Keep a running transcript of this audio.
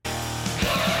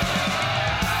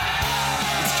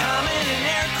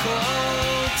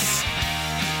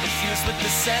Flowers with the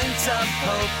scent of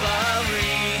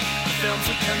potpourri, the films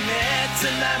we commit to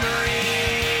memory.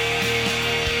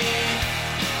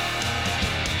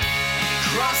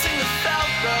 Crossing the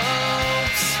felt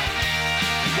ropes,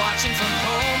 watching from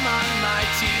home on my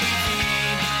TV,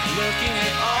 looking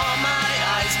at all my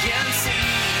eyes can see.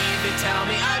 They tell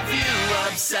me I view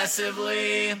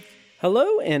obsessively.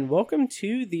 Hello and welcome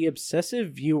to The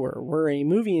Obsessive Viewer. We're a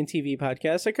movie and TV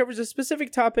podcast that covers a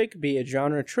specific topic, be it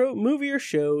genre, trope, movie, or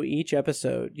show each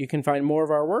episode. You can find more of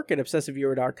our work at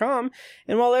obsessiveviewer.com,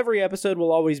 and while every episode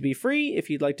will always be free, if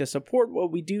you'd like to support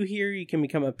what we do here, you can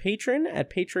become a patron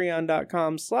at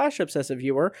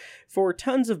patreon.com/obsessiveviewer for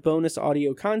tons of bonus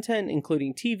audio content,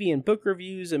 including TV and book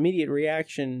reviews, immediate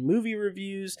reaction, movie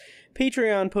reviews,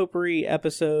 Patreon potpourri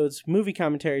episodes, movie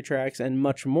commentary tracks, and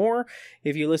much more.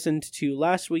 If you listened to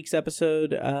last week's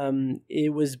episode,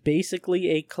 it was basically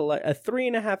a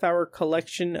 3.5 hour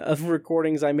collection of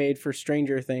recordings I made for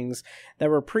Stranger Things that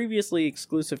were previously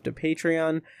exclusive to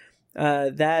Patreon.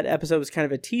 That episode was kind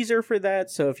of a teaser for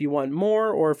that, so if you want more,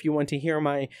 or if you want to hear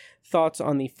my thoughts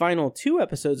on the final 2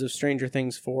 episodes of Stranger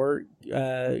Things 4,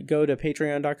 go to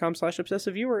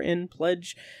patreon.com/obsessiveviewer and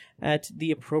pledge at the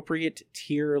appropriate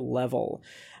tier level.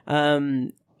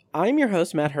 I'm your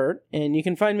host, Matt Hurt, and you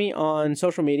can find me on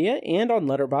social media and on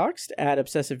Letterboxd at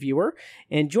Obsessive Viewer.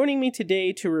 And joining me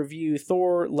today to review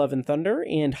Thor, Love and Thunder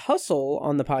and Hustle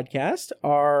on the podcast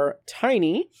are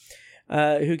Tiny,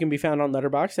 who can be found on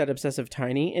Letterboxd at Obsessive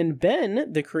Tiny, and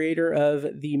Ben, the creator of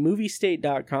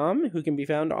themoviestate.com, who can be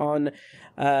found on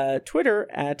Twitter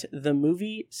at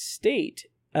themoviestate.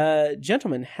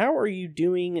 Gentlemen, how are you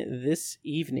doing this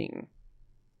evening?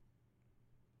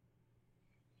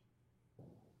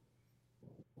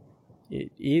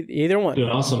 Either one. Doing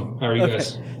awesome. How are you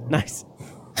guys? Nice.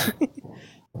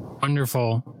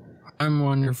 Wonderful. I'm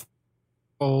wonderful.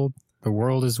 The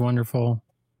world is wonderful.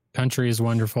 Country is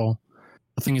wonderful.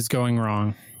 Nothing is going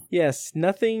wrong. Yes,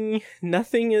 nothing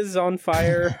is on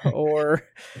fire or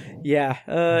yep.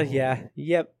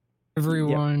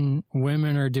 Everyone,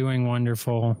 women are doing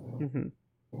wonderful. Mm-hmm.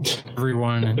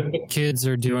 Everyone, kids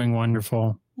are doing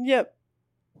wonderful. Yep.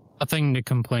 Nothing to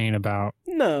complain about.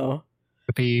 No.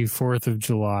 Happy 4th of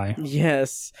July.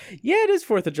 Yes. Yeah, it is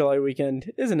 4th of July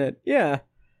weekend, isn't it? Yeah.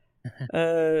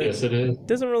 Yes, it is.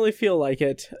 Doesn't really feel like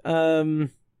it. Yeah.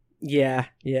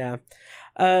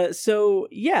 So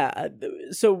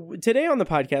today on the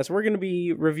podcast, we're going to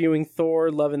be reviewing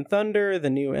Thor, Love and Thunder, the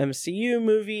new MCU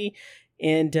movie.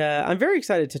 And I'm very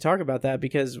excited to talk about that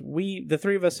because the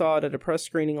three of us saw it at a press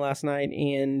screening last night,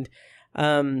 and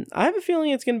I have a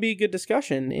feeling it's going to be a good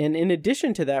discussion. And in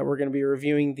addition to that, we're going to be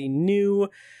reviewing the new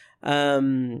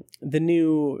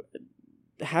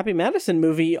Happy Madison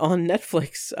movie on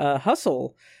Netflix,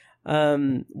 Hustle,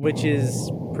 which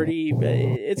is pretty.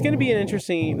 It's going to be an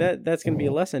interesting. That's going to be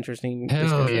a less interesting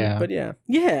discussion. Yeah. But yeah.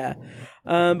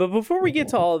 But before we get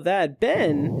to all of that,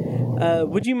 Ben,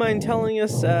 would you mind telling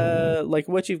us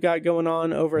what you've got going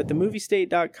on over at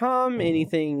themoviestate.com?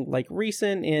 Anything like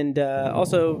recent, and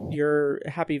also your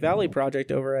Happy Valley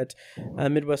project over at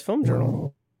Midwest Film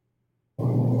Journal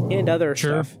and other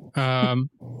stuff.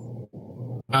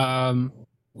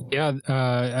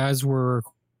 As we're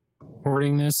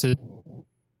recording this,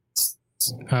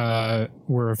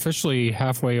 we're officially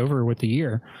halfway over with the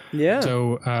year. Yeah.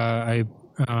 So I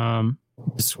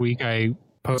this week I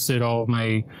posted all of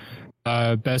my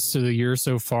best of the year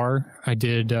so far. I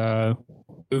did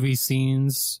movie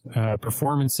scenes,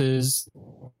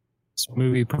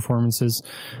 movie performances,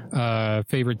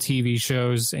 favorite TV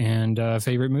shows, and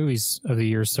favorite movies of the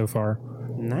year so far.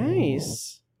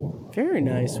 Nice. Very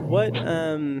nice. What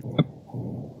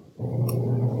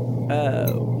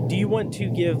do you want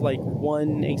to give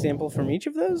one example from each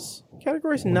of those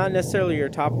categories? Not necessarily your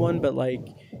top one, but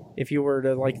if you were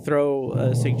to throw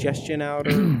a suggestion out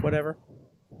or whatever.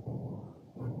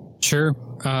 Sure.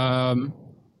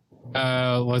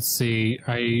 Let's see.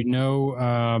 I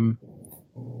know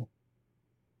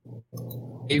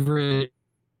favorite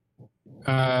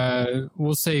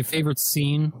we'll say favorite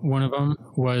scene. One of them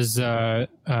was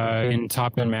in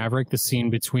Top Gun Maverick, the scene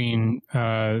between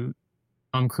Tom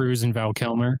Cruise and Val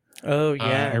Kilmer. Oh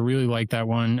yeah, I really like that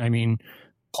one. I mean,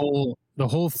 the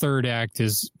whole third act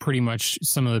is pretty much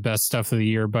some of the best stuff of the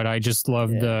year, but I just love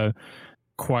the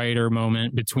quieter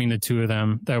moment between the two of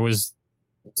them. That was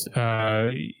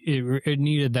it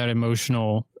needed that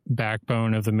emotional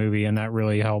backbone of the movie, and that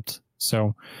really helped.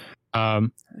 So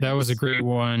that was a great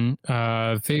one.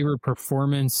 Favorite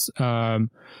performance,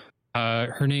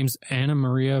 her name's Anna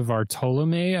Maria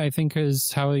Vartolome, I think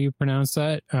is how you pronounce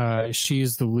that. She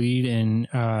is the lead in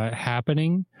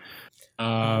Happening.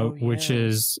 which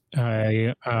is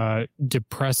a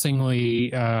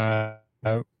depressingly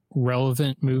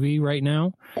relevant movie right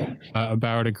now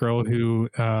about a girl who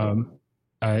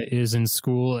is in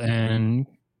school and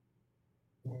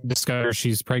discovers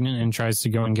she's pregnant and tries to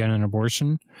go and get an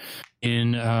abortion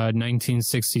in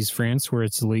 1960s France, where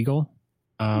it's illegal.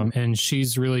 And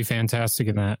she's really fantastic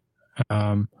in that.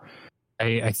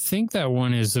 I think that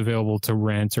one is available to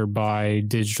rent or buy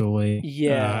digitally.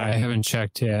 Yeah. I haven't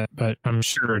checked yet, but I'm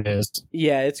sure it is.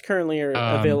 Yeah, it's currently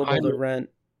available to rent.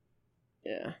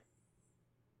 Yeah.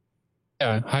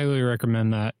 Yeah, highly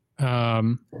recommend that.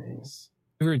 Nice.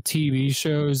 Favorite TV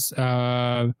shows?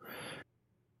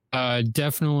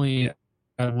 Definitely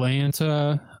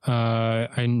Atlanta.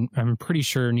 I'm pretty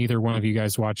sure neither one of you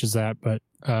guys watches that, but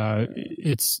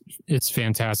it's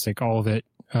fantastic. All of it.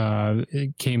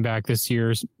 It came back this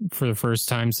year for the first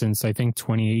time since I think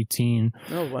 2018.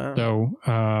 Oh wow!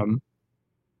 So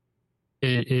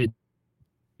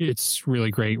it's really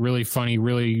great, really funny,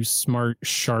 really smart,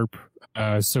 sharp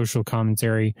social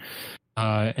commentary,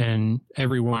 and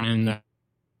everyone in that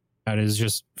is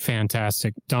just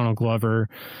fantastic. Donald Glover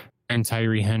and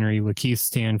Tyree Henry, Lakeith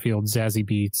Stanfield, Zazie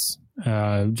Beetz,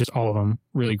 just all of them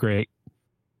really great.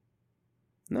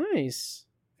 Nice,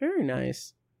 very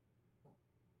nice.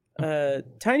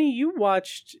 Tiny, you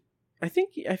watched, I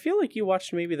feel like you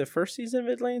watched maybe the first season of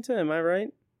Atlanta, am I right?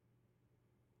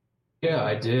 Yeah,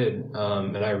 I did.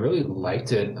 And I really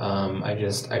liked it.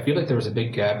 I feel like there was a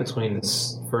big gap between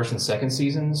the first and second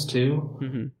seasons too.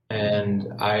 Mm-hmm.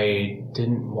 And I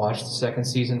didn't watch the second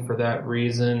season for that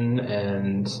reason.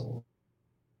 And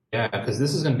yeah, because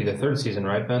this is going to be the third season,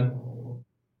 right, Ben?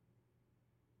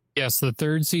 Yes, the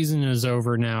third season is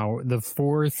over now. The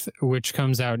fourth, which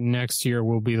comes out next year,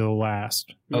 will be the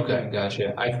last. Okay,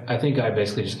 gotcha. I think I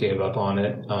basically just gave up on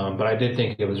it, but I did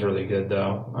think it was really good,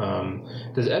 though.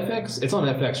 Does FX? It's on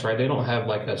FX, right? They don't have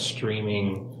like a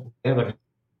streaming. They have like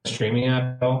a streaming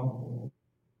app, though.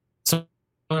 It's on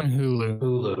Hulu.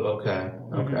 Hulu. Okay.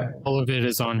 Okay. All of it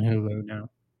is on Hulu now.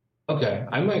 Okay,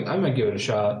 I might give it a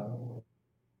shot.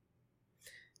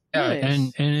 Yeah,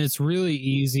 Nice. and it's really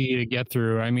easy to get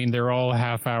through. I mean, they're all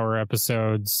half-hour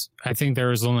episodes. I think there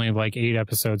was only like 8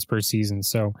 episodes per season,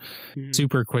 so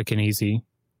super quick and easy.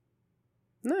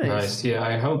 Nice. Yeah,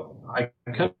 I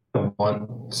kind of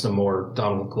want some more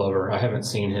Donald Glover. I haven't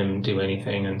seen him do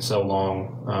anything in so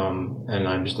long, and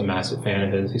I'm just a massive fan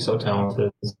of his. He's so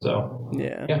talented. So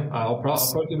Yeah. I'll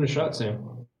probably give it a shot soon.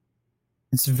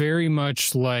 It's very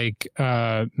much like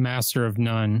Master of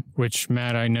None, which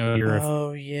Matt, I know you're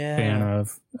a fan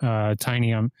of.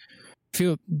 Tiny, have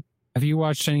you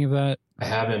watched any of that? I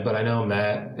haven't, but I know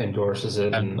Matt endorses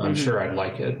it, and I'm sure I'd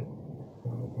like it.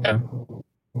 Yeah,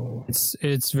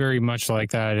 it's very much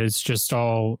like that. It's just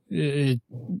all it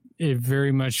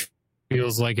very much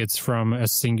feels like it's from a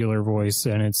singular voice,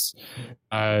 and it's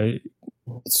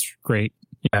great.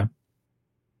 Yeah,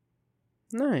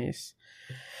 nice.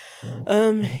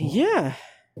 Yeah,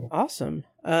 awesome.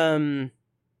 Yeah.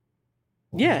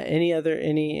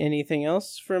 Anything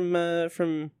else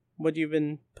from what you've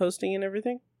been posting and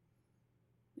everything,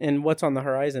 and what's on the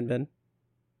horizon, Ben?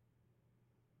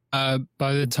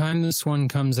 By the time this one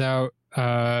comes out,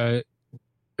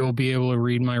 you'll be able to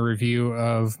read my review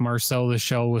of Marcel the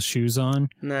Shell with Shoes On.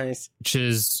 Nice. Which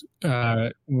is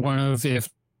one of, if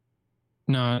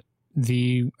not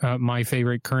the my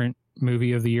favorite current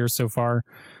movie of the year so far.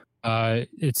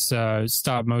 It's a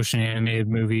stop motion animated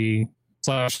movie /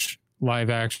 live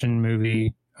action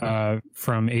movie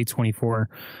from A24.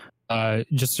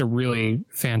 Just a really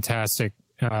fantastic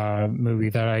movie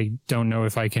that I don't know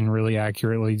if I can really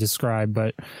accurately describe,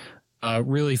 but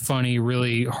really funny,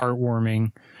 really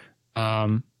heartwarming.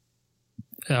 Comes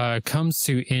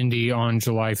to Indy on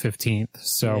July 15th.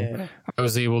 So I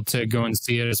was able to go and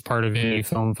see it as part of Indy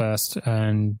Film Fest,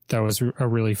 and that was a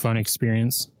really fun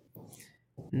experience.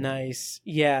 Nice.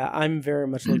 Yeah, I'm very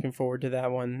much looking forward to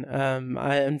that one.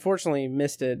 I unfortunately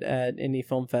missed it at Indie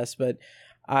Film Fest, but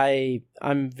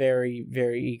I'm very,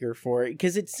 very eager for it,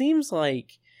 because it seems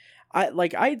like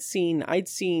I'd seen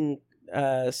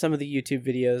some of the YouTube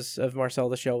videos of Marcel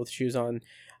the Shell with Shoes On,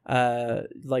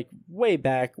 like way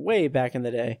back in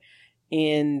the day,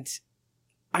 and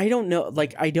I don't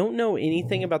know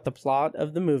anything about the plot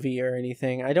of the movie or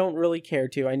anything. I don't really care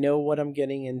to. I know what I'm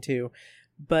getting into,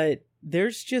 but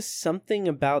there's just something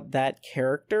about that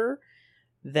character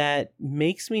that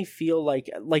makes me feel like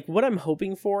what I'm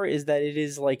hoping for is that it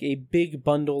is like a big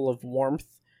bundle of warmth.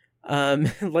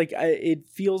 It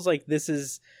feels like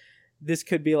this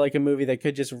could be like a movie that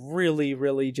could just really,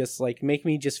 really just like make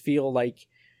me just feel like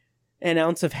an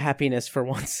ounce of happiness for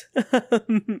once.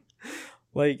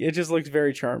 Like, it just looks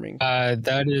very charming.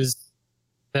 That is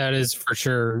for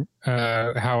sure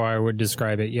how I would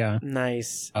describe it. Yeah.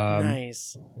 Nice. Um,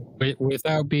 Nice.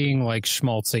 Without being like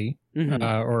schmaltzy Mhm.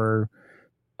 or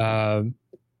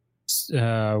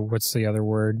what's the other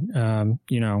word?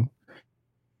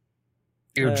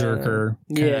 Tearjerker.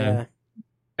 Yeah.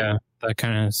 Yeah, that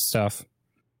kind of stuff.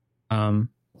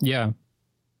 Yeah.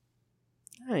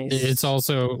 Nice. It's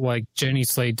also like Jenny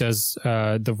Slate does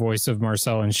the voice of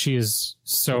Marcel, and she is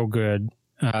so good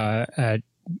at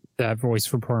that voice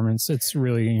performance. It's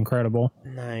really incredible.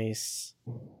 Nice.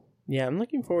 Yeah, I'm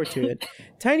looking forward to it.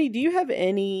 Tiny, do you have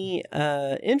any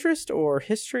interest or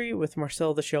history with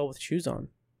Marcel the Shell with Shoes On?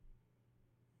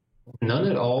 None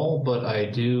at all, but I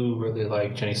do really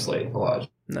like Jenny Slate a lot.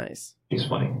 Nice. She's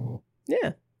funny.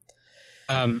 Yeah.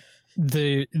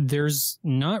 There's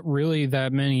not really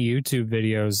that many YouTube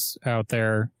videos out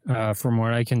there, from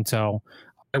what I can tell.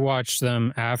 I watched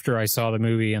them after I saw the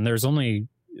movie, and there's only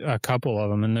a couple of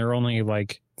them, and they're only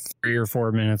like 3 or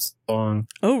 4 minutes long.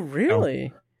 Oh,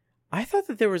 really? I thought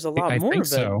that there was a lot more think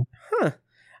of it. so. Huh.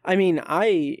 I mean,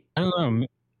 I don't know.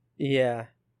 yeah.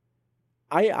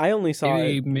 I only saw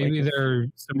it. Maybe like, they're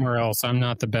somewhere else. I'm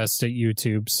not the best at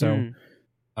YouTube, so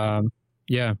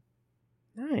yeah.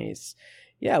 Nice.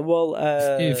 Yeah, well,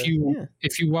 If you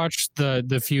watch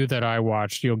the few that I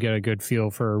watched, you'll get a good feel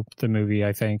for the movie,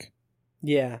 I think.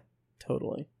 Yeah,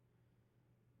 totally.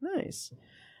 Nice.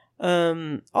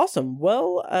 Awesome.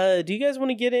 Well, do you guys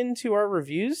want to get into our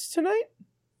reviews tonight?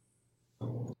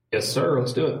 Yes, sir.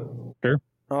 Let's do it. Sure.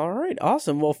 All right,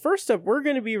 awesome. Well, first up, we're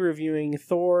going to be reviewing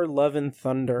Thor: Love and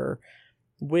Thunder,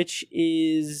 which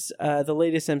is the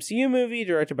latest MCU movie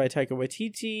directed by Taika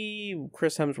Waititi.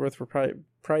 Chris Hemsworth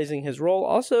reprising his role.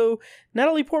 Also,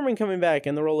 Natalie Portman coming back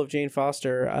in the role of Jane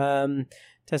Foster.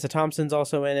 Tessa Thompson's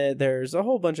also in it. There's a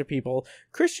whole bunch of people.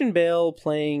 Christian Bale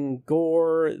playing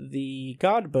Gore, the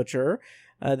God Butcher,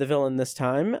 the villain this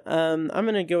time. I'm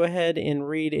going to go ahead and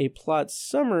read a plot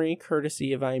summary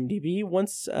courtesy of IMDb.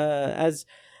 Once, as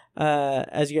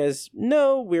you guys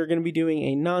know, we're going to be doing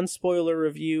a non-spoiler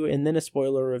review and then a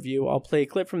spoiler review. I'll play a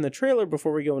clip from the trailer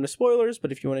before we go into spoilers,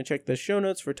 but if you want to check the show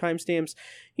notes for timestamps,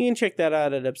 you can check that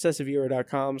out at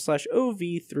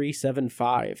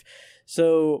obsessiveviewer.com/OV375.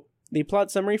 So, the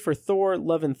plot summary for Thor: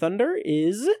 Love and Thunder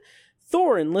is: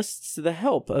 Thor enlists the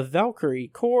help of Valkyrie,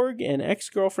 Korg, and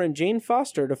ex-girlfriend Jane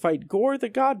Foster to fight Gore the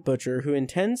God Butcher, who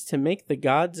intends to make the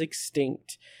gods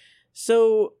extinct.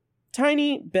 So,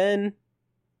 Tiny, Ben,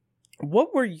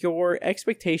 what were your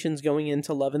expectations going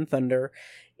into Love and Thunder?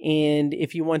 And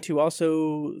if you want to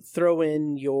also throw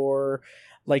in your,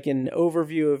 like, an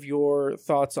overview of your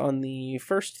thoughts on the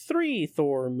first 3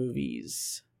 Thor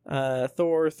movies.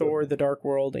 Thor, The Dark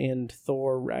World, and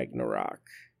Thor Ragnarok.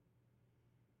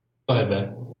 Go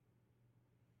ahead,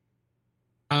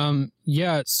 Ben.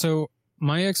 Yeah, so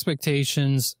my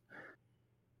expectations,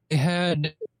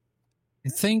 I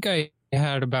think I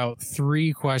had about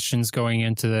 3 questions going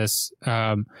into this,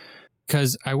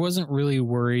 because I wasn't really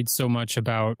worried so much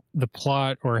about the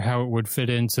plot or how it would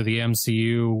fit into the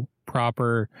MCU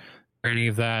proper or any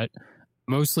of that.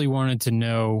 Mostly wanted to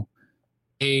know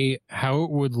how it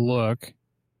would look,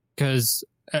 because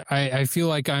I feel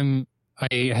like I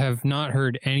have not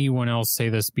heard anyone else say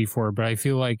this before, but I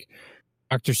feel like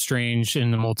Doctor Strange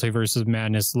in the Multiverse of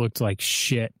Madness looked like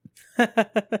shit.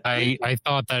 I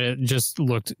thought that it just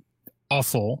looked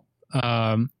awful.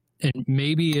 And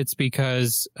maybe it's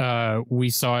because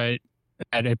we saw it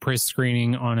at a press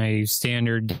screening on a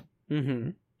standard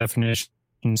definition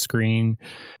screen.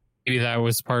 Maybe that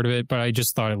was part of it, but I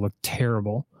just thought it looked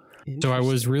terrible. So I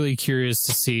was really curious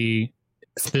to see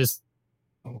if this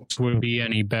would be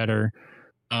any better.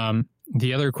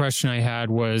 The other question I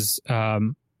had was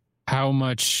how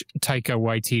much Taika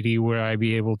Waititi would I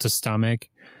be able to stomach?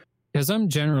 Because I'm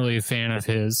generally a fan of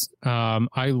his.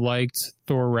 I liked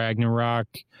Thor Ragnarok.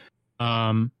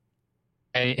 And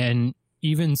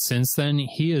even since then,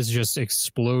 he has just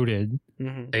exploded.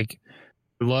 Like,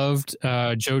 loved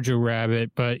Jojo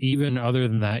Rabbit, but even other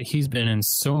than that, he's been in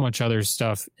so much other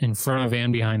stuff in front of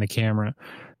and behind the camera.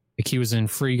 Like, he was in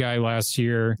Free Guy last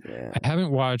year. Yeah. I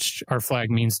haven't watched Our Flag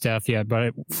Means Death yet,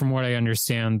 but from what I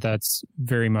understand, that's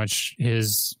very much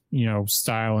his,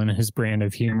 style and his brand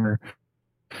of humor.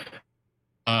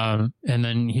 And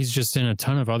then he's just in a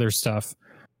ton of other stuff.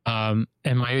 And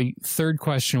my third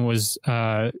question was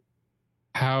how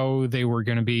they were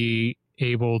going to be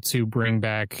able to bring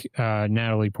back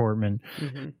Natalie Portman,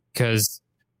 because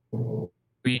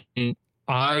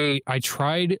I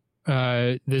tried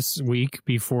this week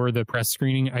before the press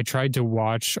screening, I tried to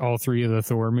watch all 3 of the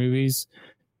Thor movies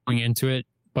going into it,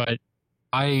 but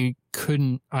I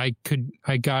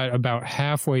got about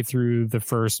halfway through the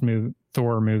first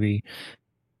Thor movie,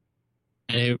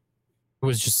 and it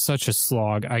was just such a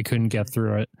slog. I couldn't get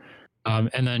through it.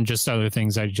 And then just other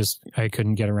things, I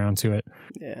couldn't get around to it.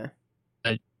 Yeah.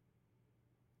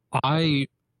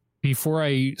 Before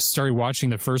I started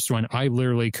watching the first one, I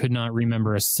literally could not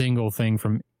remember a single thing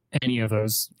from any of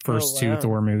those first two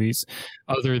Thor movies,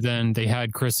 other than they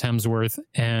had Chris Hemsworth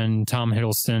and Tom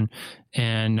Hiddleston,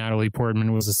 and Natalie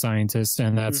Portman was a scientist,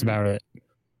 and that's about it.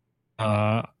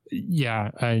 Yeah,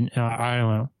 I don't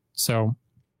know. So,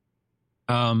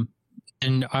 and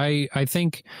I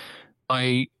think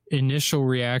my initial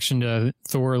reaction to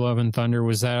Thor: Love and Thunder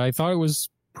was that I thought it was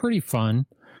pretty fun.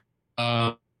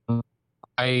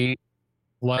 I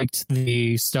liked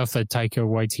the stuff that Taika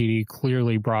Waititi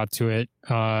clearly brought to it.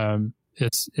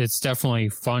 It's definitely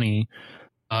funny,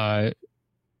 and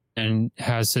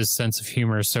has his sense of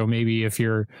humor. So maybe if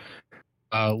you're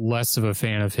less of a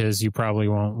fan of his, you probably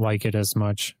won't like it as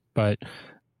much. But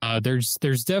there's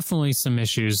definitely some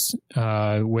issues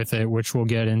with it, which we'll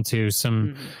get into.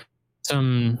 Some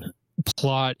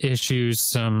plot issues,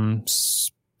 some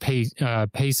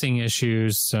pacing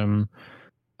issues, some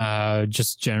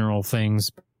just general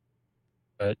things.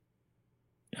 But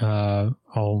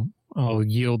I'll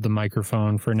yield the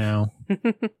microphone for now.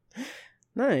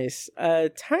 Nice.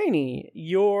 Tiny,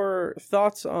 your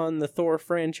thoughts on the Thor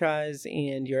franchise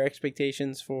and your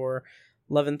expectations for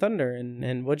Love and Thunder,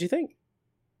 and what'd you think?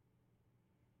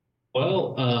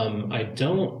 Well, I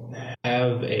don't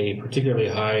have a particularly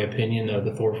high opinion of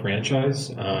the Thor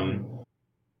franchise.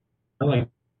 Like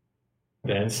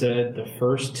Ben said, the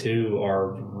first two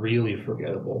are really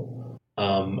forgettable.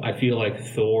 I feel like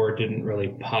Thor didn't really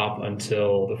pop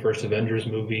until the first Avengers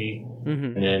movie,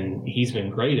 and then he's been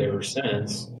great ever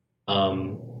since.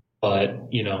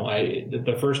 But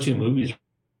the first two movies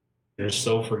are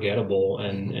so forgettable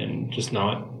and just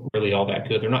not really all that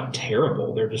good. They're not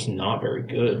terrible; they're just not very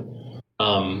good.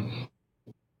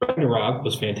 Ragnarok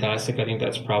was fantastic. I think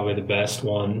that's probably the best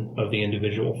one of the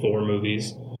individual Thor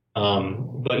movies.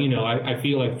 But I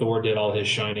feel like Thor did all his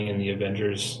shining in the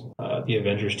Avengers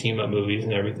team up movies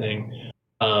and everything.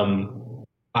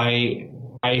 I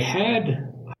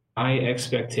had high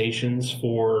expectations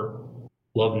for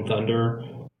Love and Thunder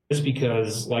just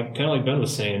because, kind of like Ben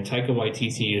was saying, Taika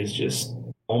Waititi is just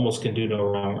almost can do no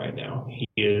wrong right now. He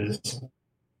is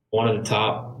one of the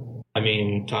top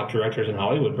directors in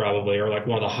Hollywood, probably, or like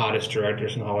one of the hottest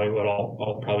directors in Hollywood.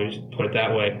 I'll probably put it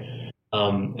that way.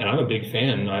 And I'm a big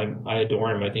fan. I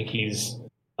adore him. I think he's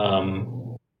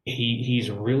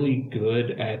really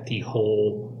good at the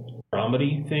whole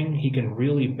dramedy thing. He can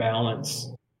really balance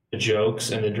the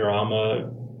jokes and the drama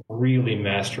really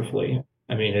masterfully.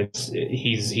 I mean,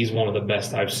 he's one of the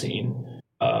best I've seen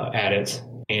at it.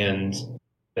 And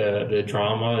the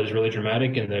drama is really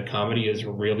dramatic, and the comedy is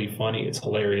really funny. It's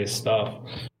hilarious stuff.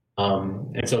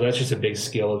 And so that's just a big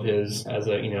skill of his as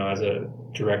a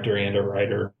director and a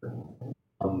writer.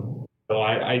 So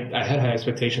I had high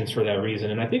expectations for that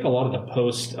reason, and I think a lot of the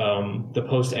post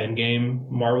Endgame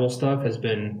Marvel stuff has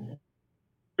been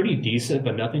pretty decent,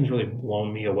 but nothing's really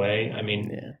blown me away. I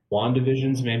mean,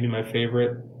 WandaVision's maybe my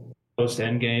favorite post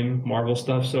Endgame Marvel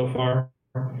stuff so far,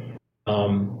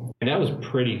 and that was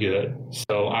pretty good.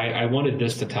 So I wanted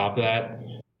this to top that.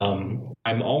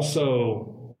 I've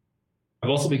also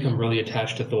become really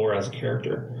attached to Thor as a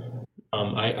character.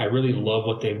 I really love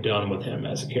what they've done with him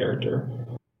as a character.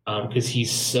 Because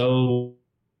he's so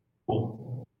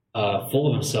full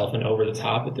of himself and over the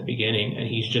top at the beginning, and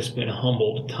he's just been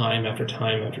humbled time after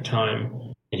time after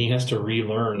time, and he has to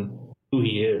relearn who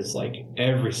he is like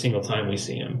every single time we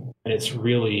see him, and it's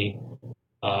really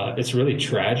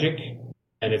tragic,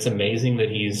 and it's amazing that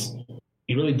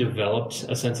he really developed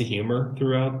a sense of humor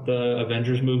throughout the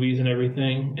Avengers movies and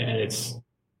everything, and it's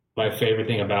my favorite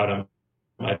thing about him.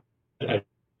 I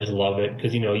just love it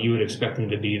because you would expect him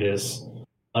to be this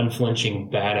unflinching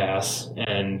badass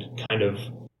and kind of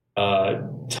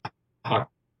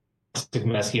toxic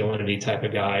masculinity type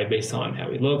of guy based on how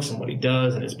he looks and what he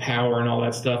does and his power and all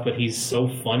that stuff, but he's so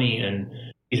funny and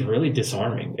he's really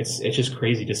disarming. It's just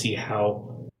crazy to see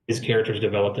how his character's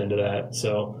developed into that.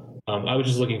 So I was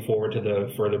just looking forward to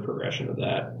the further progression of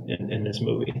that in this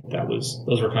movie.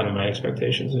 Those were kind of my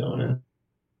expectations going in.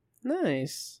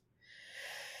 Nice.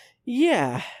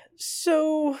 Yeah.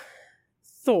 So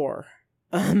Thor.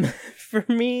 For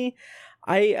me,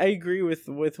 I agree with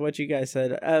what you guys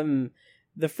said.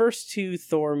 The first two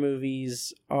Thor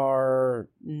movies are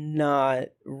not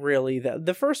really that.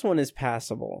 The first one is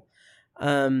passable.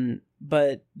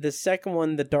 But the second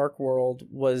one, The Dark World,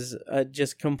 was a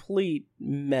just complete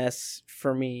mess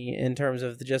for me in terms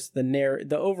of just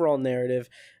the overall narrative.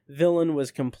 Villain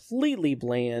was completely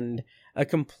bland, a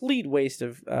complete waste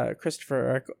of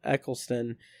Christopher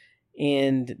Eccleston,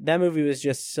 and that movie was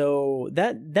just so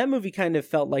that movie kind of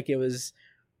felt like it was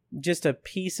just a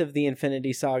piece of the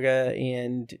Infinity Saga,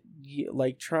 and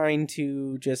like trying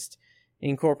to just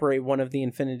incorporate one of the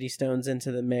Infinity Stones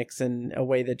into the mix in a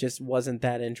way that just wasn't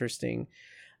that interesting.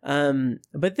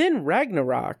 But then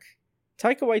Ragnarok,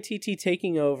 Taika Waititi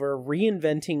taking over,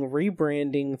 reinventing,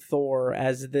 rebranding Thor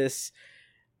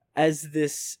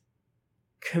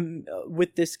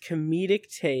with this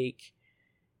comedic take,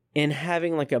 and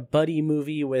having like a buddy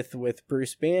movie with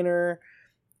Bruce Banner,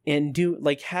 and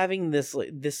having this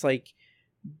like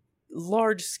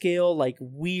large scale, like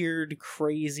weird,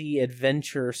 crazy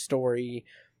adventure story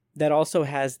that also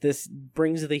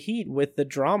brings the heat with the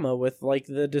drama, with like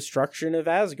the destruction of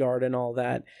Asgard and all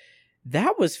that.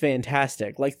 That was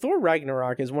fantastic. Like, Thor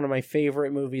Ragnarok is one of my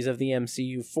favorite movies of the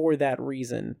MCU for that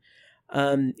reason.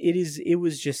 It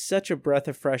was just such a breath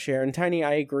of fresh air. And Tiny,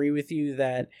 I agree with you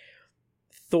that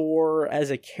Thor as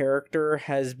a character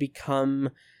has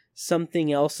become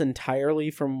something else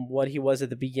entirely from what he was at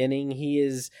the beginning. He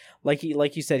is, like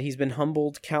you said, he's been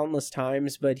humbled countless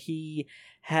times, but he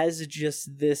has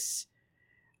just this,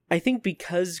 I think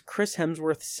because Chris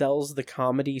Hemsworth sells the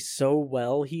comedy so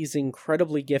well, he's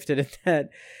incredibly gifted at that.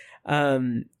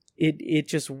 It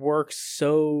just works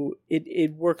so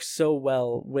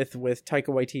well with Taika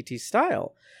Waititi's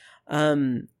style.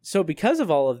 So because of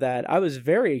all of that, I was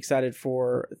very excited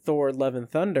for Thor Love and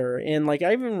Thunder. And like,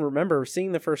 I even remember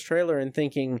seeing the first trailer and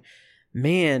thinking,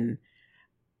 man,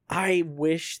 I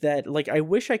wish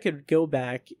I could go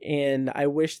back, and I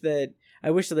wish that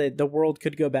the world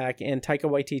could go back and Taika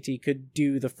Waititi could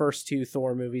do the first two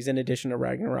Thor movies in addition to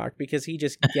Ragnarok, because he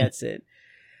just gets it.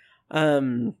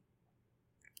 And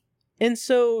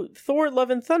so Thor Love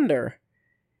and Thunder,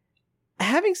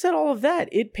 having said all of that,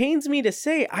 it pains me to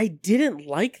say I didn't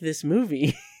like this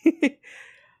movie.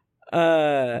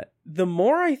 The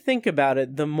more I think about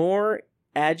it, the more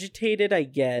agitated I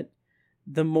get,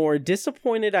 the more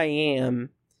disappointed I am,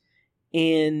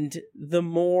 and the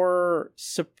more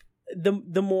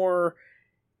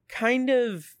kind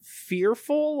of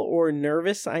fearful or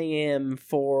nervous I am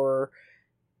for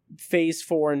Phase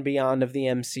 4 and beyond of the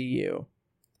MCU.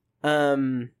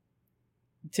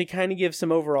 To kind of give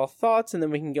some overall thoughts, and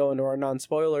then we can go into our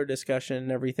non-spoiler discussion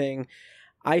and everything.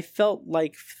 I felt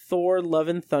like Thor Love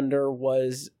and Thunder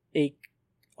was a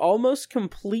almost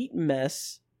complete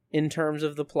mess in terms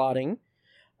of the plotting.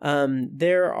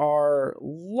 There are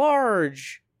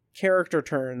large character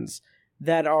turns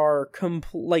that are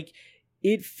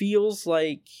it feels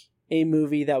like a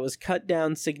movie that was cut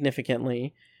down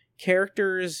significantly.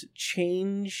 Characters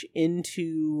change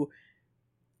into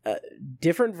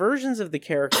different versions of the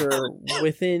character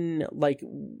within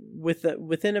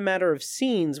a matter of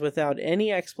scenes without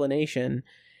any explanation.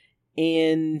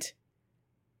 And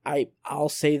I'll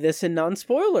say this in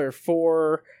non-spoiler,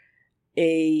 for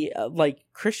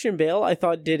Christian Bale, I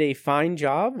thought did a fine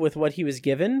job with what he was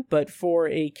given, but for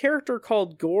a character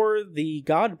called Gore the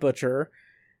God Butcher,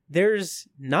 there's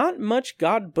not much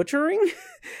God butchering.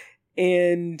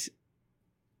 And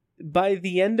by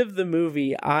the end of the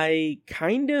movie, I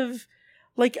kind of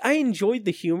I enjoyed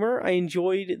the humor, I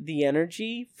enjoyed the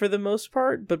energy for the most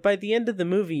part, but by the end of the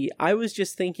movie, I was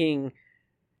just thinking,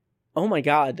 oh my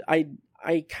god, I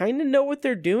kind of know what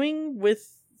they're doing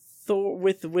with Thor,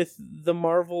 with the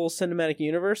Marvel Cinematic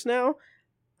Universe now.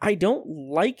 I don't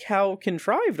like how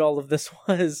contrived all of this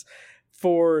was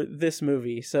for this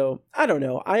movie. So I don't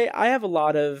know. I have a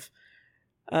lot of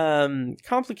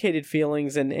complicated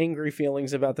feelings and angry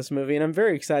feelings about this movie, and I'm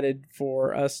very excited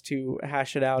for us to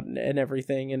hash it out and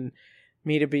everything, and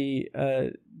me to be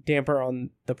damper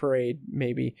on the parade,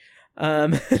 maybe.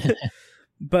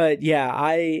 But yeah,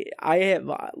 I have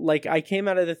I came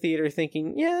out of the theater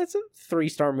thinking, yeah, it's a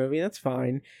 3-star movie, that's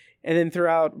fine. And then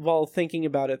while thinking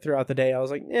about it throughout the day, I was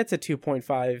like, it's a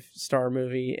 2.5-star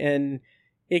movie, and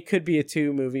it could be a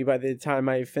 2 movie by the time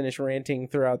I finish ranting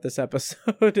throughout this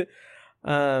episode.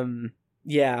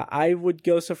 Yeah, I would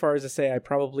go so far as to say I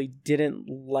probably didn't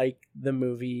like the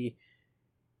movie.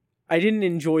 I didn't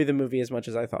enjoy the movie as much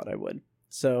as I thought I would.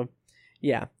 So,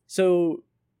 yeah. So,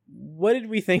 what did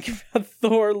we think about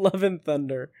Thor Love and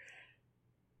Thunder?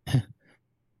 I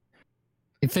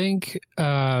think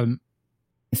I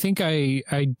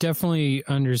definitely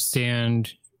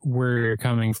understand where you're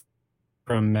coming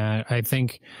from, Matt. I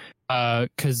think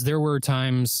because there were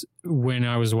times when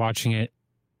I was watching it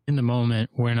in the moment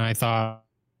when I thought,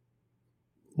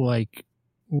 like,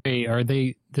 wait, are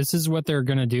they? This is what they're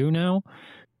gonna do now?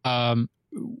 And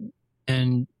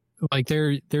like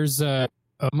there's a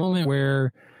moment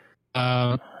where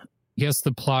I guess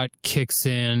the plot kicks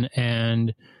in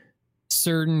and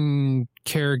certain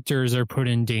characters are put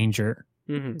in danger.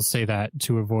 Mm-hmm. I'll say that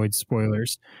to avoid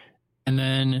spoilers. And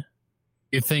then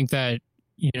you think that,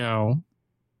 they're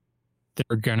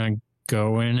gonna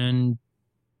go in and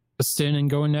just in and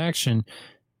go into action.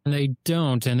 And they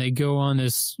don't, and they go on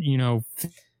this,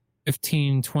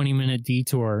 15-20 minute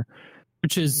detour,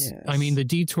 which is, Yes. I mean, the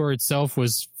detour itself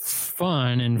was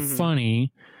fun and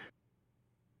funny,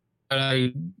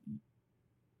 but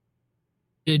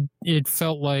it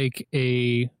felt like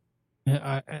I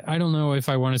don't know if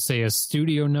I want to say a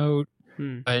studio note,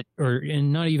 but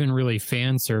and not even really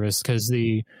fan service, because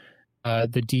the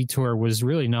detour was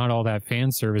really not all that fan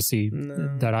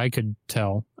servicey that I could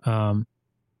tell.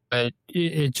 But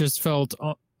it just felt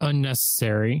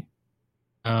unnecessary.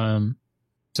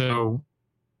 So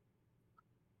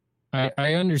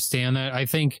I understand that. I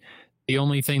think the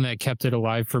only thing that kept it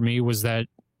alive for me was that,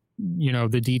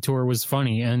 the detour was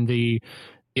funny, and the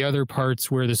other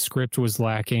parts where the script was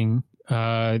lacking,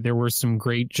 there were some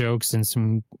great jokes and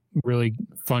some really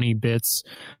funny bits,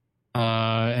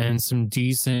 and some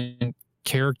decent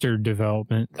character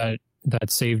development that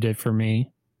saved it for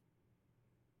me.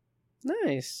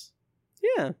 Nice.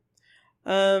 Yeah.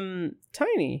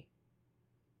 Tiny,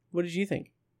 what did you think?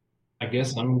 I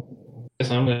guess I'm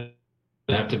gonna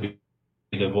have to be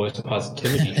the voice of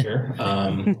positivity here.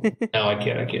 No, I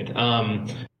kid.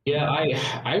 Yeah,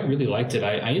 I really liked it.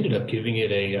 I ended up giving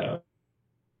it a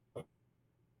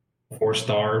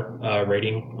 4-star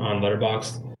rating on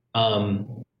Letterboxd.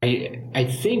 I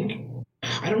think,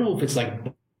 I don't know if it's like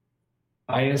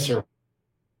bias or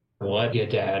what. Yeah,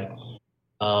 Dad.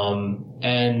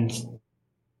 And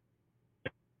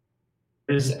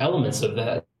there's elements of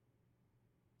that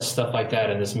stuff like that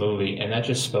in this movie, and that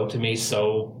just spoke to me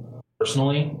so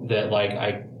personally that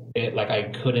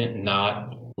I couldn't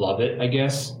not love it, I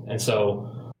guess. And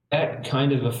so that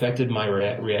kind of affected my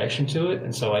reaction to it,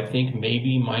 and so I think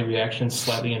maybe my reaction's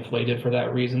slightly inflated for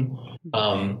that reason.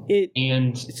 I'm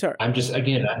just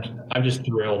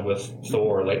thrilled with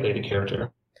Thor lately, the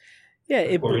character. Yeah,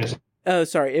 it broke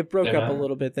up a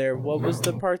little bit there. What was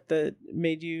the part that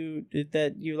you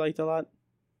liked a lot?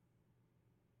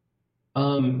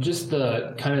 Just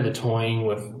the kind of the toying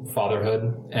with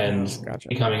fatherhood and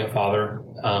becoming a father.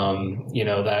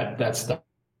 That stuff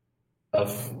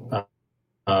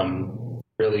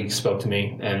really spoke to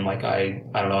me, and I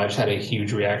don't know, I just had a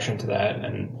huge reaction to that,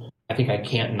 and I think I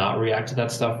can't not react to that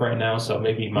stuff right now. So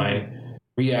maybe my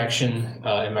reaction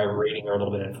and my rating are a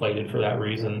little bit inflated for that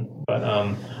reason. But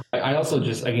I also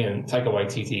just, again, Taika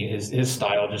Waititi, his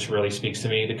style just really speaks to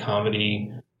me. The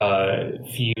comedy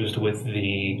fused with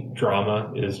the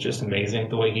drama is just amazing,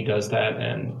 the way he does that,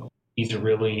 and he's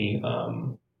really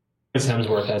Chris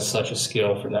Hemsworth has such a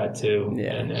skill for that too.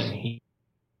 Yeah. And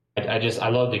I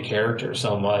love the character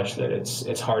so much that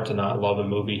it's hard to not love a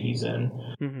movie he's in.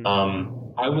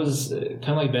 I was kind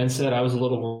of like Ben said, I was a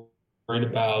little worried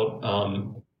about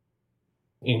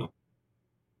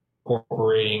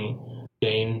incorporating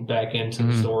Jane back into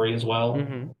the story as well.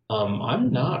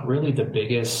 I'm not really the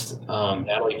biggest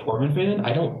Natalie Portman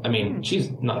fan.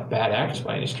 She's not a bad actress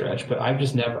by any stretch, but I've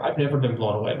never been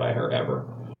blown away by her ever.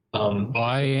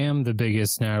 I am the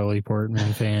biggest Natalie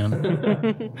Portman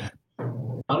fan.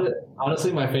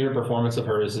 Honestly, my favorite performance of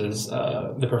hers is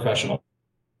The Professional.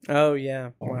 Oh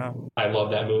yeah, wow! I love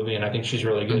that movie, and I think she's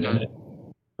really good in it.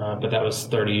 But that was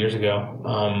 30 years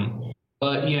ago.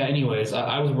 But yeah, anyways,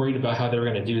 I was worried about how they were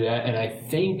going to do that, and I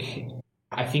think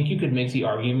you could make the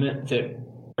argument that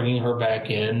bringing her back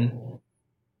in,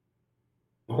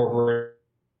 incorporating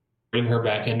her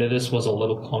back into this was a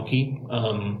little clunky,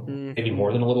 maybe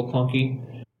more than a little clunky.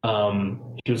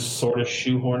 She was sort of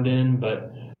shoehorned in,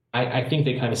 but I think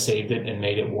they kind of saved it and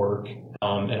made it work,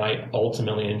 and I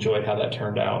ultimately enjoyed how that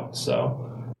turned out.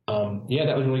 So yeah,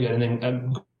 that was really good. And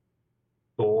then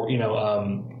Gore,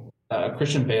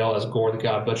 Christian Bale as Gore the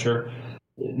God Butcher,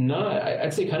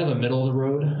 I'd say kind of a middle of the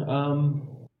road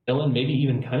villain, maybe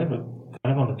even kind of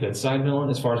on the good side villain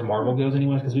as far as Marvel goes,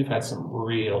 anyways, because we've had some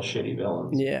real shitty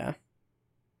villains. Yeah.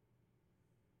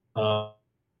 The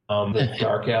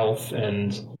Dark Elf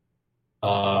and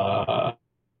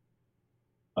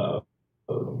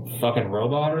fucking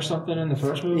robot or something in the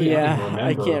first movie. Yeah,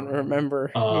 I can't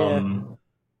remember. I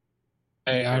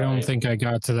don't think I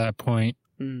got to that point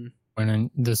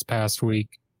this past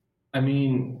week. I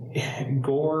mean,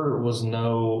 Gore was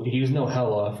no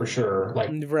Hela for sure.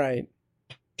 Right.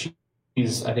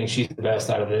 I think she's the best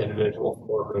out of the individual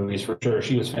Thor movies for sure.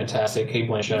 She was fantastic. Kate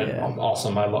Blanchett,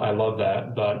 awesome. I love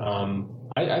that. But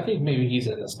I think maybe he's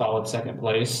in a solid second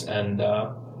place, and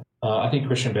I think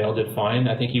Christian Bale did fine.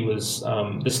 I think he was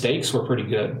the stakes were pretty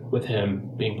good with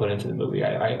him being put into the movie.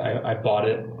 I bought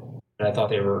it, and I thought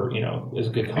they were, it was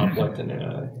a good conflict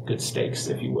and good stakes,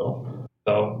 if you will.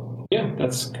 So yeah,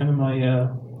 that's kind of my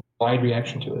wide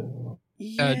reaction to it.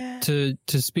 Yeah.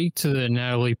 To speak to the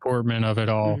Natalie Portman of it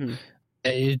all,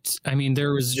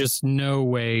 there was just no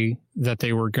way that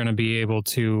they were going to be able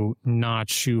to not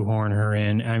shoehorn her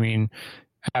in. I mean,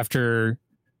 after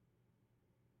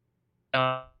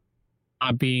not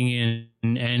being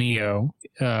in NEO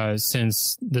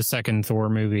since the second Thor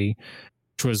movie,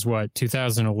 which was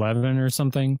 2011 or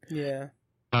something. Yeah.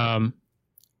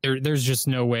 There's just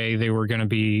no way they were going to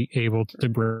be able to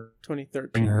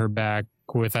bring her back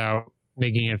without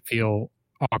making it feel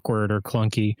awkward or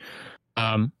clunky.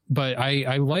 But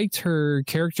I liked her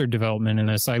character development in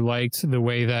this. I liked the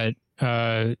way that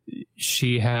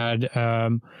she had her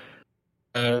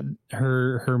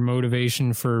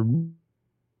motivation for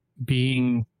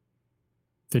being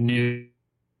the new,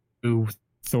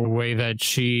 the way that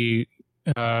she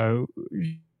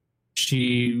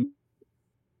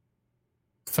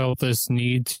felt this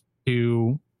need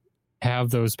to have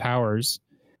those powers.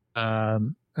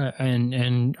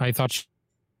 And I thought she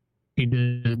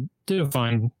did a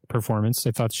fine performance.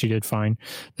 I thought she did fine.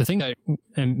 The thing that,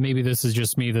 and maybe this is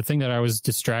just me, the thing that I was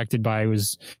distracted by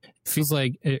was,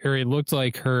 it looked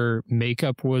like her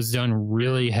makeup was done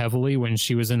really heavily when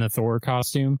she was in the Thor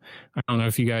costume. I don't know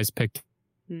if you guys picked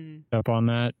up on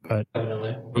that, but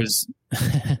Definitely. It was,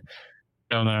 I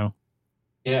don't know.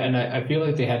 Yeah, and I feel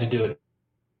like they had to do a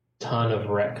ton of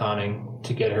retconning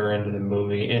to get her into the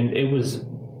movie, and it was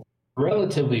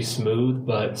relatively smooth,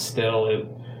 but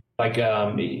still,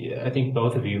 I think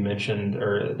both of you mentioned,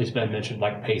 or at least Ben mentioned,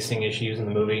 like pacing issues in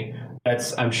the movie.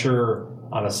 I'm sure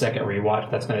on a second rewatch,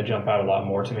 that's going to jump out a lot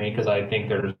more to me, because I think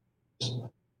there's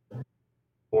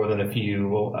more than a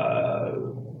few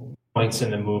points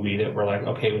in the movie that were like,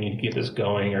 okay, we need to get this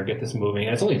going or get this moving.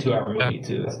 And it's only a 2-hour movie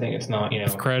too. I think it's not,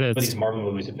 credits. But these Marvel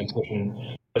movies have been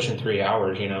pushing 3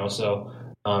 hours, So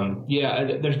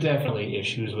there's definitely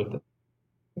issues with the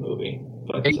movie,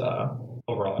 but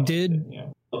overall,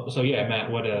 So yeah,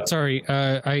 Matt, what? Sorry,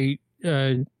 I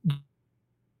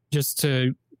just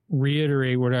to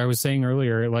reiterate what I was saying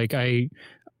earlier. Like, I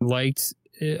liked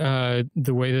the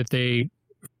way that they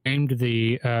framed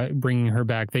the bringing her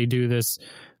back. They do this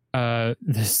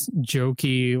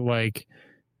jokey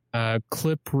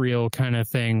clip reel kind of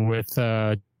thing with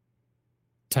Taika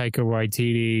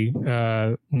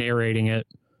Waititi narrating it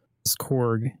as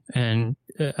Korg, and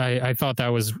I thought that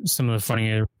was some of the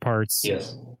funnier parts.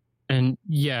 Yes. And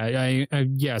yeah,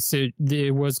 yes, it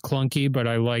was clunky, but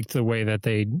I liked the way that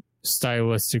they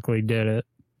stylistically did it.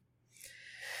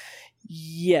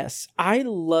 Yes, I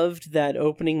loved that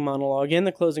opening monologue and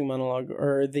the closing monologue,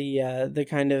 or the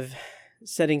kind of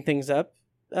setting things up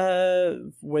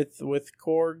with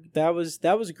Korg. That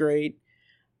was great.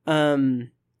 I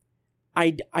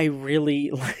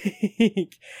really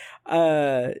like.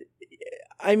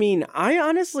 I mean, I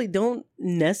honestly don't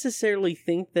necessarily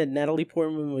think that Natalie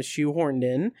Portman was shoehorned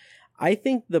in. I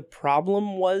think the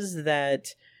problem was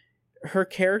that her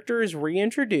character is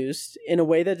reintroduced in a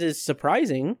way that is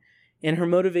surprising, and her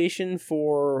motivation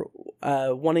for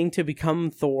wanting to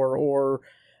become Thor, or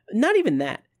not even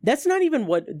that. That's not even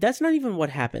what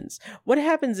happens. What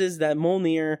happens is that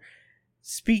Mjolnir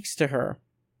speaks to her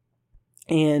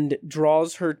and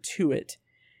draws her to it,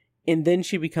 and then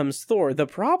she becomes Thor. The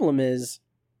problem is,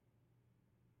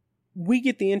 we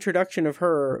get the introduction of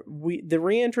her, the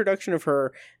reintroduction of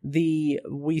her,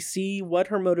 we see what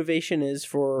her motivation is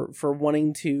for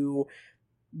wanting to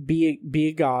be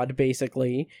a god,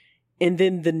 basically, and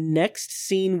then the next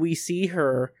scene we see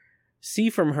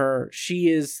from her, she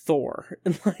is Thor.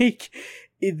 Like,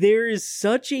 there is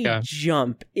such a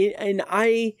jump, and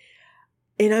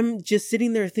I'm just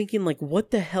sitting there thinking, like,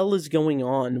 what the hell is going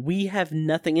on? We have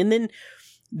nothing. And then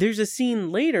there's a scene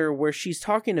later where she's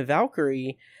talking to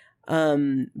Valkyrie,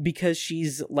 because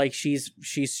she's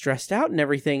stressed out and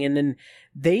everything, and then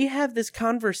they have this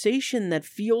conversation that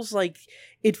feels like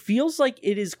it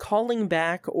is calling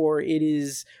back, or it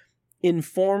is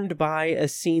informed by a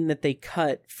scene that they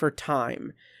cut for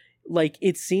time. Like,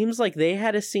 it seems like they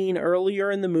had a scene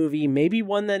earlier in the movie, maybe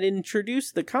one that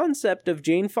introduced the concept of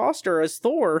Jane Foster as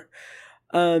Thor,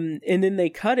 and then they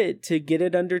cut it to get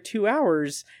it under 2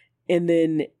 hours, and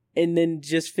then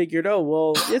just figured, oh,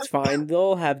 well, it's fine.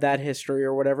 They'll have that history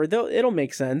or whatever. It'll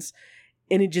make sense.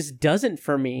 And it just doesn't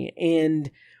for me.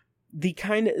 And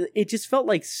it just felt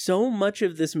like so much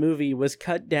of this movie was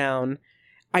cut down.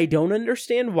 I don't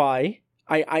understand why.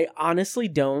 I honestly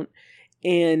don't.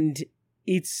 And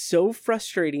it's so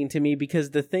frustrating to me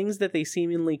because the things that they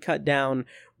seemingly cut down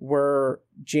were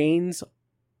Jane's,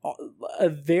 a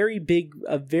very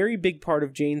big part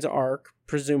of Jane's arc,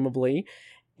 presumably,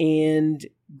 and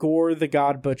Gore the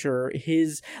God Butcher,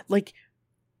 we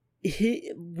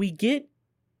get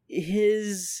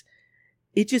his,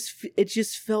 it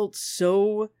just felt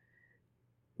so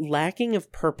lacking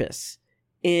of purpose.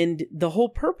 And the whole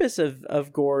purpose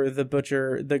of Gore the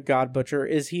Butcher, the God Butcher,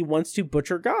 is he wants to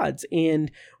butcher gods.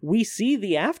 And we see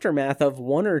the aftermath of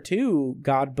one or two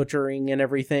god butchering and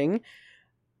everything.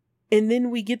 And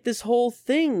then we get this whole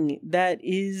thing that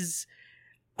is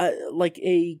like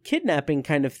a kidnapping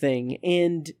kind of thing.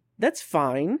 And that's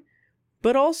fine.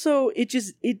 But also it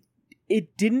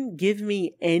didn't give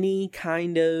me any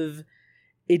kind of...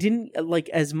 It didn't, like,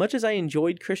 as much as I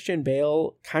enjoyed Christian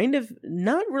Bale, kind of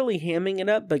not really hamming it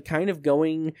up, but kind of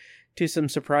going to some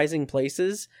surprising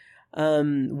places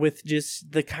with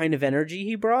just the kind of energy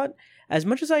he brought. As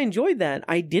much as I enjoyed that,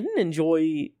 I didn't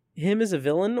enjoy him as a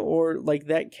villain or, like,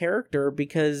 that character,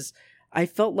 because I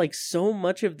felt like so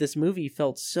much of this movie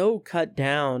felt so cut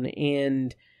down,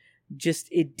 and just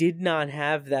it did not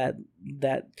have that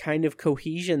kind of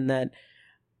cohesion that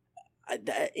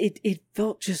it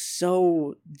felt just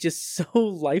so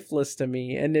lifeless to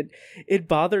me, and it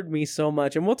bothered me so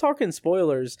much. And we'll talk in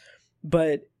spoilers,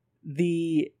 but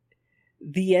the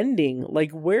ending,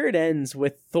 like where it ends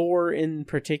with Thor in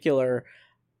particular,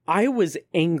 I was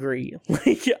angry.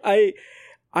 Like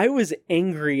I was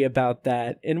angry about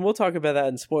that, and we'll talk about that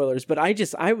in spoilers, but I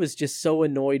was just so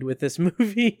annoyed with this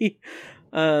movie.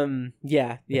 Yeah.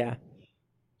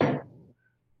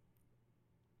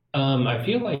 I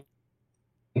feel like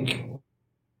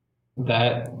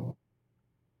that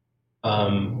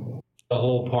the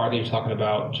whole part that you're talking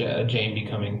about, Jane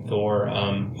becoming Thor,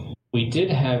 we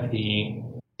did have the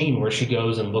scene where she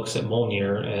goes and looks at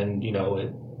Mjolnir, and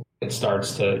it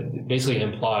starts to basically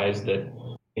implies that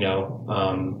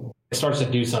it starts to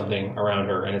do something around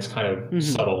her, and it's kind of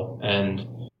subtle, and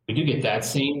we do get that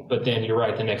scene. But then you're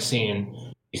right, the next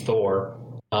scene is Thor.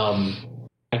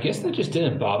 I guess that just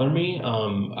didn't bother me. I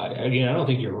don't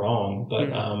think you're wrong,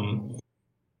 but I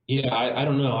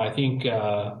don't know. I think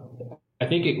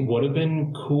it would have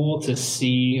been cool to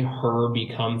see her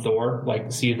become Thor,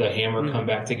 like see the hammer come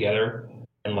back together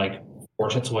and like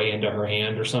force its way into her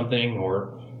hand or something,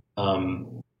 or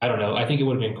I don't know. I think it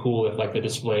would have been cool if like the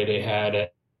display they had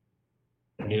at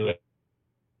New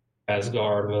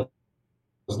Asgard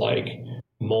was like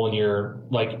Mjolnir,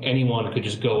 like anyone could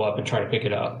just go up and try to pick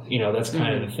it up. That's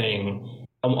kind of the thing,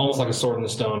 almost like a sword in the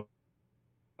stone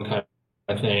kind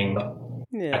of thing.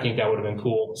 Yeah. I think that would have been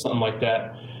cool, something like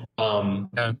that.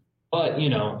 But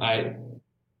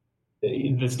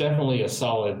it's definitely a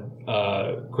solid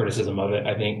criticism of it.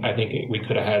 I think we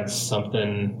could have had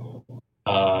something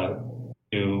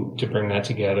to bring that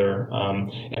together.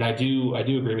 And I do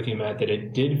agree with you, Matt, that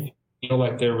it did feel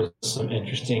like there was some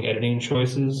interesting editing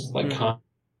choices, like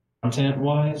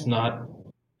content-wise, not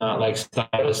like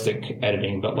stylistic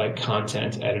editing, but like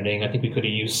content editing. I think we could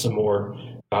have used some more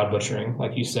god butchering,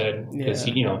 like you said, because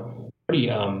pretty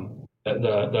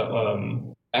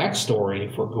the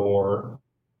backstory for Gore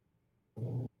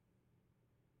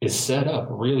is set up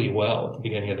really well at the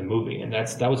beginning of the movie, and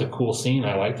that was a cool scene.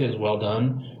 I liked it. It was well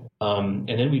done. And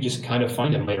then we just kind of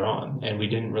find him later on, and we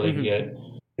didn't really get.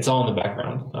 It's all in the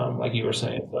background, like you were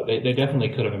saying. But they definitely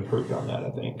could have improved on that,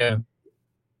 I think.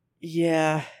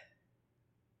 Yeah.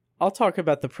 I'll talk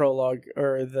about the prologue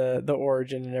or the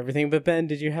origin and everything, but Ben,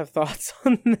 did you have thoughts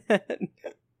on that?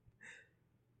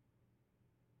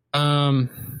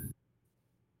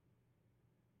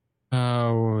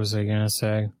 What was I gonna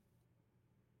say?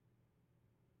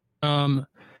 Not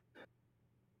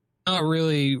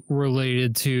really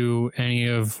related to any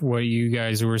of what you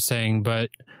guys were saying, but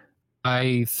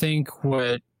I think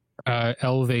what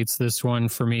elevates this one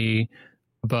for me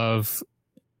above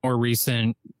more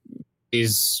recent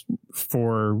is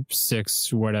 4,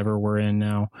 6, whatever we're in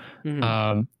now.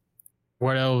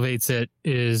 What elevates it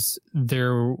is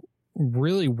there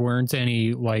really weren't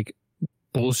any like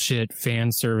bullshit fan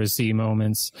servicey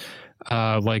moments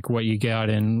like what you got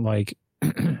in like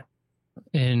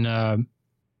in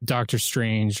Doctor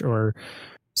Strange, or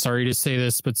sorry to say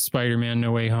this, but Spider-Man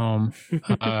No Way Home.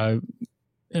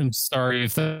 I'm sorry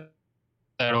if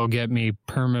that'll get me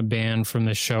perma-banned from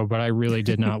the show, but I really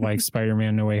did not like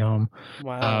Spider-Man No Way Home.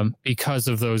 Wow. Because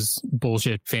of those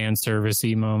bullshit fan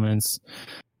servicey moments.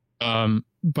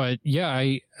 But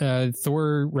yeah,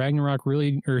 Thor Ragnarok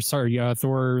really,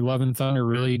 Thor Love and Thunder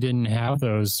really didn't have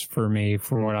those for me,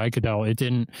 from what I could tell. It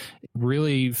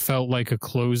really felt like a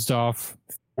closed off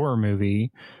horror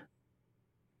movie.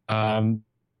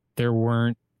 There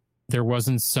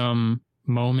wasn't some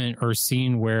moment or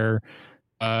scene where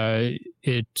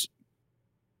it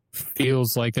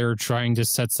feels like they're trying to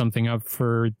set something up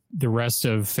for the rest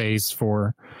of Phase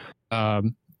 4.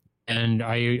 And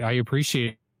I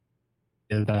appreciate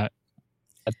that.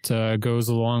 That goes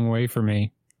a long way for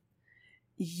me.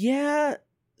 Yeah.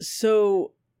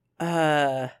 So,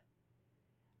 I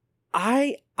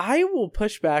will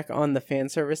push back on the fan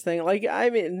service thing. Like, I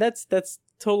mean, that's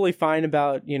totally fine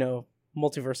about,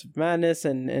 Multiverse of Madness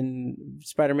and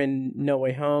Spider-Man No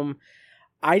Way Home.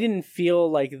 I didn't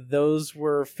feel like those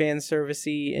were fan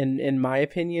servicey in my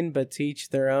opinion, but to each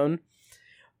their own.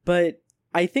 But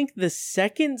I think the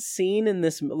second scene in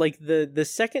this, like the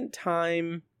second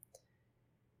time.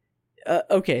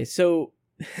 Okay, so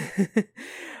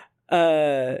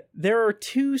there are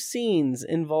two scenes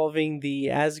involving the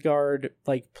Asgard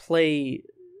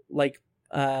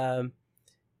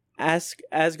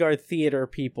Asgard theater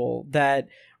people that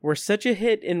were such a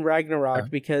hit in Ragnarok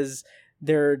because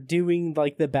they're doing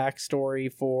like the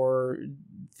backstory for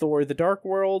Thor: The Dark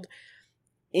World,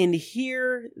 and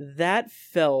here that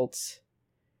felt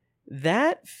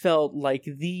like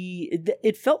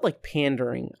it felt like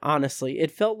pandering. Honestly,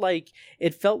 it felt like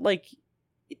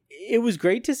it was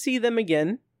great to see them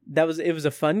again. It was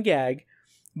a fun gag,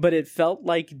 but it felt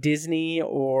like Disney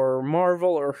or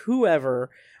Marvel or whoever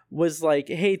was like,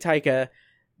 hey, Taika,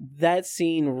 that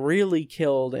scene really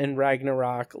killed in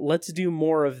Ragnarok. Let's do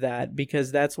more of that because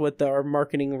that's what our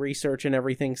marketing research and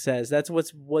everything says. That's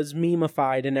what was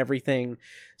memeified and everything.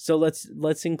 So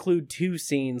let's include two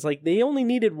scenes. Like, they only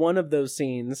needed one of those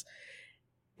scenes,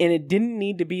 and it didn't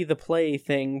need to be the play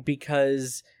thing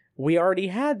because we already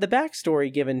had the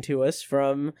backstory given to us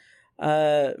from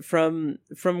Korg,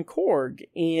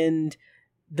 and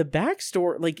the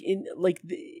backstory,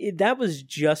 that was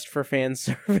just for fan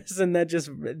service, and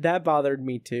that bothered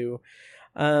me too.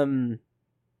 And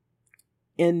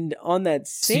on that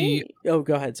same, go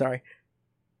ahead. Sorry.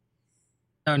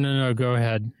 No, go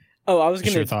ahead. Oh, I was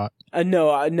gonna. Your thought. No,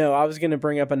 I was gonna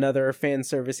bring up another fan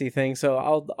servicey thing, so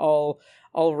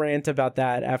I'll rant about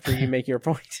that after you make your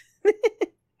point.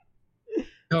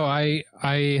 No, I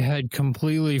had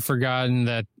completely forgotten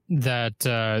that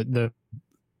the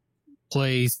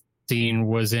play scene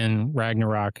was in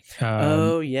Ragnarok.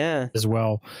 Oh yeah, as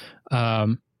well.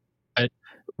 But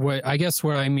what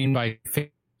I mean by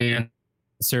fan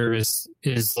service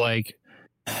is like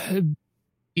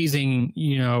teasing,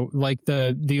 like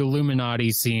the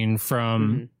Illuminati scene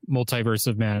from Multiverse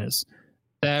of Madness.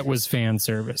 That was fan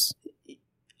service.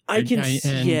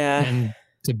 And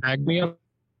to back me up,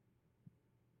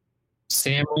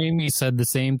 Sam Raimi said the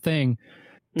same thing.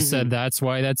 He said that's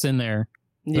why that's in there.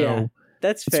 So yeah,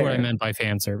 that's fair. That's what I meant by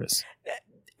fan service.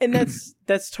 And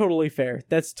that's totally fair.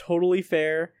 That's totally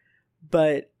fair.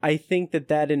 But I think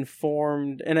that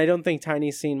informed, and I don't think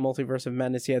Tiny's seen Multiverse of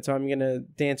Madness yet, so I'm going to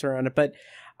dance around it. But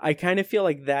I kind of feel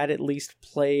like that at least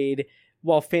played,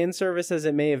 while fan service as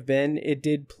it may have been, it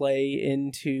did play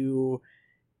into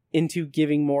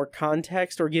giving more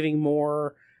context or giving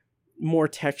more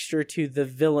texture to the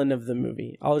villain of the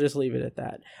movie. I'll just leave it at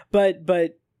that.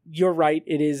 But you're right,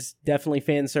 it is definitely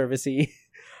fan servicey.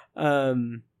 But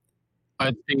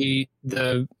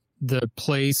the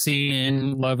play scene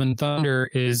in Love and Thunder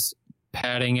is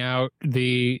padding out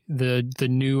the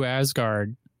new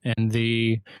Asgard and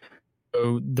the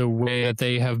way that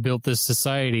they have built this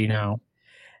society now.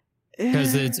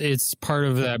 Because it's part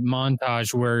of that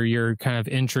montage where you're kind of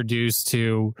introduced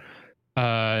to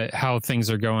how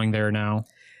things are going there now.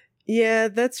 Yeah,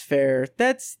 that's fair.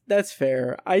 That's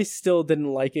fair. I still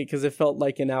didn't like it because it felt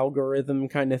like an algorithm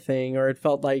kind of thing, or it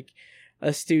felt like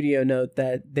a studio note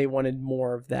that they wanted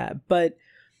more of that. But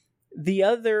the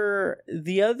other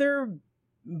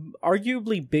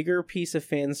arguably bigger piece of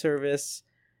fan service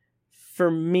for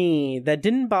me that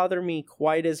didn't bother me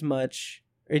quite as much.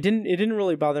 It didn't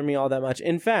really bother me all that much.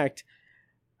 In fact,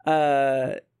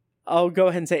 I'll go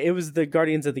ahead and say it was the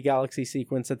Guardians of the Galaxy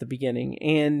sequence at the beginning.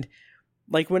 And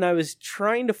like when I was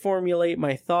trying to formulate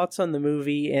my thoughts on the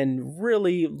movie and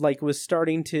really like was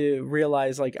starting to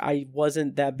realize like I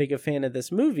wasn't that big a fan of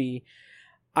this movie,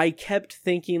 I kept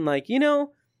thinking like,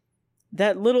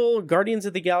 that little Guardians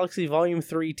of the Galaxy Volume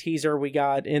 3 teaser we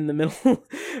got in the middle,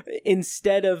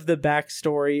 instead of the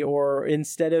backstory or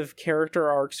instead of character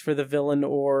arcs for the villain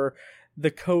or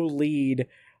the co-lead,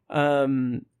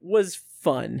 was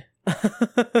fun.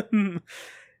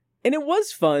 And it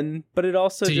was fun, but it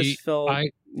also just felt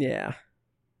yeah.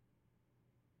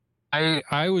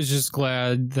 I was just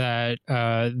glad that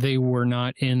they were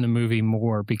not in the movie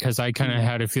more, because I kind of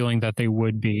had a feeling that they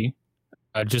would be,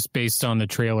 just based on the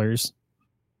trailers.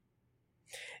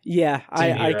 Yeah,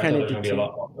 I kind of did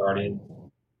too.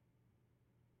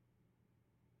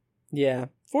 Yeah,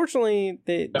 fortunately,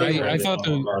 I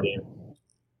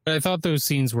thought those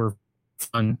scenes were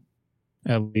fun,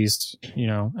 at least, you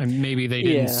know. And maybe they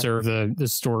didn't serve the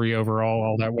story overall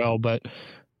all that well, but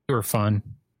they were fun.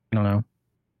 I don't know.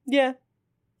 Yeah.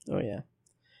 Oh yeah.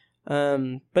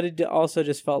 But it also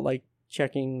just felt like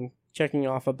checking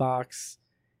off a box,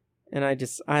 and I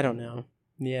don't know.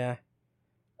 Yeah.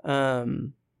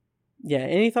 Yeah.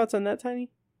 Any thoughts on that, Tiny?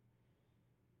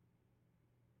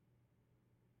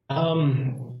 I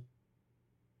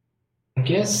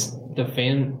guess the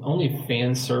only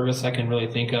fan service I can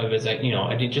really think of is that, you know,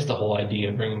 I did just the whole idea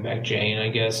of bringing back Jane, I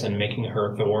guess, and making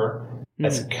her Thor.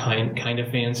 That's kind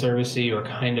of fan servicey, or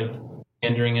kind of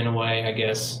pandering in a way, I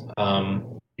guess.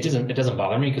 It doesn't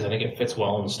bother me, because I think it fits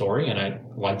well in the story, and I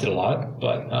liked it a lot.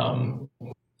 But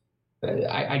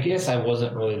I guess I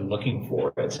wasn't really looking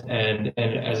for it. And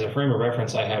as a frame of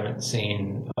reference, I haven't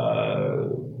seen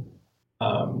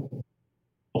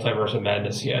Multiverse of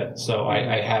Madness yet, so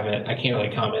I can't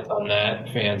really comment on that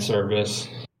fan service.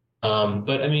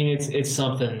 But I mean, it's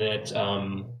something that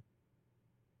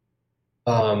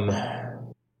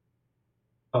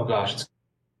oh gosh, it's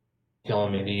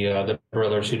killing me. The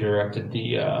brothers who directed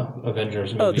the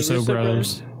Avengers movie. Oh, the Russo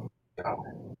brothers.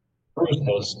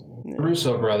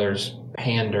 Russo brothers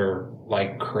pander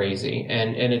like crazy,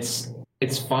 and it's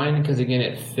fine, because again,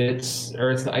 it fits,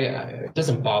 or it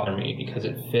doesn't bother me because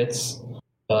it fits,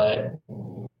 but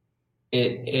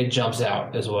it jumps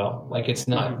out as well. Like it's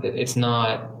not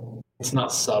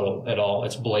subtle at all.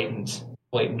 It's blatant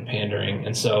pandering,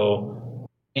 and so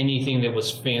anything that was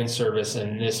fan service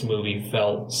in this movie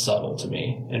felt subtle to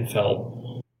me and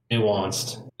felt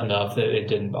nuanced enough that it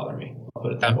didn't bother me. I'll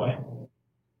put it that way.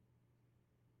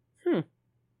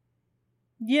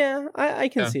 Yeah, I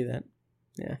can see that.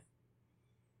 Yeah.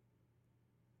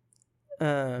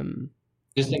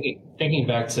 Just thinking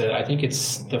back to, I think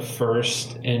it's the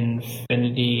first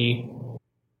Infinity.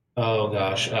 Oh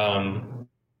gosh.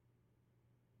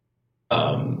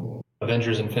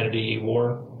 Avengers Infinity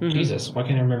War. Mm-hmm. Jesus, why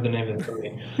can't I remember the name of the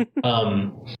movie?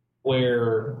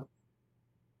 Where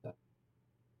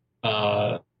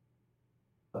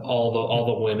all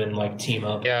the women like team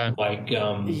up. Yeah. Like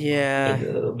one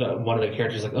of the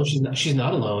characters like, oh, she's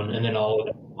not alone, and then all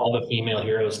the female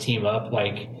heroes team up.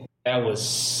 Like that was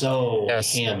so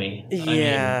hammy.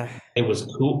 Yeah. I mean, it was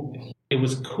cool. It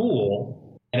was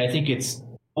cool, and I think it's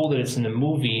cool that it's in the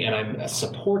movie, and I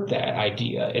support that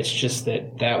idea. It's just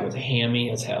that was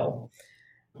hammy as hell.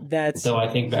 So I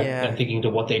think back, I'm thinking to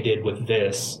what they did with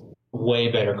this, way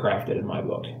better crafted in my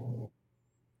book.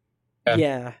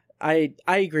 Yeah, I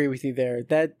agree with you there.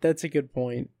 That's a good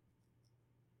point.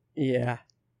 Yeah.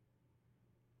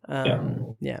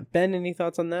 Yeah. Ben, any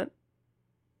thoughts on that?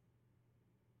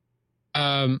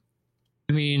 I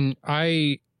mean,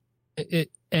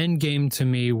 Endgame to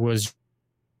me was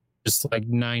just like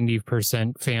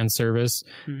 90% fan service,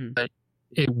 but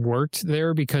it worked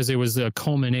there because it was a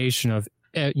culmination of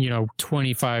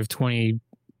 25,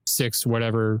 26,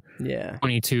 whatever,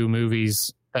 22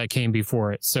 movies that came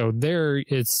before it. So there,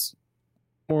 it's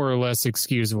more or less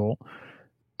excusable.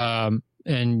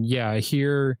 And yeah,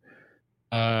 here,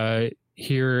 it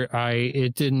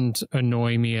didn't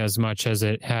annoy me as much as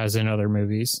it has in other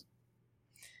movies.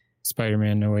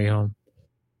 Spider-Man: No Way Home.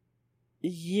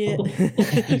 Yeah.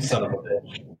 You son of a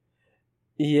bitch.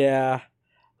 Yeah.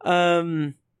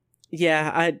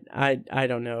 Yeah, I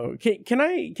don't know. Can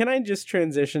I just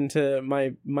transition to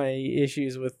my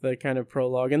issues with the kind of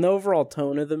prologue and the overall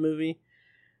tone of the movie?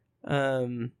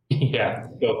 Yeah,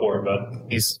 go for it, bud.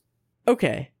 Please.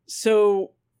 Okay,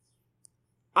 so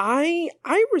I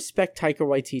respect Taika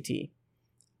Waititi.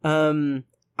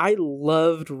 I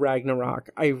loved Ragnarok.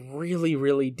 I really,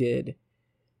 really did.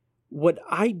 What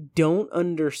I don't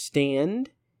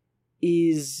understand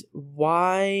is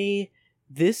why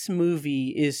this movie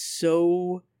is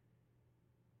so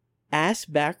ass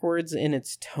backwards in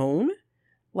its tone.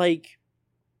 Like,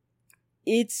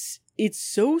 it's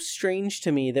so strange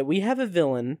to me that we have a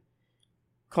villain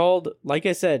called, like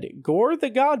I said, Gore the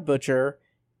God Butcher,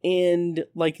 and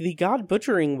like the God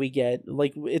butchering we get,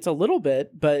 like it's a little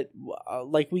bit, but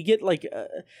like we get like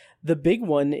the big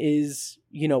one is,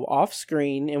 off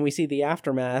screen and we see the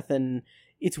aftermath and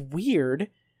it's weird,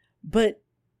 but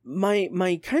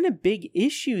my kind of big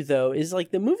issue though is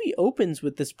like the movie opens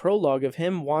with this prologue of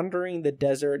him wandering the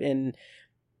desert, and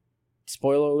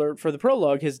spoiler alert for the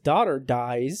prologue, his daughter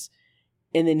dies,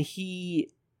 and then he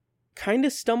kind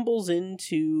of stumbles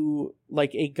into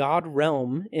like a god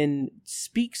realm and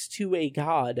speaks to a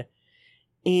god,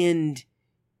 and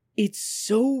it's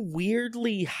so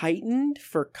weirdly heightened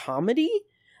for comedy,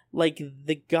 like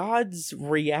the god's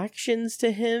reactions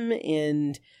to him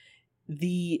and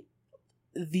the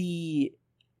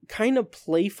kind of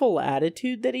playful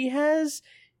attitude that he has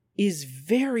is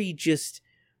very just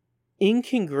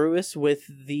incongruous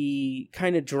with the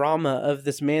kind of drama of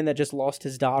this man that just lost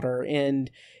his daughter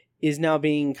and is now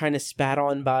being kind of spat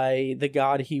on by the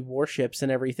god he worships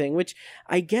and everything, which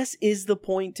I guess is the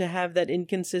point, to have that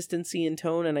inconsistency in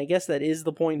tone, and I guess that is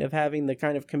the point of having the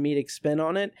kind of comedic spin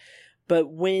on it.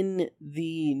 But when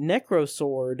the necro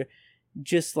sword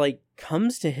just like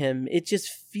comes to him, it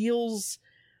feels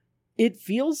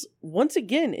once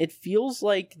again, it feels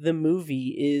like the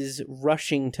movie is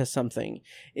rushing to something.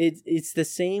 It's the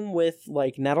same with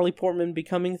like Natalie Portman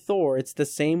becoming Thor. It's the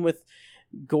same with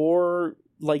Gore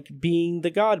like being the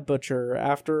God Butcher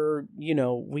after,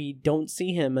 we don't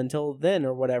see him until then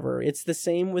or whatever. It's the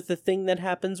same with the thing that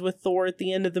happens with Thor at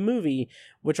the end of the movie,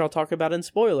 which I'll talk about in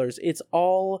spoilers. It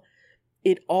all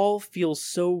feels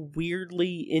so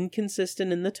weirdly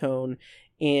inconsistent in the tone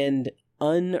and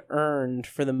unearned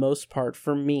for the most part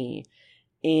for me.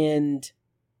 And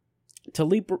to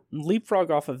leapfrog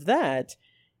off of that,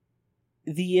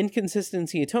 the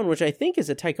inconsistency of tone, which I think is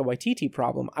a Taika Waititi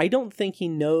problem. I don't think he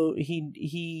knew,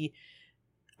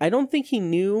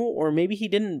 or maybe he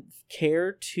didn't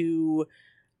care to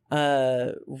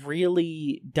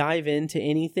really dive into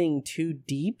anything too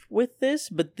deep with this,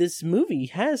 but this movie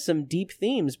has some deep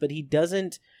themes, but he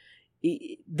doesn't.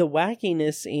 The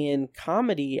wackiness and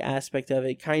comedy aspect of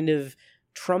it kind of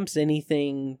trumps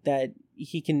anything that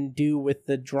he can do with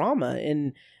the drama,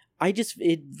 and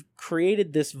it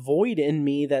created this void in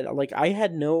me that like I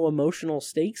had no emotional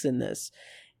stakes in this.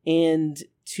 And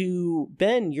to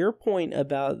Ben, your point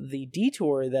about the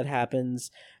detour that happens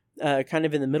kind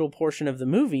of in the middle portion of the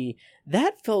movie,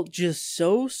 that felt just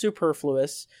so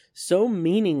superfluous, so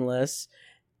meaningless.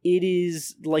 It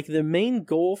is like the main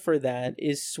goal for that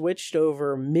is switched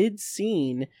over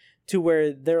mid-scene to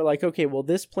where they're like, okay, well,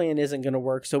 this plan isn't going to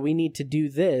work, so we need to do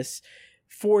this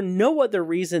for no other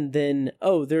reason than,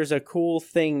 oh, there's a cool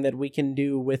thing that we can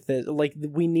do with it. Like,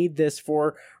 we need this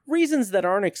for reasons that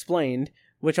aren't explained,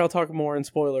 which I'll talk more in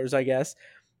spoilers, I guess.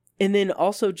 And then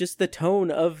also just the tone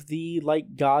of the,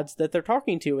 like, gods that they're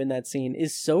talking to in that scene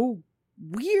is so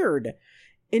weird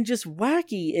and just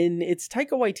wacky, and it's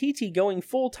Taika Waititi going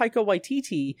full Taika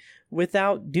Waititi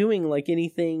without doing like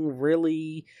anything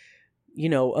really,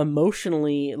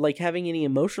 emotionally, like having any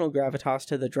emotional gravitas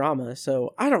to the drama.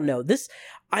 So I don't know,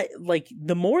 I like,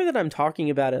 the more that I'm talking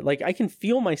about it, like I can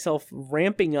feel myself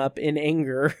ramping up in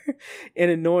anger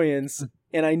and annoyance,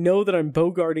 and I know that I'm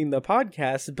bogarting the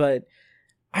podcast, but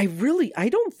I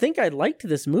don't think I liked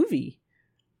this movie.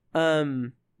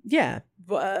 Yeah.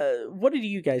 What did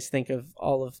you guys think of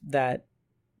all of that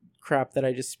crap that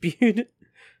I just spewed?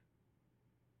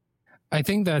 I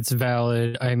think that's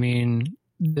valid. I mean,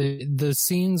 the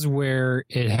scenes where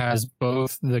it has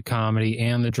both the comedy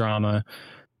and the drama,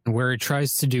 where it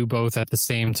tries to do both at the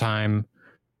same time,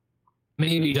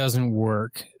 maybe doesn't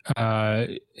work.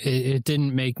 It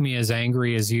didn't make me as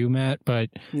angry as you, Matt, but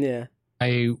yeah,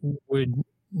 I would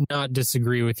not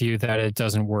disagree with you that it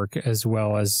doesn't work as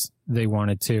well as they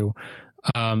wanted to.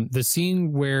 The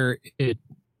scenes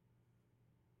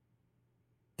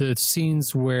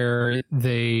where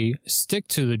they stick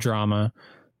to the drama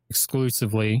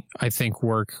exclusively, I think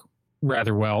work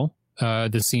rather well.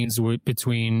 The scenes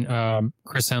between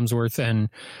Chris Hemsworth and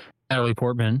Natalie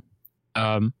Portman,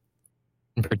 in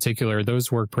particular,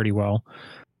 those work pretty well.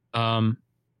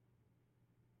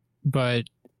 But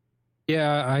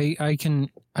yeah,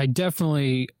 I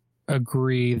definitely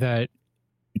agree that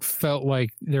it felt like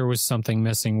there was something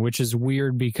missing, which is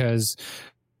weird because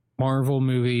Marvel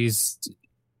movies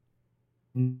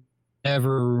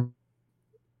never,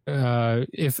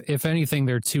 if anything,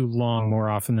 they're too long more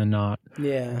often than not.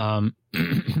 Yeah.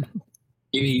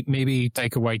 Maybe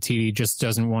Taika Waititi just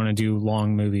doesn't want to do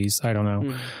long movies. I don't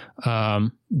know.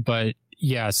 But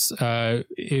yes,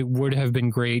 it would have been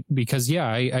great because, yeah,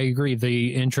 I agree.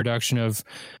 The introduction of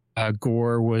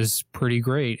Gore was pretty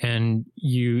great, and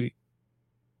you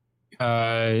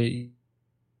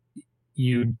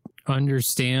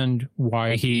understand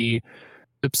why he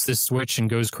flips the switch and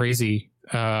goes crazy.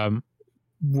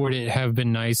 Would it have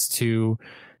been nice to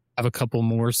have a couple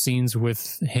more scenes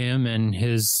with him and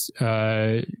his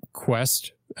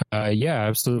quest, yeah,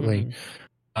 absolutely.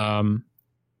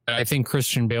 I think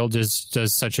Christian Bale just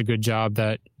does such a good job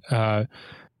that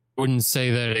wouldn't say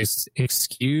that it's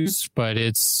excused, but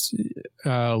it's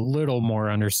a little more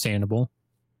understandable.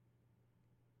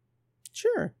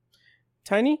 Sure.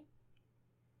 Tiny?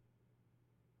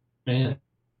 Man,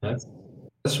 that's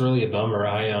really a bummer.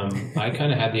 I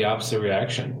kind of had the opposite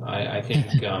reaction. I think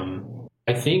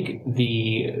I think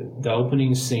the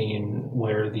opening scene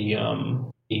where the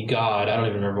god, I don't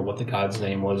even remember what the god's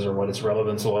name was or what its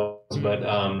relevance was, but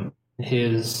I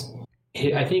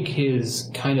think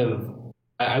his kind of,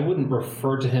 I wouldn't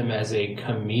refer to him as a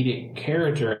comedic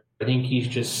character. I think he's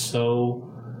just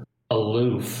so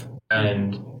aloof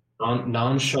and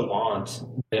nonchalant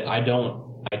that I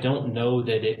don't know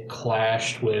that it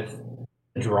clashed with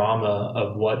the drama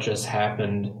of what just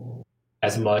happened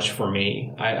as much for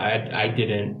me.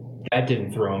 That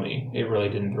didn't throw me. It really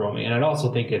didn't throw me. And I'd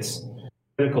also think it's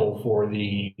critical for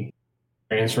the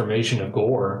transformation of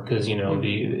Gore, because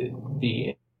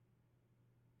the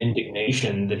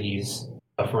indignation that he's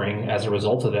suffering as a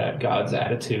result of that God's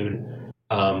attitude,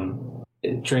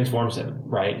 it transforms him,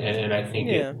 right? And I think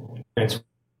it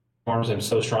transforms him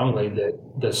so strongly that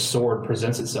the sword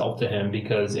presents itself to him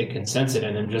because it can sense it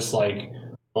in him, just like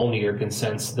Mjolnir can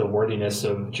sense the worthiness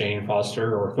of Jane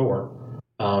Foster or Thor.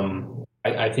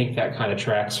 I think that kind of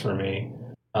tracks for me.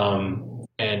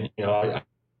 And I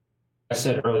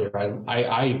said earlier,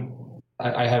 I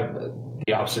have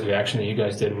the opposite reaction that you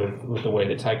guys did with the way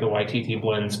that Taika Waititi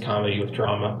blends comedy with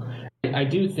drama. I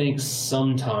do think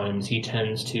sometimes he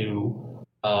tends to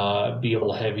be a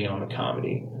little heavy on the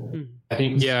comedy. I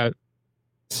think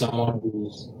someone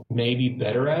who's maybe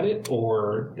better at it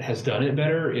or has done it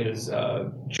better is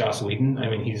Joss Whedon. I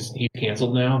mean, he's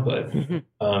canceled now, but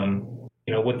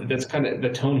that's kind of the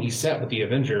tone he set with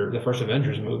the first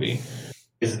Avengers movie,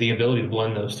 is the ability to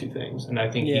blend those two things, and I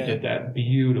think he did that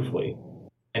beautifully.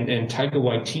 And Taika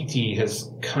Waititi has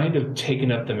kind of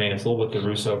taken up the mantle with the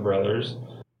Russo brothers.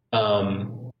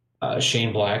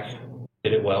 Shane Black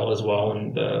did it well as well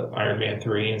in the Iron Man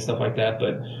 3 and stuff like that.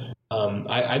 But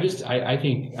I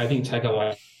think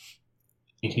Taika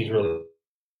Waititi is really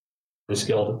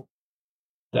skilled.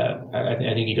 That I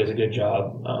think he does a good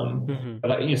job.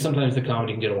 But sometimes the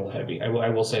comedy can get a little heavy. I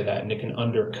will say that, and it can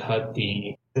undercut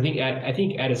the. I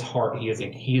think at his heart he is a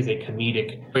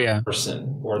comedic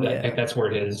person, or that's where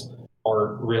his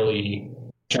art really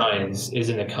shines, is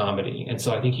in the comedy. And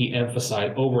so I think he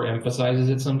overemphasizes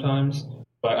it sometimes.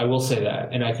 But I will say that,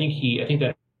 and I think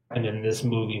that happened in this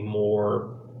movie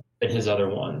more than his other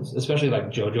ones, especially like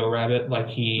Jojo Rabbit. Like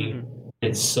he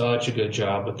did such a good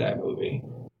job with that movie,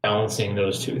 balancing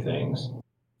those two things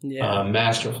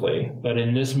masterfully. But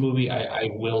in this movie, I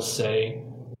will say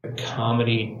the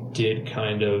comedy did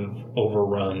kind of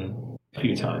overrun a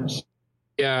few times.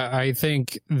 Yeah, I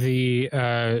think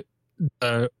the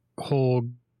whole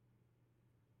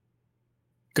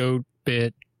goat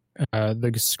bit,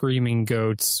 the screaming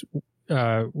goats,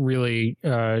 really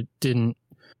didn't.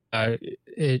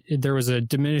 There was a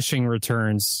diminishing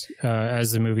returns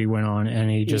as the movie went on, and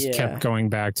he just kept going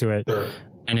back to it. Sure.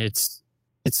 And it's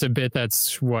a bit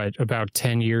that's about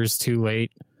 10 years too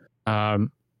late.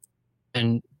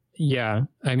 And yeah,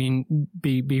 I mean,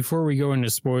 before we go into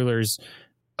spoilers,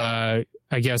 I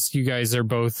guess you guys are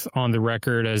both on the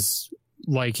record as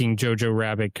liking Jojo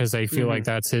Rabbit, because I feel like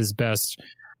that's his best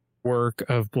work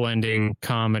of blending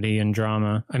comedy and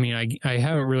drama. I mean, I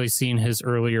haven't really seen his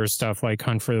earlier stuff like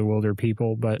Hunt for the Wilder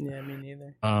People, but yeah, me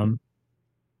neither.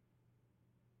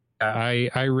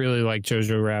 I really like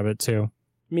Jojo Rabbit too.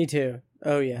 Me too.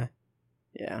 Oh yeah.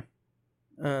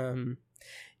 Do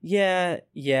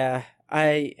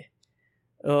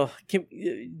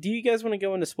you guys want to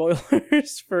go into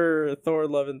spoilers for Thor: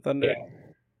 Love and Thunder?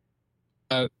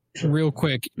 Real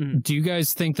quick, do you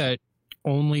guys think that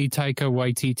only Taika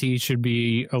Waititi should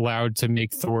be allowed to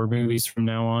make Thor movies from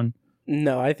now on?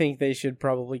 No, I think they should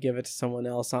probably give it to someone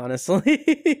else, honestly.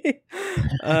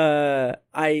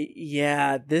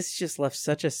 This just left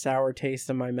such a sour taste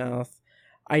in my mouth.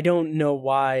 I don't know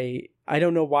why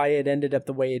it ended up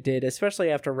the way it did, especially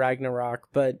after Ragnarok,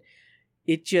 but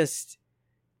it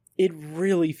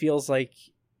really feels like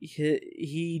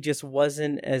he just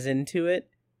wasn't as into it.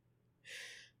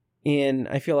 And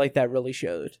I feel like that really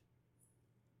showed.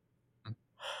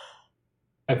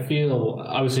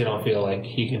 Obviously I don't feel like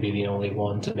he can be the only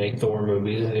one to make Thor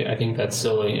movies. I think that's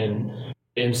silly, and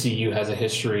the MCU has a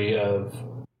history of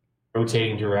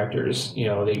rotating directors.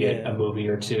 They get a movie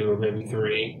or two or maybe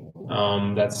three.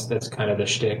 That's kind of the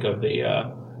shtick of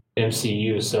the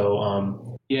MCU.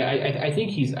 So Yeah, I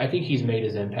think he's made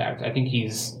his impact. I think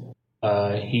he's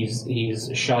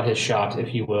shot his shot,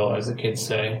 if you will, as the kids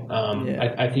say.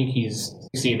 I think he's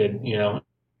succeeded,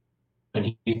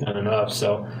 and he's done enough.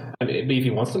 So, I mean, if he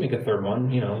wants to make a third one,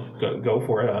 go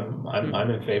for it.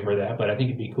 I'm in favor of that. But I think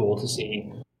it'd be cool to see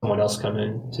someone else come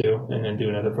in too, and then do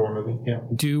another Thor movie. Yeah.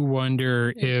 Do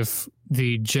wonder if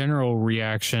the general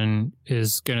reaction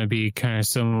is going to be kind of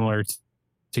similar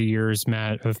to yours,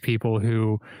 Matt, of people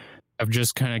who have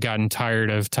just kind of gotten tired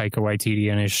of Taika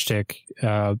Waititi and his shtick,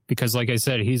 because, like I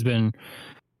said, he's been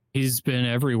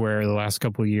everywhere the last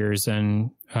couple of years,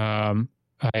 and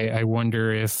I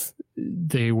wonder if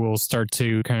they will start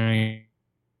to kind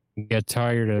of get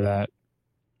tired of that.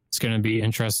 It's going to be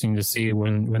interesting to see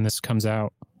when this comes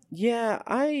out. Yeah,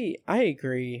 I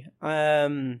agree.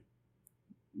 Yeah,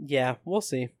 we'll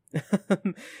see.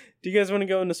 Do you guys want to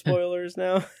go into spoilers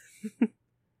now?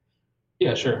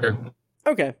 Yeah, sure.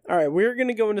 Okay, all right. We're going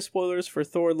to go into spoilers for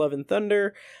Thor: Love and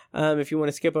Thunder. If you want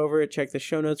to skip over it, check the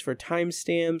show notes for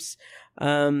timestamps.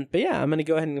 But yeah, I'm going to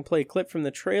go ahead and play a clip from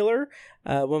the trailer.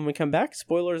 When we come back,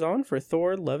 spoilers on for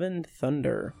Thor: Love and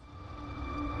Thunder.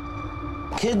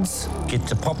 Kids, get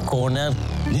your popcorn now.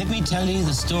 Let me tell you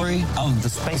the story of the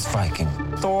space Viking,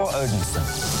 Thor Odinson.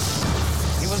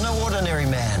 He was no ordinary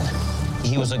man.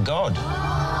 He was a god.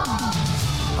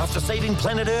 After saving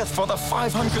planet Earth for the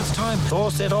 500th time,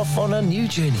 Thor set off on a new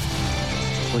journey.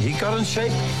 Well, he got in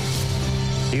shape.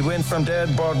 He went from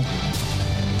dad bod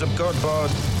to god bod.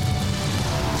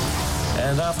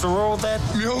 And after all that,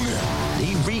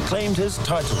 he reclaimed his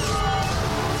title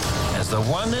as the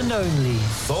one and only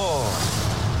Thor.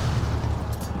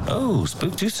 Oh,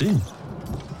 spoke too soon.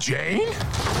 Jane?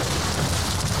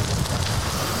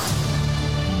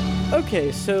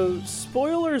 Okay, so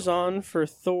spoilers on for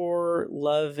Thor: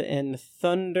 Love and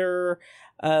Thunder.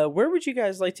 Where would you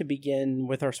guys like to begin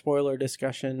with our spoiler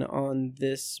discussion on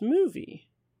this movie?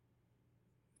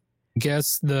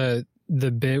 Guess the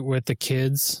bit with the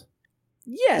kids.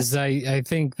 Yes, I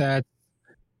think that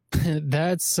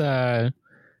that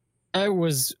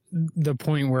was the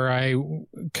point where I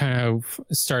kind of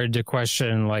started to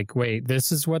question, like, wait,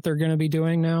 this is what they're going to be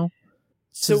doing now?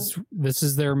 This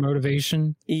is their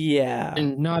motivation? Yeah.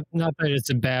 And not that it's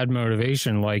a bad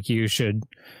motivation, like you should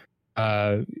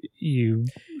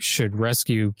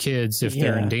rescue kids if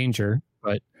they're in danger,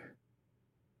 but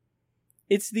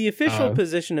it's the official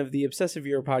position of the Obsessive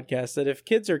Viewer podcast that if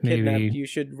kids are kidnapped, you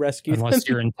should rescue them. Unless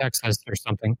you're in Texas or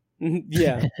something.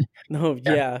 Yeah. Oh,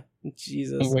 yeah.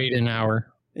 Jesus. Wait an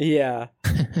hour. Yeah.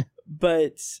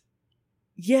 But,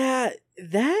 yeah,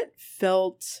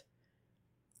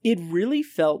 it really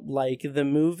felt like the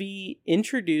movie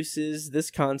introduces this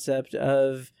concept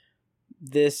of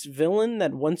this villain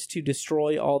that wants to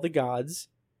destroy all the gods,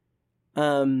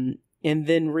 and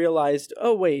then realized,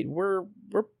 oh wait, we're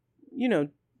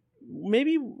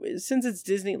maybe since it's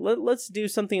Disney, let's do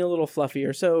something a little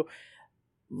fluffier. So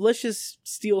let's just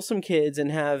steal some kids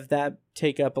and have that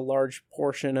take up a large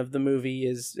portion of the movie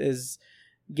is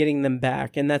getting them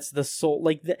back, and that's the soul.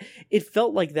 Like it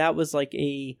felt like that was like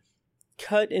a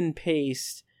cut and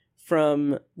paste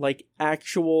from like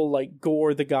actual like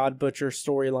Gore the God Butcher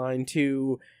storyline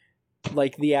to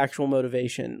like the actual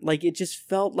motivation. Like it just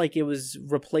felt like it was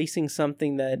replacing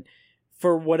something that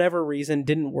for whatever reason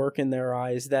didn't work in their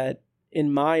eyes, that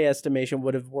in my estimation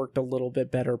would have worked a little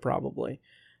bit better probably.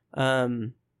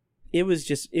 It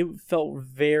felt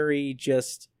very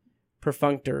just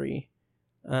perfunctory.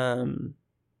 And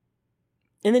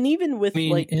then even with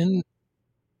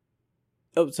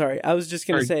oh, sorry. I was just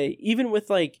going to say, even with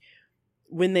like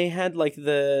when they had like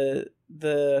the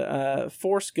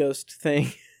Force Ghost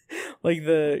thing, like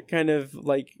the kind of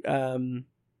like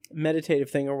meditative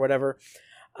thing or whatever,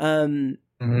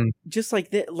 just like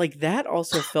that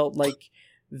also felt like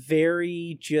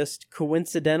very just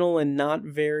coincidental and not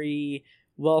very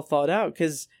well thought out,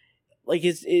 because like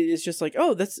it's just like,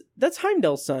 oh, that's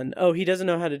Heimdall's son. Oh, he doesn't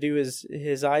know how to do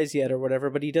his eyes yet or whatever,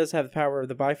 but he does have the power of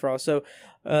the Bifrost. So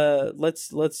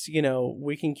let's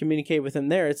we can communicate with him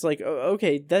there. It's like, oh,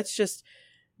 okay, that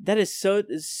is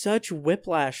such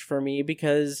whiplash for me,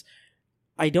 because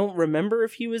I don't remember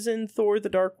if he was in Thor: The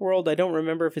Dark World. I don't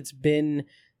remember if it's been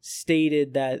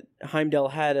stated that Heimdall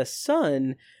had a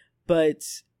son, but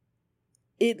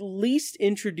at least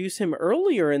introduce him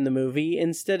earlier in the movie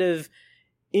instead of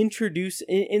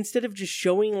just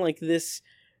showing like this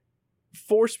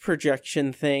force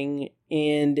projection thing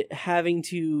and having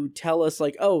to tell us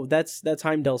like, oh, that's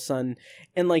Heimdall's son,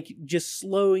 and like just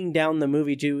slowing down the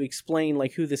movie to explain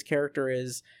like who this character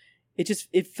is.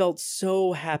 It felt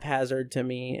so haphazard to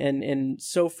me and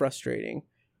so frustrating.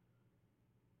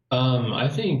 I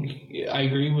think I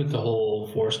agree with the whole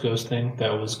Force Ghost thing.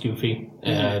 That was goofy,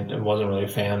 and I wasn't really a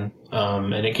fan.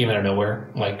 And it came out of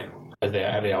nowhere. Like, have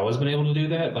they always been able to do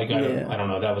that? Like, I don't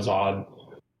know. That was odd.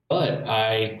 But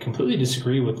I completely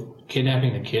disagree with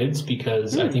kidnapping the kids,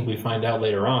 because I think we find out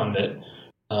later on that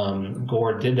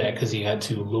Gore did that because he had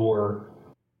to lure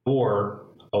Thor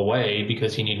away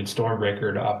because he needed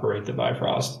Stormbreaker to operate the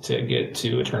Bifrost to get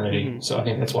to Eternity. So I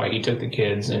think that's why he took the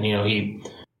kids. And, he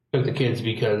took the kids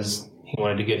because he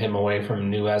wanted to get him away from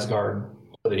New Asgard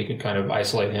so that he could kind of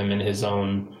isolate him in his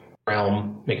own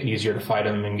realm, make it easier to fight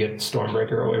him and get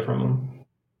Stormbreaker away from him.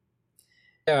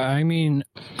 Yeah, I mean,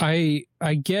 I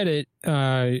get it,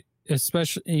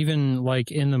 especially even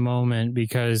like in the moment,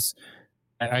 because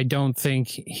I don't think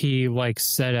he like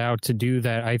set out to do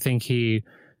that. I think he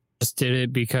just did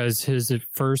it because his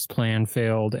first plan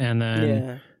failed, and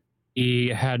then he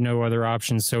had no other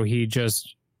options, so he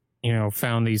just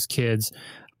found these kids.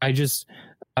 I just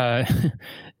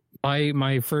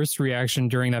my first reaction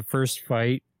during that first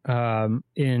fight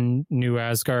in New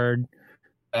Asgard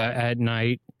at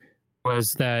night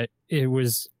was that it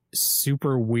was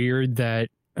super weird that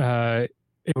it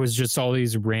was just all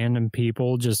these random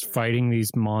people just fighting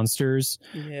these monsters.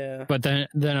 Yeah. But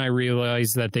then I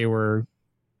realized that they were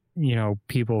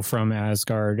people from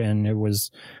Asgard, and it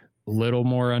was a little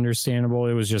more understandable.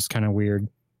 It was just kind of weird.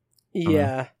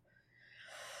 Yeah.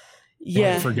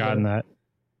 I'd forgotten that.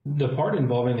 The part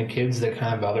involving the kids that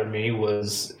kind of bothered me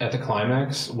was at the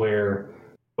climax where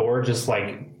Thor just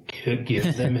like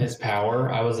gives them his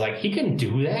power. I was like, he can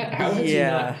do that? How does he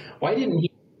not? Why didn't he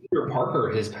give Peter Parker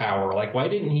his power? Like, why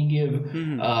didn't he give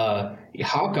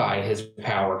Hawkeye his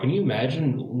power? Can you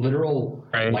imagine literal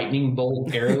lightning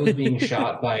bolt arrows being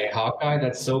shot by Hawkeye?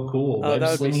 That's so cool. Web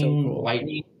slinging, so cool.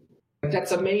 Lightning.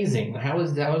 That's amazing. How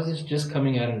is this just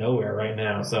coming out of nowhere right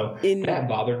now? So that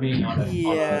bothered me on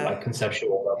a like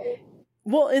conceptual level.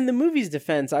 Well, in the movie's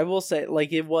defense, I will say,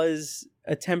 like, it was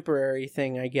a temporary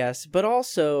thing, I guess, but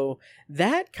also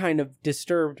that kind of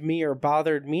disturbed me or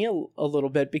bothered me a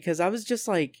little bit, because I was just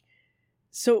like,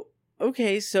 so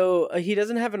he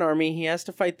doesn't have an army, he has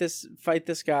to fight this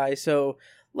guy, so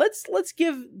let's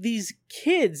give these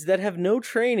kids that have no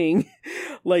training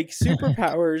like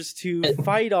superpowers to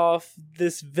fight off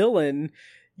this villain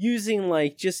using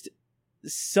like just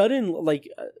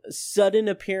sudden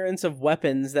appearance of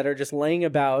weapons that are just laying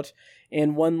about,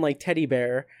 and one like teddy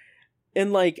bear,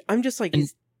 and like I'm just like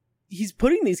he's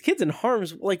putting these kids in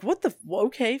harm's, like, what the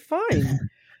okay, fine.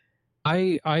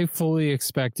 I fully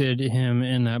expected him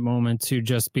in that moment to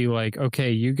just be like,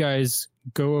 okay, you guys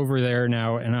go over there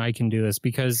now and I can do this,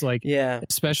 because like,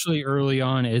 especially early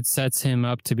on, it sets him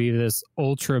up to be this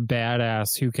ultra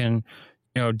badass who can,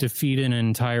 defeat an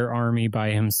entire army by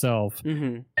himself.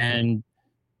 And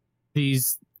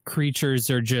these creatures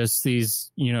are just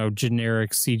these,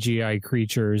 generic CGI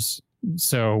creatures.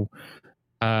 So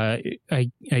they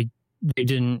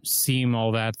didn't seem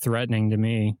all that threatening to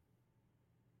me.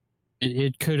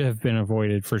 It could have been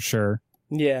avoided for sure.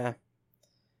 Yeah.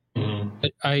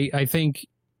 But I think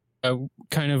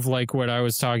kind of like what I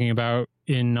was talking about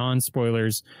in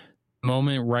non-spoilers,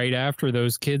 moment right after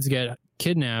those kids get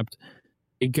kidnapped,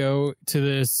 they go to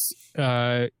this,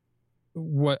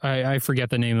 what I forget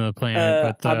the name of the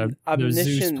planet, but the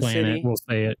Zeus planet, City. We'll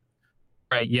say it.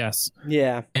 Right, yes.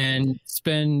 Yeah. And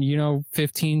spend,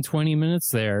 15, 20 minutes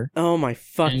there. Oh my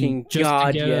fucking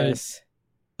God, yes.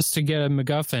 Just to get a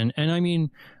MacGuffin. And I mean,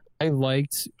 I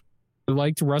liked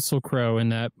Russell Crowe in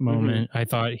that moment. I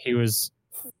thought he was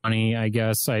funny. I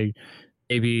guess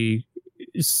maybe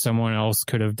someone else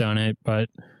could have done it, but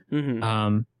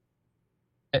I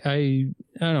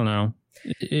don't know.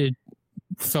 It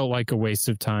felt like a waste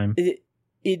of time.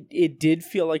 It did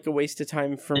feel like a waste of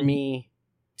time for me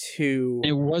too.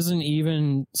 It wasn't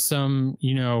even some,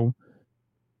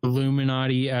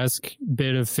 Illuminati-esque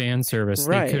bit of fan service.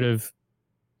 Right. They could have.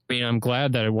 I mean, I'm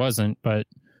glad that it wasn't, but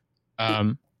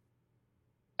yeah.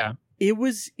 It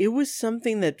was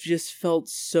something that just felt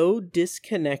so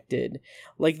disconnected.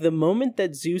 Like the moment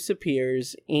that Zeus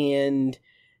appears and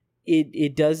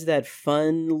it does that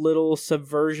fun little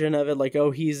subversion of it, like,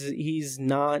 oh, he's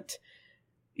not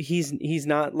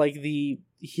like the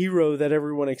hero that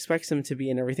everyone expects him to be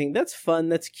and everything. That's fun,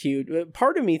 that's cute.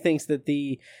 Part of me thinks that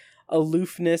the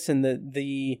aloofness and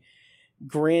the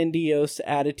grandiose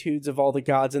attitudes of all the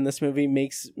gods in this movie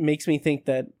makes me think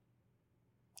that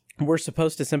we're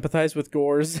supposed to sympathize with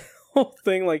Gore's whole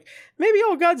thing. Like, maybe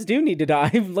all gods do need to die.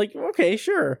 Like, okay,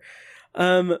 sure.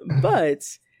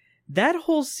 But that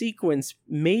whole sequence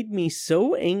made me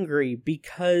so angry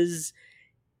because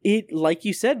it, like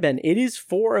you said, Ben, it is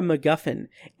for a MacGuffin,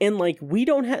 and like we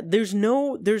don't have, there's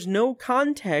no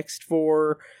context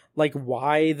for like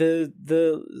why the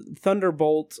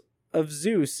thunderbolt of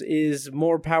Zeus is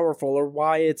more powerful or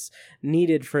why it's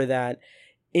needed for that,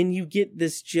 and you get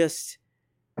this just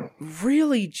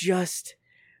really just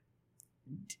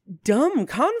dumb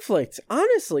conflict,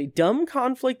 honestly, dumb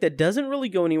conflict that doesn't really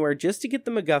go anywhere just to get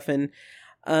the MacGuffin.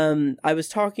 I was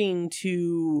talking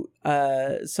to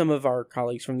some of our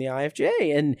colleagues from the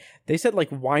IFJ, and they said, like,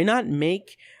 why not,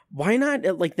 like,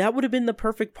 that would have been the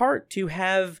perfect part to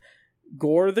have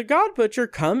Gore the God Butcher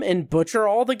come and butcher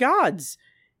all the gods.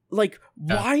 Like,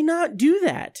 why not do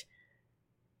that?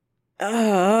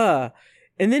 And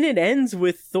then it ends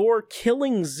with Thor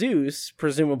killing Zeus,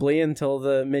 presumably, until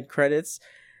the mid-credits.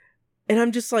 And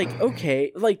I'm just like,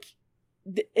 okay, like,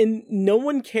 and no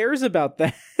one cares about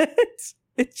that.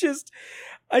 It just,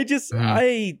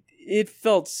 it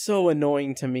felt so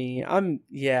annoying to me. I'm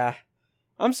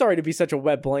sorry to be such a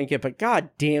wet blanket, but god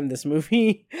damn this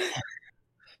movie.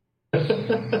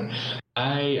 I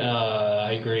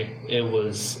agree. It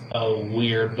was a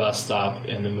weird bus stop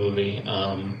in the movie.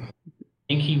 I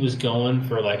think he was going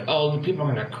for like, oh, people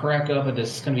are going to crack up at this.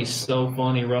 It's going to be so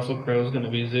funny. Russell Crowe's going to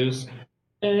be Zeus.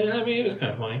 And I mean, it was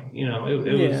kind of funny. You know, it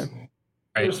was...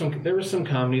 Right. There was some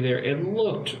comedy there. It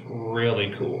looked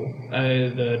really cool,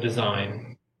 the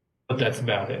design, but that's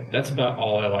about it. That's about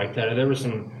all I liked at it. There was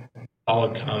some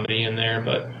solid comedy in there,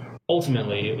 but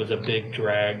ultimately it was a big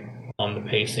drag on the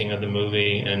pacing of the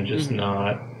movie and just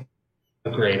not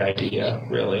a great idea,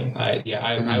 really.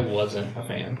 I wasn't a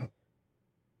fan.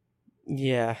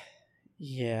 Yeah.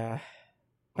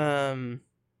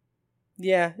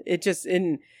 It just,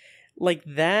 in like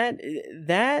that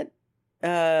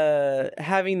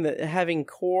having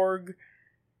Korg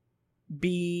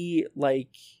be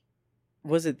like,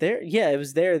 was it there? Yeah, it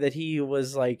was there that he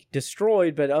was like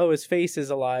destroyed, but his face is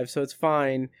alive, so it's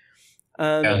fine.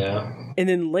 And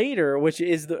then later, which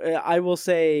is I will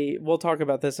say, we'll talk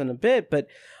about this in a bit, but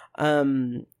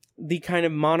the kind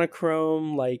of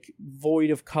monochrome, like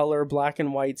void of color, black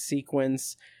and white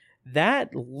sequence,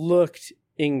 that looked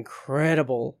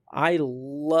incredible. I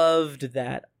loved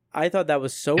that. I thought that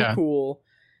was so cool.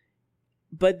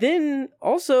 But then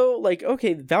also, like,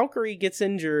 okay, Valkyrie gets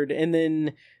injured and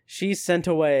then she's sent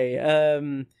away.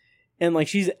 And like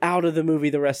she's out of the movie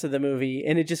the rest of the movie.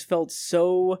 And it just felt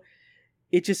so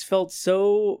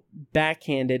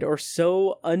backhanded or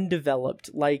so undeveloped.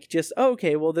 Like just,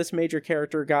 okay, well, this major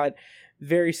character got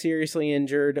very seriously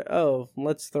injured. Oh,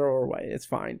 let's throw her away. It's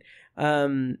fine.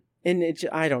 And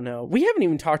I don't know. We haven't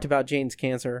even talked about Jane's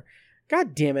cancer.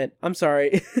 God damn it. I'm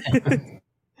sorry. Talk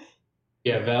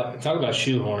about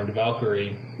shoehorned.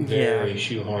 Valkyrie very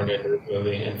shoehorned into the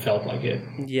movie and felt like it.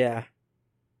 Yeah.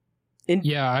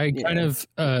 I kind of,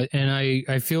 and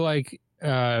I feel like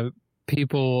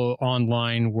people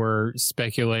online were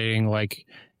speculating, like,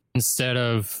 instead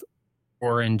of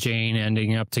Thor and Jane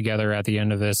ending up together at the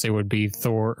end of this, it would be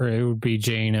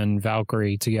Jane and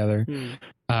Valkyrie together.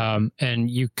 And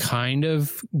you kind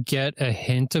of get a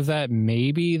hint of that.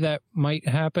 Maybe that might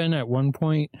happen at one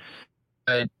point,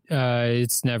 but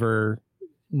it's never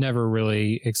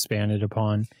really expanded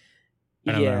upon.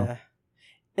 I don't know.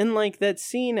 And like that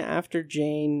scene after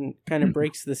Jane kind of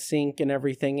breaks the sink and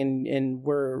everything, and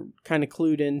we're kind of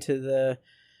clued into the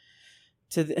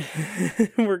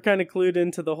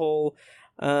whole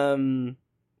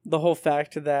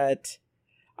fact that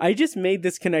I just made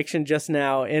this connection just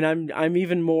now, and I'm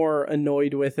even more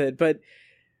annoyed with it, but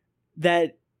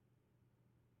that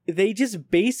they just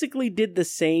basically did the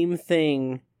same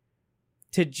thing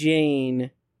to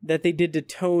Jane that they did to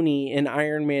Tony in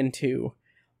Iron Man 2.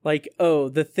 Like, oh,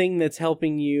 the thing that's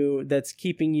helping you, that's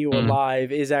keeping you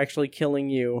alive, is actually killing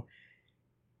you.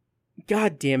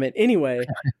 God damn it. Anyway.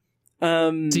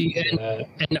 See,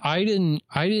 and I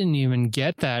didn't even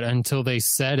get that until they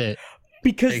said it.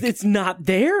 Because it's not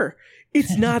there.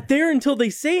 It's not there until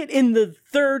they say it in the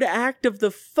third act of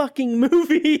the fucking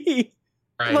movie.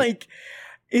 Right. Like,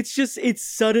 it's just, it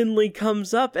suddenly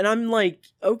comes up, and I'm like,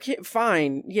 okay,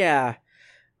 fine, yeah.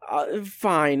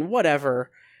 Fine,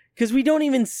 whatever. Because we don't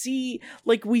even see,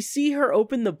 like, we see her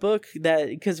open the book that,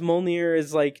 because Mjolnir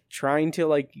is, like, trying to,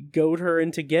 like, goad her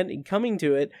into coming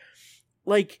to it.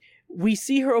 Like, we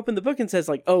see her open the book and says,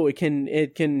 like, oh, it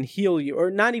can heal you, or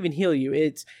not even heal you,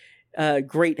 it's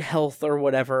great health or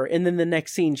whatever. And then the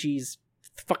next scene, she's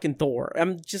fucking Thor.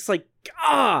 I'm just like,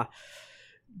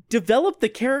 develop the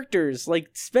characters,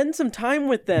 like, spend some time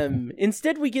with them.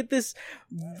 Instead, we get this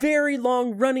very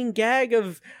long running gag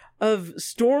of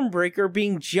Stormbreaker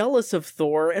being jealous of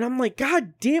Thor, and I'm like,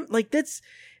 god damn, like, that's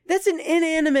That's an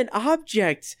inanimate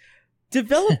object.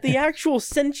 Develop the actual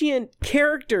sentient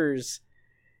characters.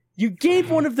 You gave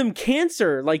one of them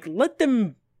cancer. Like, let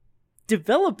them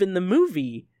develop in the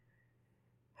movie.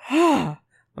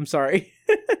 I'm sorry.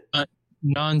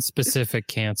 Non-specific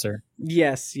cancer.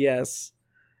 Yes. Yeah.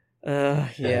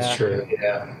 That's true.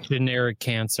 Yeah. Generic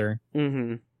cancer.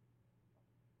 Mm-hmm.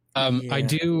 I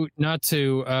do not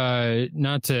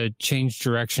to change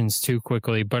directions too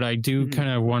quickly, but I do kind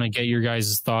of want to get your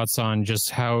guys' thoughts on just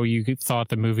how you thought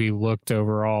the movie looked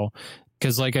overall.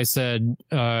 Because, like I said,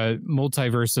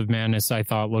 Multiverse of Madness I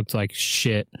thought looked like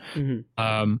shit.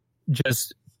 Mm-hmm.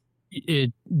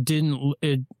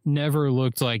 It never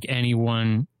looked like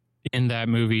anyone in that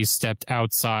movie stepped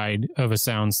outside of a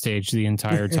soundstage the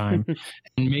entire time.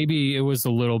 And maybe it was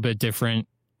a little bit different.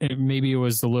 Maybe it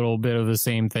was a little bit of the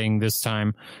same thing this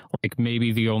time. Like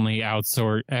maybe the only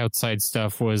outside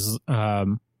stuff was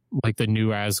like the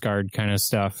new Asgard kind of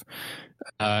stuff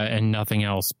and nothing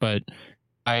else. But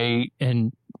maybe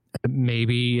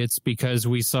it's because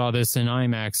we saw this in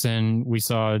IMAX and we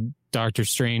saw Doctor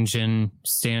Strange in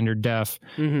standard def.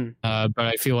 Mm-hmm. But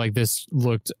I feel like this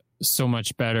looked so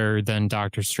much better than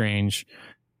Doctor Strange.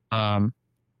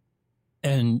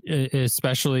 And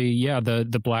especially,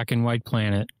 the black and white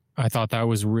planet. I thought that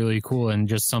was really cool and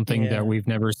just something that we've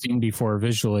never seen before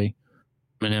visually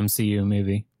in an MCU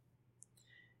movie.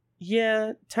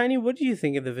 Yeah. Tiny, what do you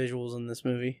think of the visuals in this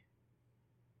movie?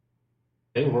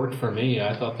 They worked for me.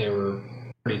 I thought they were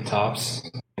pretty tops,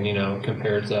 and,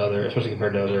 compared to other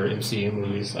MCU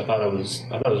movies. I thought it was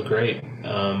great.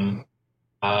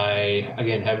 I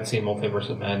again haven't seen Multiverse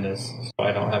of Madness, so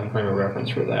I don't have a frame of reference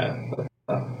for that.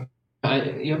 But,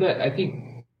 I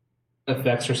think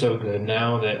effects are so good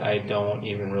now that I don't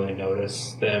even really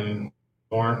notice them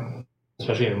more,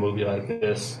 especially in a movie like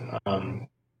this.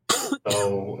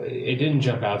 So it didn't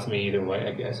jump out to me either way,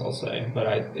 I guess I'll say.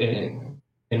 But in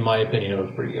my opinion, it was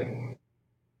pretty good.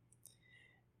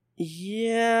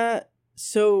 Yeah.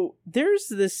 So there's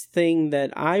this thing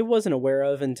that I wasn't aware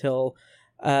of until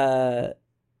I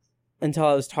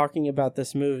was talking about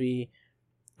this movie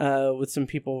with some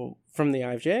people from the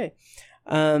IFJ.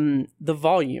 The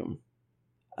volume.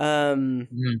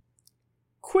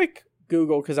 Quick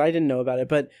Google, because I didn't know about it,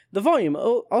 but the volume,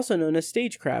 also known as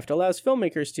stagecraft, allows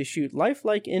filmmakers to shoot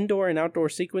lifelike indoor and outdoor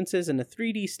sequences in a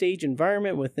 3D stage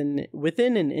environment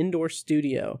within an indoor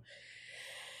studio.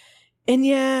 And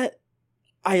yeah,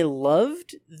 I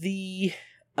loved the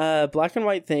black and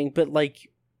white thing, but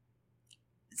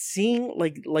seeing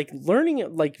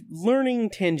learning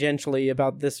tangentially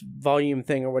about this volume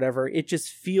thing or whatever, it just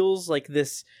feels like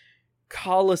this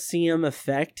Colosseum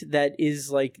effect that is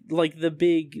like the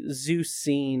big Zeus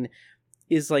scene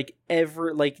is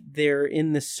they're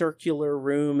in the circular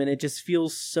room, and it just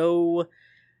feels so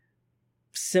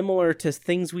similar to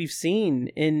things we've seen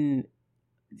in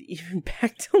even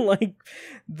back to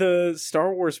the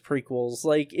Star Wars prequels.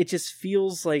 It just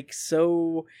feels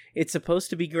so it's supposed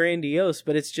to be grandiose,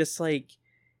 but it's just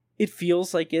it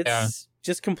feels like it's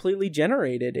just completely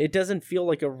generated. It doesn't feel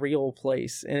like a real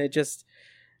place, and it just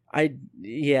it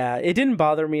didn't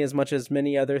bother me as much as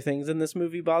many other things in this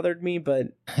movie bothered me,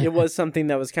 but it was something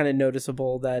that was kind of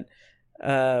noticeable that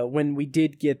when we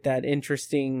did get that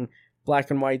interesting black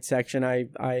and white section,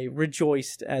 I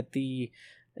rejoiced at the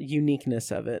uniqueness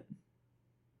of it.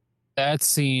 That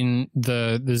scene,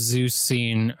 the Zeus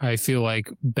scene, I feel like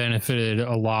benefited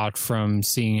a lot from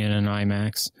seeing it in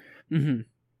IMAX. Mm-hmm.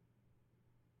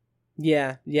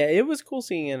 Yeah, it was cool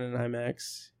seeing it in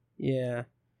IMAX. Yeah.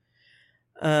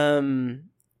 Can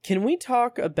we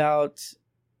talk about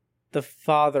the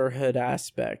fatherhood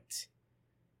aspect?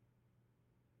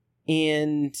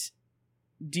 And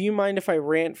do you mind if I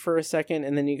rant for a second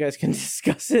and then you guys can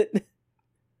discuss it?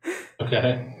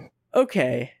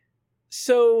 Okay.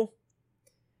 So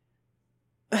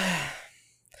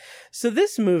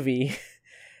this movie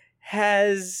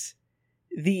has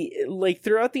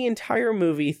throughout the entire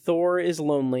movie, Thor is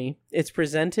lonely. It's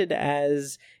presented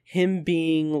as him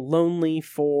being lonely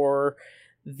for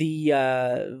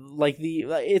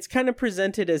it's kind of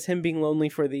presented as him being lonely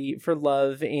for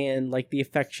love and the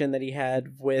affection that he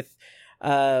had with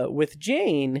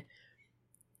Jane.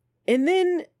 And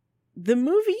then the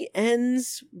movie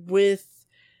ends with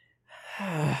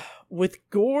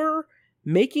Gore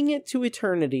making it to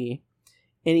eternity,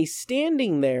 and he's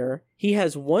standing there. He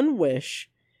has one wish,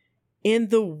 and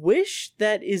the wish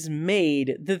that is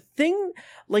made, the thing,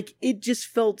 it just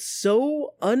felt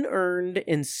so unearned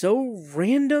and so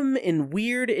random and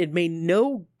weird, it made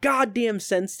no goddamn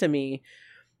sense to me,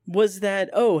 was that,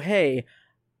 oh, hey,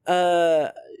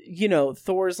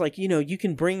 Thor's like, you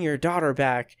can bring your daughter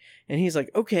back. And he's like,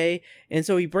 okay. And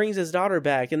so he brings his daughter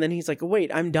back. And then he's like,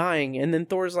 wait, I'm dying. And then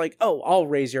Thor's like, oh, I'll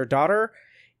raise your daughter.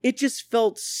 It just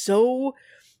felt so...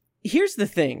 Here's the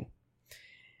thing.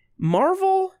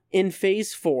 Marvel in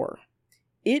Phase 4,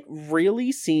 it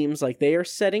really seems like they are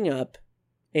setting up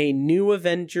a new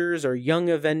Avengers or Young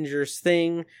Avengers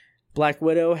thing. Black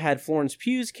Widow had Florence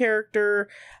Pugh's character.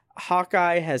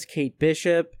 Hawkeye has Kate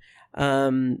Bishop.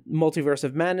 Multiverse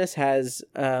of Madness has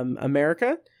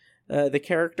America, the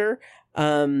character.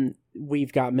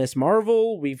 We've got Miss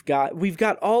Marvel. We've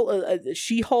got all.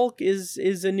 She-Hulk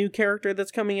is a new character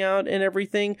that's coming out and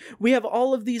everything. We have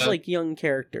all of these like young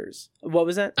characters. What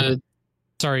was that?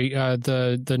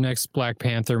 The next Black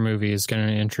Panther movie is going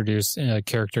to introduce a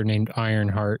character named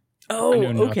Ironheart. Oh, I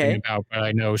know nothing okay. about, but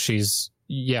I know she's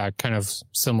kind of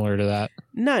similar to that.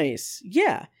 Nice,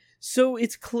 yeah. So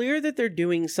it's clear that they're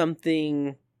doing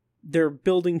something. They're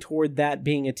building toward that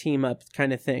being a team up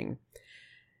kind of thing.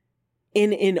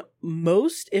 In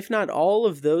most, if not all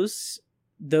of those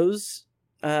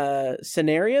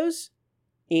scenarios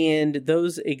and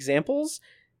those examples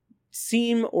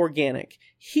seem organic.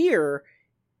 Here,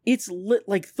 it's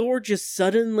like Thor just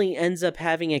suddenly ends up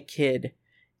having a kid,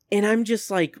 and I'm just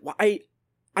like,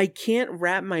 I can't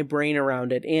wrap my brain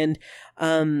around it. And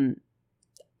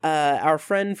our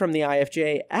friend from the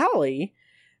IFJ, Allie,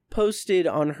 posted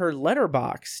on her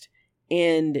Letterboxd,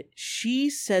 and she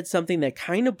said something that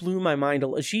kind of blew my mind.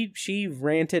 She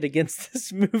ranted against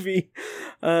this movie,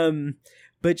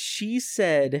 but she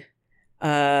said,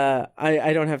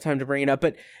 I don't have time to bring it up,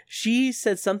 but she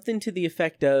said something to the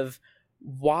effect of,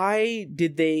 why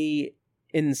did they,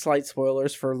 in slight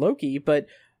spoilers for Loki, but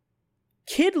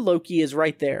Kid Loki is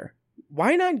right there.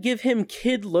 Why not give him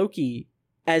Kid Loki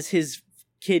as his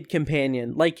kid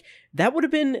companion? Like, that would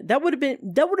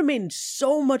have made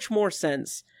so much more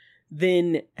sense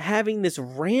than having this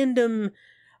random,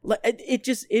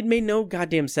 it made no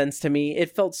goddamn sense to me.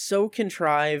 It felt so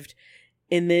contrived.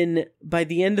 And then by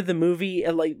the end of the movie,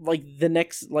 like the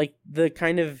next, like the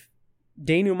kind of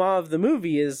denouement of the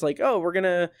movie is like, oh, we're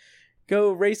gonna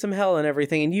go raise some hell and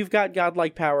everything, and you've got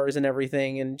godlike powers and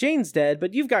everything, and Jane's dead,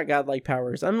 but you've got godlike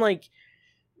powers. I'm like,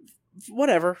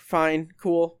 whatever, fine,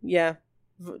 cool, yeah,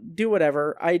 do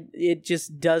whatever. It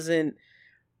just doesn't.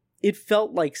 It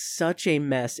felt like such a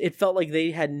mess. It felt like they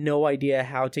had no idea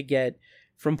how to get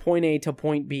from point A to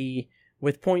point B,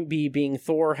 with point B being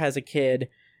Thor has a kid,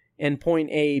 and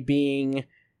point A being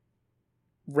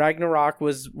Ragnarok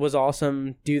was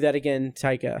awesome. Do that again,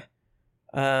 Taika.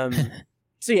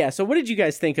 So yeah, so what did you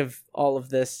guys think of all of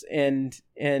this? And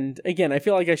again, I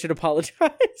feel like I should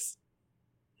apologize.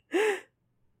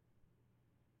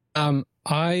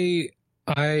 I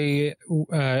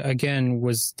again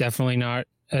was definitely not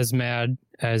as mad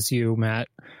as you, Matt.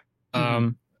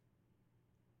 I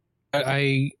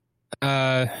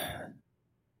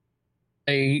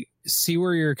see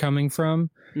where you're coming from.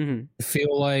 Mm-hmm. I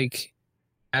feel like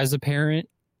as a parent,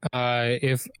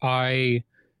 if I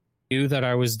knew that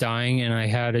I was dying and I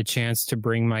had a chance to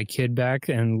bring my kid back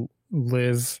and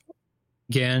live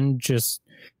again, just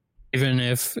even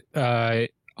if I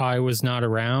was not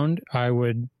around, I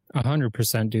would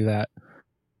 100% do that.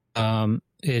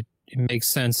 It makes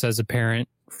sense as a parent,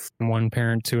 from one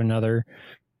parent to another.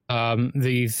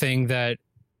 The thing that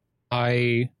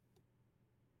I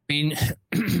mean,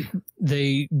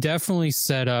 they definitely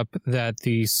set up that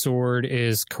the sword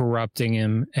is corrupting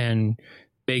him and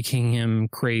making him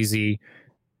crazy.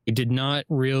 They did not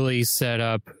really set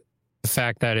up the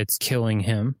fact that it's killing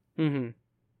him.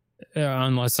 Mm-hmm.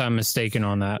 Unless I'm mistaken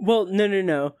on that. Well,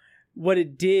 no. What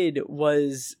it did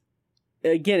was,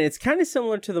 again, it's kind of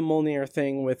similar to the Mjolnir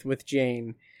thing with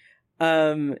Jane.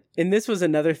 And this was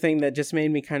another thing that just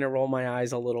made me kind of roll my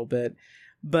eyes a little bit.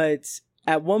 But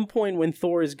at one point when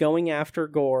Thor is going after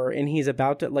Gore and he's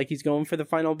about to, like, he's going for the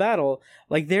final battle,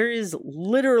 like, there is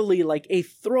literally like a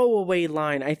throwaway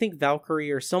line. I think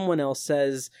Valkyrie or someone else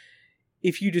says,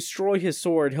 if you destroy his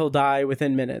sword, he'll die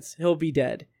within minutes. He'll be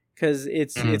dead. Because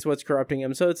it's what's corrupting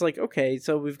him. So it's like, okay,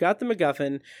 so we've got the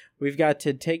MacGuffin, we've got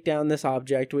to take down this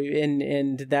object,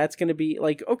 and that's going to be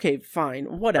like, okay, fine,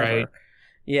 whatever. Right.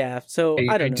 Yeah, so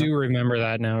I don't know. I do remember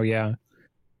that now, yeah.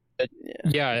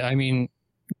 Yeah, I mean,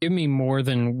 give me more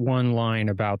than one line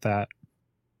about that.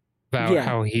 About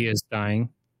how he is dying.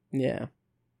 Yeah.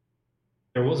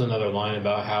 There was another line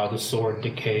about how the sword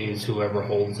decays whoever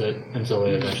holds it until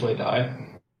they eventually die.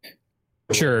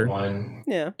 Sure.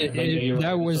 Yeah.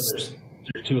 That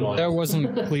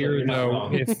wasn't clear though.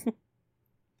 It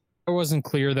wasn't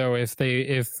clear though if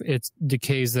it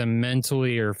decays them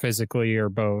mentally or physically or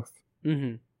both.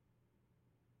 Mm-hmm.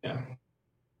 Yeah.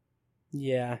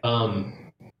 Yeah.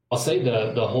 I'll say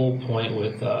the whole point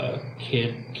with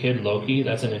Kid Loki,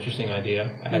 that's an interesting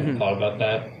idea. I hadn't thought about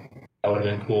that. That would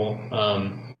have been cool.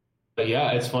 But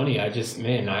yeah, it's funny. I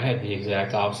had the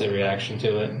exact opposite reaction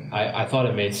to it. I thought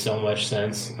it made so much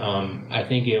sense. I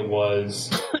think it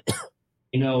was,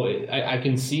 I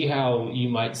can see how you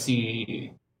might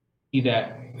see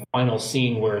that final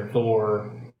scene where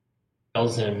Thor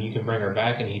tells him you can bring her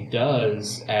back, and he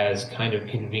does, as kind of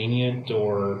convenient,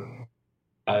 or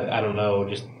I don't know,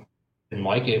 just didn't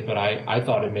like it. But I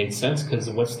thought it made sense, because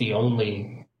what's the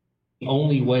only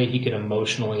way he could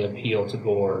emotionally appeal to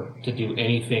Gore to do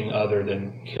anything other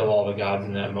than kill all the gods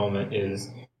in that moment is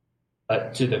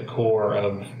to the core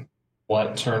of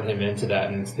what turned him into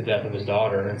that, and it's the death of his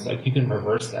daughter. And it's like, you can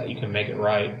reverse that, you can make it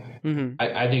right.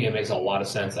 I think it makes a lot of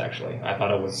sense, actually. I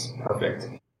thought it was perfect.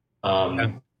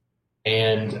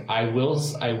 And I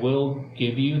will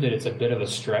give you that it's a bit of a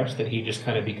stretch that he just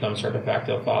kind of becomes her de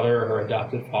facto father or her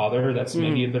adoptive father. That's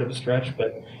maybe a bit of a stretch,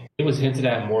 but it was hinted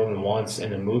at more than once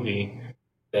in the movie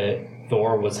that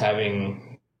Thor was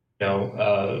having,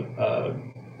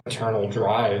 paternal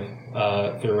drive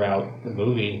throughout the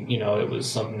movie. It was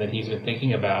something that he's been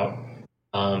thinking about.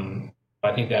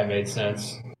 I think that made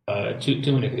sense.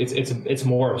 It's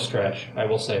more of a stretch, I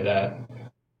will say that.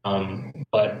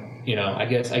 But I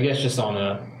guess just on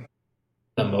an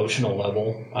emotional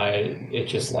level, it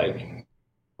just like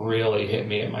really hit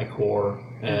me at my core,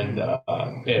 and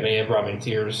it brought me to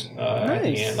tears at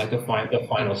the end. Like the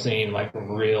final scene, like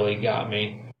really got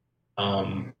me.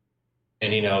 And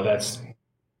that's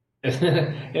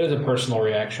it was a personal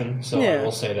reaction, so I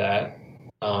will say that.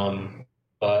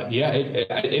 But yeah,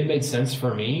 it made sense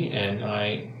for me, and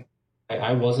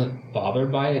I wasn't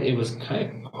bothered by it. It was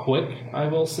kind of quick, I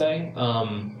will say.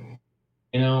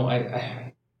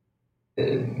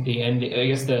 The end, I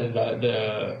guess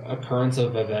the occurrence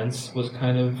of events was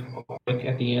kind of quick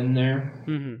at the end there.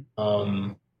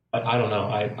 But I don't know.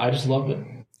 I just loved it.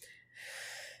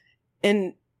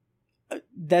 And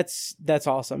that's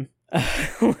awesome. I'm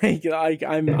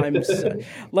so,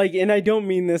 like, and I don't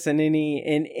mean this in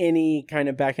any kind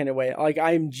of backhanded way. Like,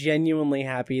 I'm genuinely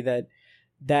happy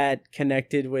that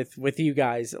connected with you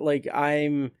guys. Like,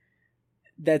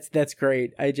 that's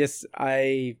great. I'm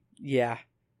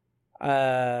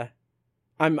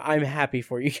happy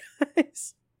for you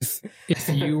guys. If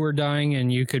you were dying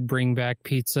and you could bring back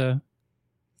pizza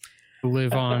to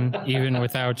live on even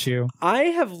without you, I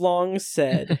have long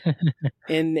said,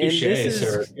 and this is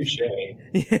sir,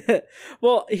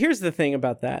 well, here's the thing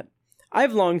about that.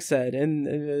 I've long said, and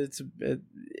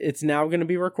it's now going to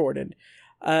be recorded.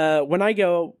 When I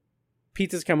go,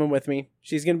 pizza's coming with me.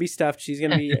 She's going to be stuffed. She's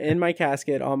going to be in my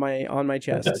casket on my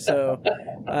chest. So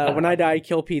when I die,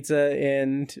 kill pizza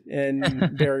and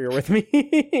bury her with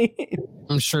me.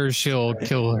 I'm sure she'll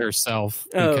kill herself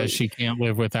because she can't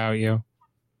live without you.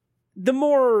 The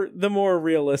more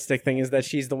realistic thing is that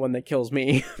she's the one that kills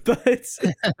me. But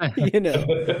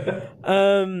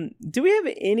do we have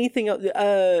anything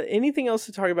else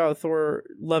to talk about with Thor: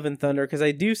 Love and Thunder? Because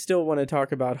I do still want to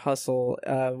talk about Hustle.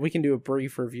 We can do a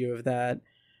brief review of that.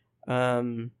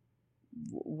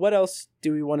 What else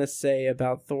do we want to say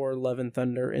about Thor: Love and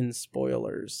Thunder in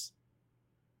spoilers?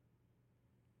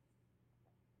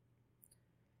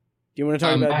 Do you want to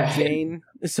talk about Jane?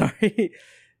 Sorry.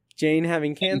 Jane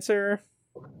having cancer.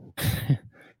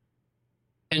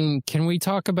 And can we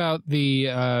talk about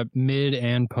the mid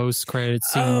and post credit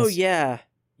scenes? Oh yeah.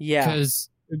 Because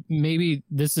maybe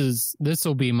this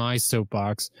will be my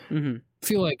soapbox. I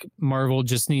feel like Marvel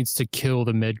just needs to kill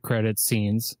the mid credit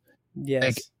scenes.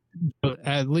 Yes. Like,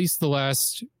 at least the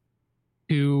last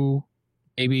 2,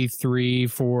 maybe 3,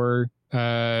 4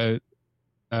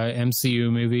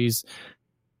 MCU movies.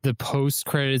 The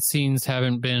post-credit scenes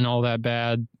haven't been all that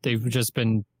bad. They've just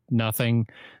been nothing.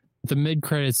 The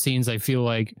mid-credit scenes, I feel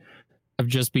like, have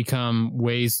just become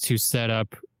ways to set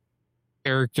up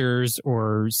characters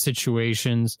or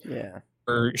situations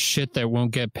or shit that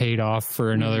won't get paid off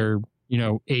for another,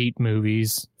 8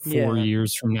 movies 4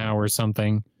 years from now or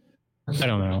something. I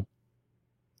don't know.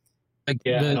 Like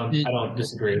I don't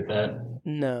disagree with that.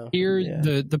 No. Here,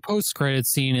 the post-credit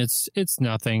scene, it's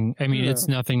nothing. I mean, it's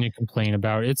nothing to complain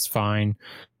about. It's fine.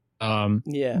 But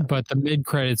the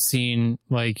mid-credit scene,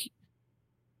 like, you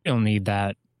don't need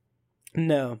that.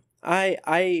 No,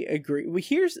 I agree. Well,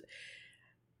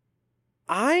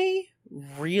 I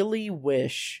really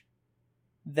wish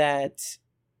that,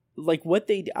 like,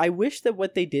 I wish that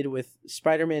what they did with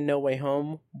Spider-Man No Way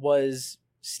Home was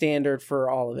standard for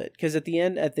all of it, because at the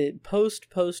end, at the post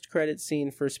credit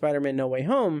scene for Spider-Man No Way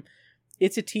Home,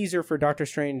 it's a teaser for Doctor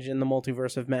Strange in the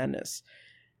Multiverse of Madness.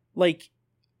 Like,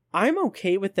 I'm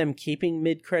okay with them keeping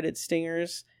mid-credit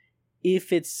stingers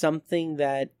if it's something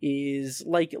that is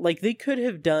like they could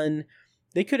have had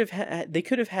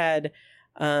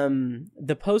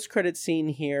the post-credit scene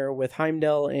here with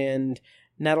Heimdall and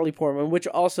Natalie Portman, which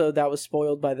also that was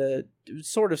spoiled by the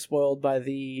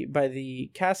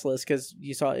cast list, because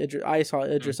I saw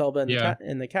Idris Elba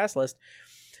in the cast list.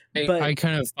 But I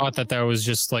kind of thought that was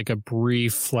just like a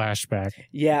brief flashback.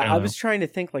 Yeah, I was trying to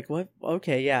think like, what?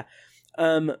 Okay, yeah.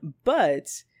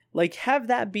 But like have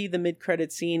that be the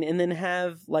mid-credit scene, and then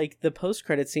have like the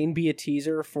post-credit scene be a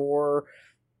teaser for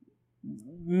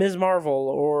Ms. Marvel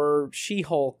or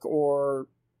She-Hulk or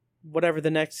whatever the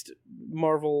next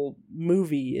Marvel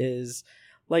movie is.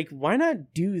 Like, why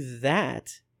not do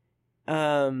that?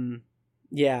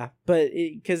 Yeah, but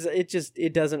because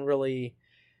it doesn't really.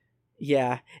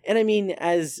 Yeah, and I mean,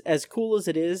 as cool as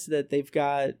it is that they've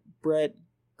got Brett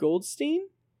Goldstein,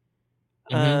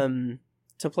 to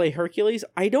play Hercules,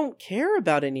 I don't care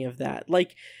about any of that.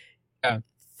 Like,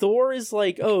 Thor is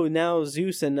like, oh, now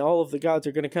Zeus and all of the gods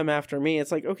are going to come after me.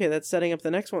 It's like, okay, that's setting up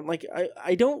the next one. Like,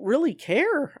 I don't really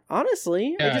care,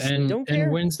 honestly. Yeah, I just don't care.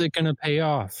 And when's it going to pay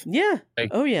off? Yeah. Like,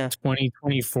 oh, yeah.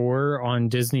 2024 on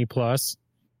Disney Plus.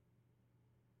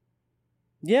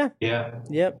 Yeah. Yeah.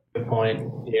 Yep. Good point.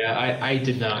 Yeah, I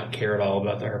did not care at all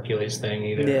about the Hercules thing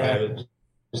either. Yeah. I was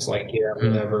just like, yeah,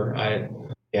 whatever. I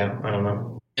don't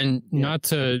know. And not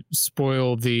to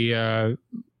spoil the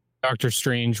Doctor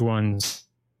Strange ones,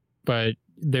 but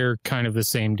they're kind of the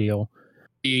same deal.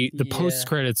 The post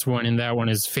credits one in that one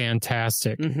is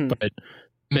fantastic, but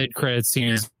mid credits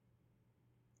scene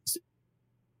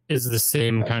is the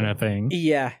same kind of thing.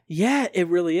 Yeah, it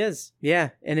really is. Yeah,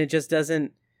 and it just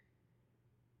doesn't.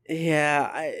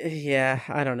 Yeah,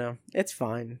 I don't know. It's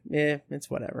fine. It's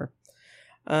whatever.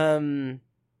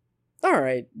 All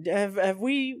right. Have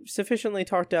we sufficiently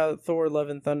talked out Thor: Love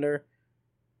and Thunder?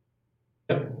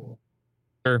 Sure.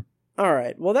 All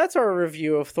right. Well, that's our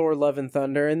review of Thor: Love and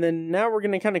Thunder, and then now we're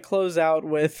going to kind of close out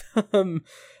with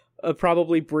a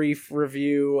probably brief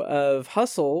review of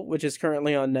Hustle, which is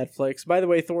currently on Netflix. By the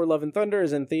way, Thor: Love and Thunder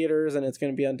is in theaters, and it's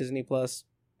going to be on Disney Plus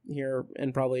here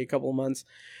in probably a couple of months.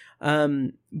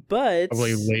 But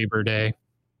probably Labor Day.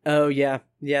 Oh yeah,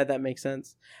 that makes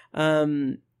sense.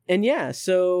 And yeah,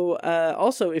 so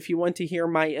also if you want to hear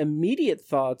my immediate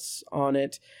thoughts on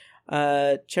it,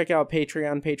 check out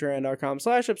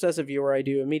patreon.com/obsessiveviewer, where I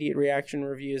do immediate reaction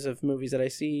reviews of movies that I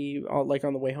see like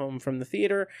on the way home from the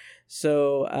theater.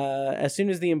 So as soon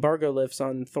as the embargo lifts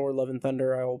on Thor: Love and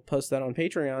Thunder, I will post that on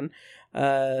Patreon.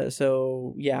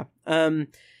 So yeah.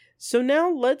 So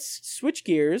now let's switch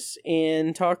gears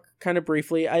and talk kind of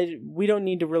briefly. We don't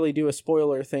need to really do a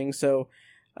spoiler thing, so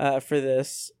for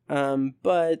this.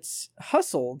 But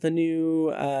Hustle, the new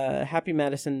Happy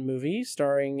Madison movie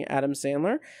starring Adam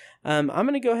Sandler. I'm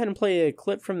going to go ahead and play a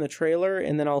clip from the trailer,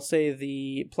 and then I'll say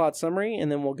the plot summary,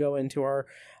 and then we'll go into our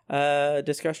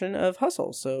discussion of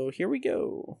Hustle. So here we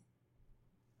go.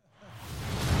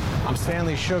 I'm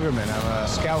Stanley Sugarman. I'm a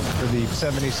scout for the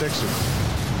 76ers.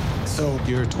 So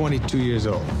you're 22 years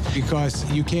old, because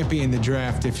you can't be in the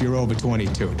draft if you're over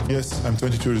 22. Yes, I'm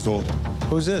 22 years old.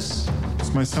 Who's this?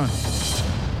 It's my son.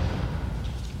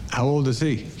 How old is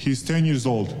he? He's 10 years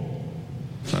old.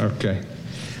 Okay.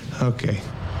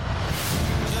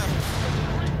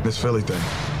 This Philly thing.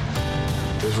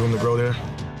 There's room to grow there.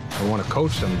 I want to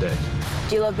coach someday.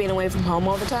 Do you love being away from home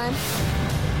all the time?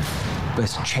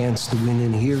 Best chance to win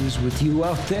in here is with you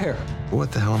out there.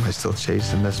 What the hell am I still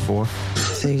chasing this for?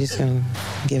 So you're just gonna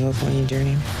give up on your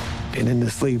dream? Been in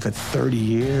this league for 30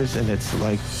 years, and it's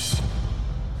like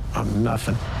I'm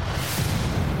nothing.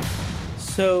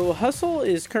 So Hustle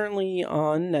is currently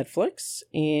on Netflix,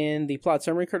 and the plot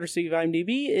summary, courtesy of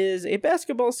IMDb, is a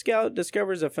basketball scout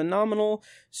discovers a phenomenal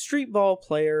street ball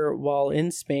player while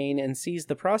in Spain and sees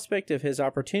the prospect of his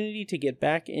opportunity to get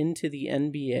back into the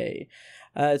NBA.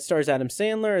 It stars Adam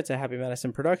Sandler. It's a Happy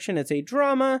Madison production. It's a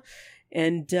drama.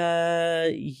 And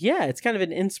it's kind of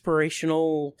an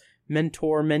inspirational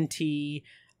mentor-mentee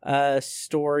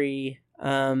story.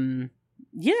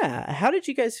 How did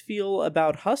you guys feel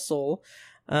about Hustle?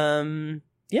 Overall.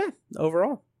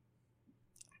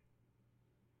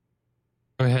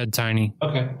 Go ahead, Tiny.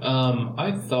 Okay.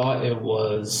 I thought it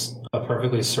was a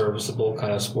perfectly serviceable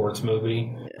kind of sports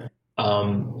movie.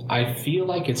 I feel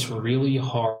like it's really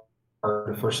hard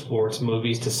for sports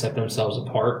movies to set themselves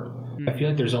apart. I feel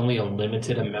like there's only a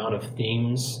limited amount of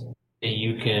themes that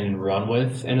you can run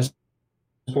with in a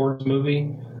sports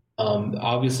movie.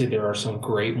 Obviously, there are some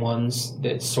great ones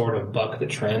that sort of buck the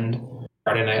trend.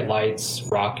 Friday Night Lights,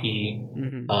 Rocky,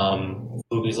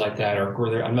 movies like that are.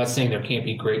 I'm not saying there can't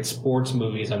be great sports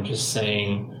movies. I'm just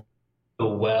saying the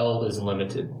well is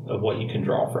limited of what you can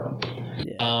draw from.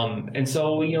 Yeah. And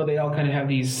so, they all kind of have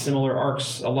these similar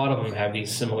arcs. A lot of them have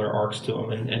these similar arcs to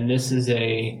them. And this is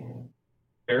a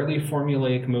fairly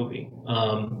formulaic movie.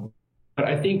 But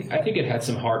I think it had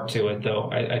some heart to it,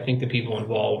 though. I think the people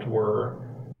involved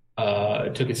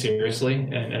took it seriously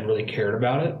and really cared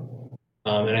about it.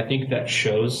 And I think that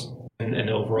shows in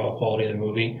the overall quality of the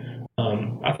movie.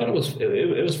 I thought it was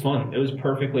fun. It was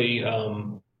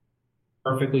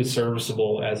perfectly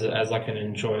serviceable as like an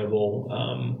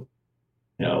enjoyable,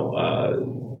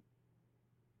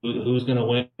 who's going to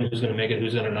win, who's going to make it,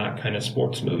 who's going to not kind of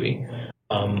sports movie.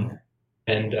 I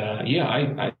had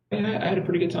a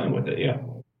pretty good time with it. Yeah.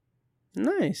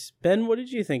 Nice. Ben, what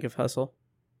did you think of Hustle?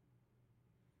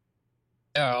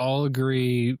 Yeah, I'll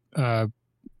agree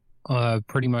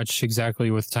pretty much exactly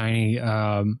with Tiny.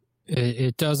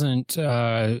 It doesn't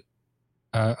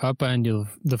upend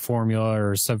the formula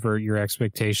or subvert your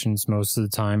expectations most of the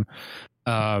time.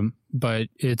 But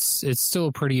it's still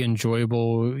a pretty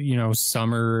enjoyable,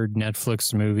 summer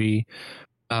Netflix movie.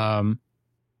 And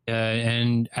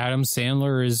Adam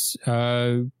Sandler is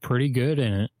pretty good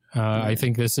in it. I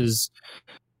think this is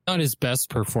not his best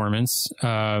performance,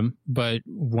 but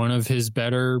one of his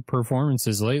better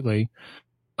performances lately.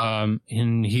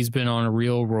 And he's been on a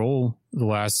real roll the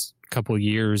last couple of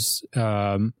years.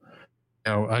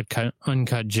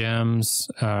 Uncut Gems,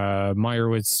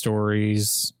 Meyerowitz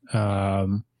Stories,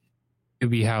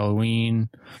 Doobie Halloween,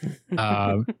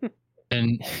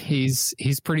 and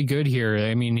he's pretty good here.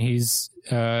 I mean,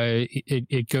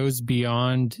 it goes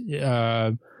beyond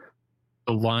the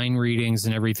line readings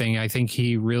and everything. I think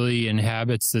he really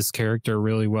inhabits this character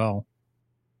really well.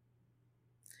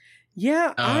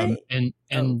 Yeah, I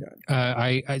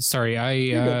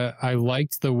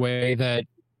liked the way that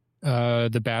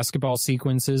the basketball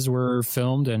sequences were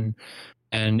filmed and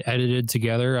edited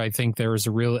together. I think there was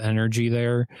a real energy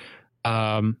there.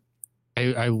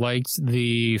 I liked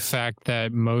the fact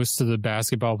that most of the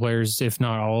basketball players, if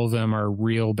not all of them, are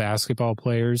real basketball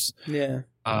players. Yeah.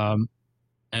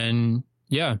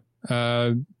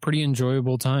 Pretty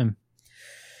enjoyable time.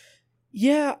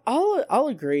 Yeah, I'll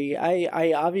agree.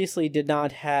 I obviously did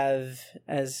not have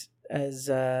as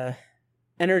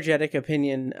energetic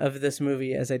opinion of this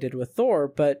movie as I did with Thor,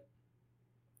 but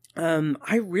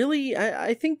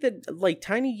I think that, like,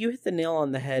 Tiny, you hit the nail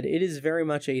on the head. It is very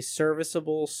much a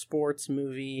serviceable sports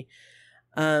movie.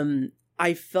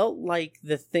 I felt like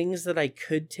the things that I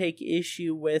could take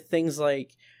issue with, things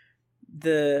like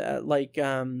Bo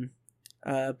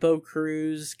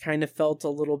Cruz kind of felt a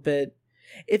little bit.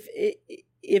 If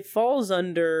it falls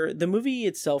under, the movie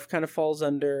itself kind of falls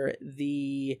under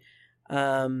the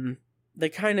kind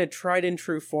of tried and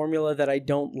true formula that I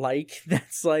don't like.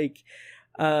 That's like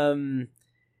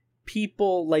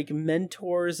people, like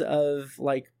mentors of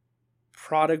like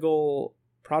prodigal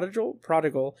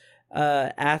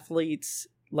athletes,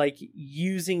 like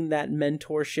using that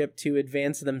mentorship to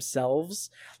advance themselves.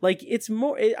 Like, it's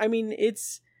more,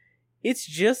 it's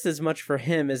just as much for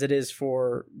him as it is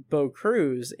for Bo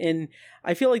Cruz. And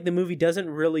I feel like the movie doesn't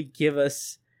really give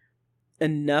us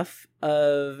enough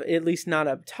of, at least not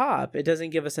up top, it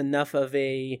doesn't give us enough of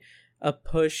a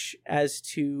push as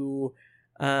to,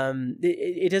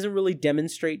 it doesn't really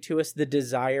demonstrate to us the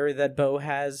desire that Bo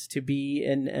has to be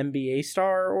an NBA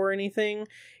star or anything.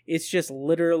 It's just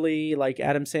literally like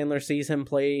Adam Sandler sees him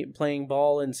playing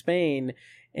ball in Spain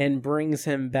and brings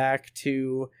him back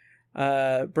to,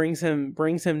 brings him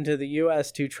to the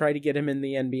US to try to get him in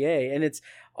the NBA. And it's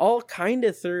all kind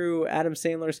of through Adam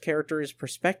Sandler's character's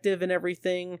perspective and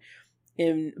everything.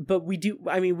 But we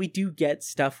do get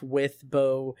stuff with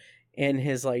Bo and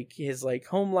his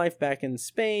home life back in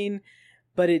Spain,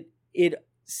 but it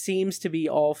seems to be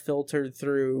all filtered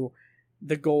through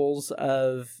the goals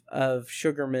of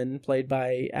Sugarman, played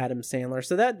by Adam Sandler.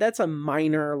 So that's a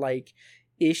minor like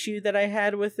issue that I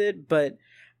had with it, but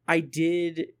I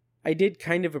did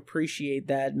kind of appreciate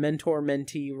that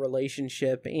mentor-mentee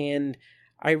relationship, and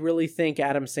I really think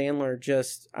Adam Sandler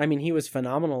he was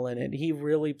phenomenal in it. He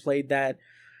really played that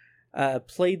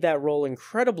role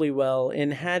incredibly well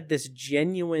and had this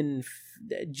genuine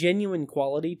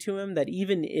quality to him that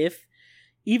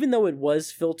even though it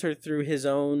was filtered through his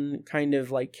own kind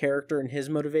of like character and his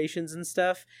motivations and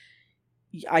stuff,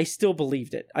 I still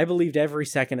believed it. I believed every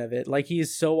second of it. Like, he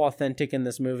is so authentic in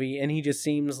this movie, and he just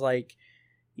seems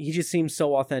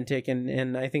so authentic,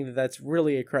 and I think that's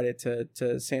really a credit to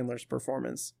Sandler's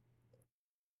performance.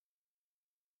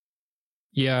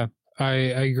 Yeah, I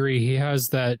agree. He has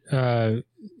that.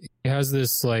 He has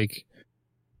this like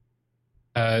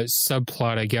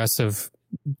subplot, I guess, of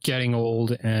getting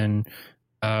old and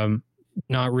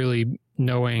not really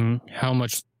knowing how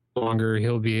much longer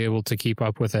he'll be able to keep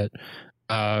up with it,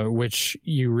 which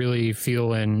you really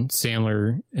feel in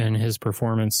Sandler and his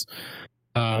performance.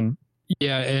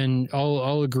 Yeah, and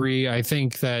I'll agree. I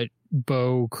think that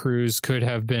Bo Cruz could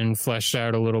have been fleshed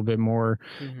out a little bit more.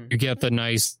 Mm-hmm. You get the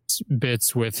nice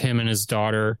bits with him and his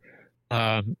daughter,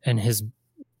 and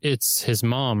it's his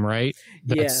mom, right?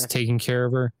 That's taking care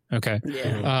of her. Okay.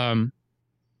 Yeah.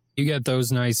 You get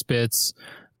those nice bits.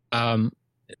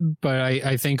 But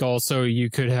I think also you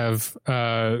could have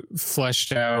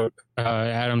fleshed out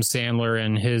Adam Sandler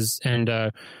and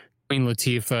Queen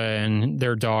Latifah and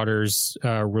their daughter's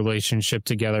relationship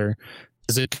together.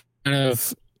 Is it kind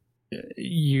of,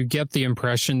 you get the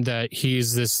impression that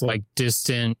he's this like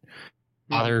distant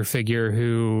father figure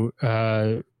who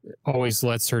always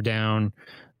lets her down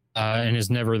and is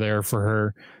never there for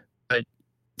her, but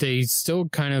they still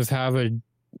kind of have a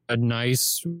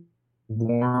nice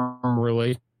warm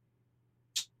relationship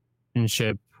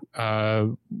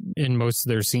in most of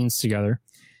their scenes together.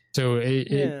 So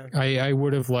I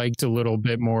would have liked a little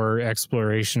bit more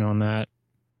exploration on that,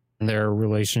 their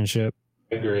relationship.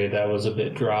 I agree. That was a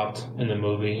bit dropped in the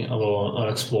movie, a little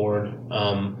unexplored.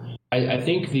 I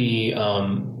think the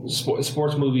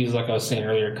sports movies, like I was saying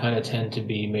earlier, kind of tend to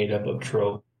be made up of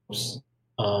tropes.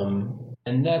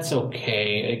 And that's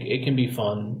okay. It can be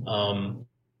fun.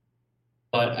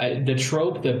 But the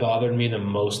trope that bothered me the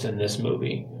most in this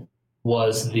movie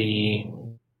was the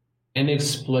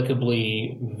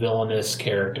inexplicably villainous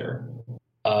character.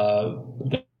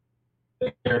 The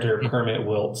character Kermit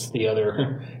Wiltz, the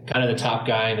other kind of the top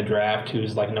guy in the draft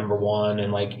who's like number one,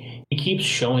 and like he keeps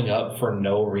showing up for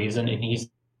no reason, and he's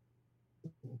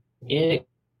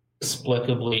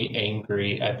inexplicably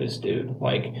angry at this dude.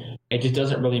 Like, it just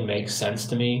doesn't really make sense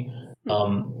to me.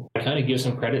 I kind of give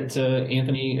some credit to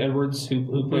Anthony Edwards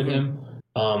who played him.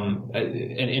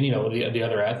 And you know, the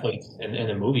other athletes in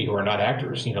the movie who are not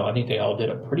actors, you know, I think they all did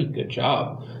a pretty good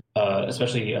job,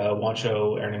 especially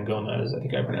Juancho Hernangomez. I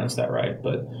think I pronounced that right.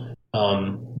 But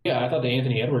yeah, I thought that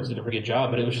Anthony Edwards did a pretty good job,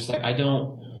 but it was just like,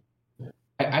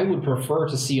 I would prefer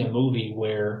to see a movie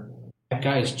where that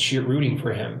guy is rooting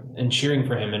for him and cheering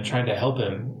for him and trying to help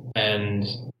him, and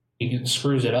he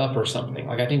screws it up or something.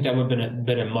 Like, I think that would have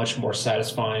been a much more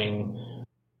satisfying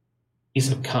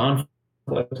piece of conflict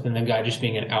than the guy just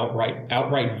being an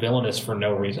outright villainous for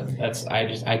no reason. I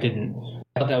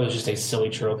thought that was just a silly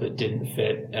trope that didn't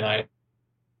fit, and I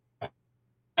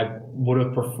would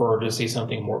have preferred to see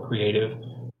something more creative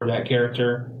for that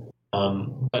character.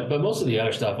 But most of the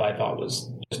other stuff I thought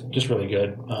was just really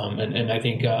good. And I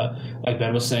think, like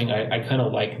Ben was saying, I kind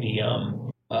of like the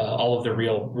all of the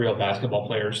real basketball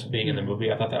players being in the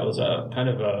movie. I thought that was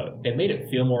it made it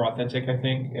feel more authentic. I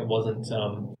think it wasn't.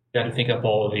 You had to think up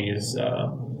all of these,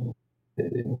 all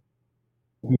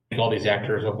these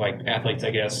actors of like athletes.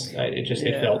 I guess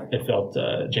it felt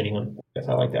genuine. I guess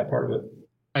I like that part of it.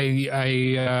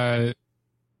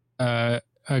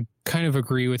 I kind of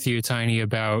agree with you, Tiny,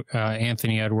 about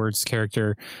Anthony Edwards'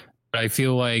 character. But I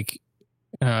feel like,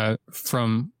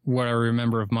 from what I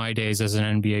remember of my days as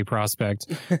an NBA prospect,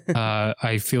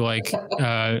 I feel like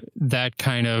that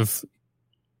kind of,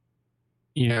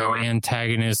 you know,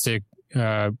 antagonistic,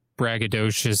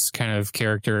 braggadocious kind of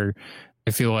character,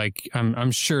 I feel like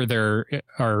I'm sure there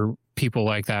are people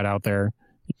like that out there,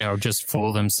 you know, just full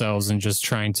of themselves and just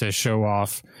trying to show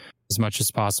off as much as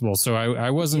possible. So I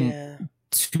wasn't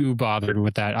too bothered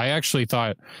with that. I actually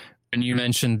thought, when you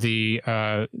mentioned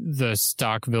the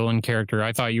stock villain character,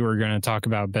 I thought you were going to talk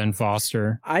about Ben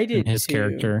Foster. I did, and his too.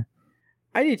 character.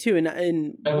 I did too,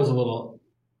 and that was a little.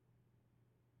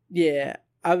 Yeah,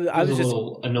 I was a just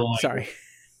little annoying. Sorry.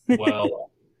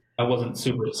 Well, I wasn't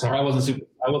super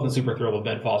thrilled with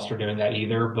Ben Foster doing that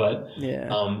either. But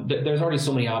there's already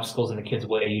so many obstacles in the kid's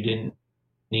way. You didn't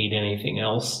need anything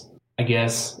else, I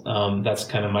guess. That's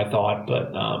kind of my thought,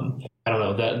 but I don't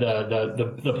know.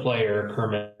 The player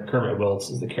Kermit Wiltz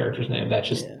is the character's name. That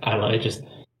just I don't know.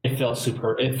 It felt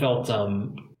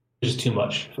just too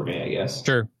much for me, I guess.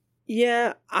 Sure.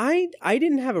 Yeah, I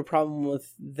didn't have a problem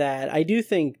with that. I do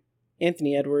think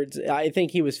Anthony Edwards, I think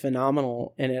he was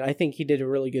phenomenal in it. I think he did a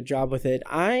really good job with it.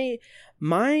 My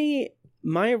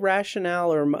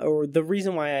rationale or the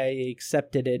reason why I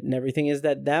accepted it and everything is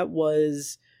that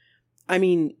was, I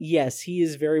mean, yes, he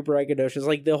is very braggadocious.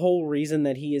 Like, the whole reason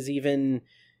that he is even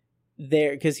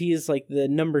there, because he is like the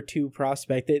number 2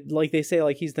 prospect. Like they say,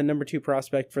 like, he's the number 2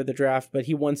 prospect for the draft, but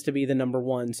he wants to be the number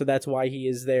 1. So that's why he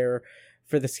is there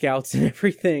for the scouts and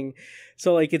everything.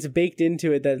 So, like, it's baked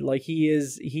into it that, like, he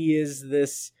is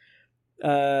this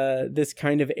this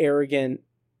kind of arrogant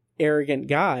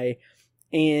guy.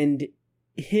 And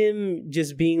him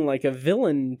just being like a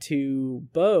villain to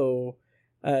Bo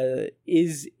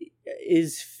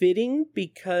is fitting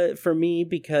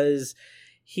because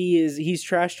he's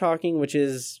trash talking, which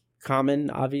is common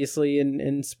obviously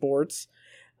in sports,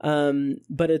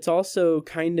 but it's also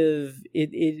kind of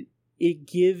it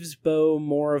gives Bo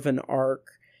more of an arc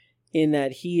in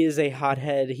that he is a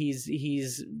hothead.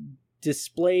 He's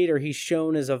displayed, or he's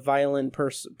shown as a violent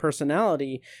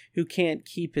personality who can't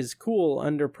keep his cool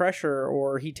under pressure,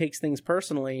 or he takes things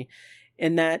personally.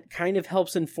 And that kind of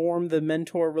helps inform the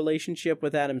mentor relationship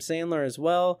with Adam Sandler as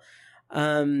well.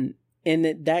 And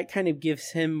that kind of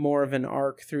gives him more of an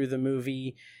arc through the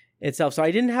movie itself. So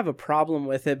I didn't have a problem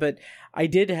with it, but I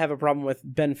did have a problem with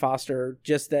Ben Foster.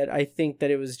 Just that I think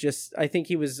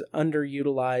he was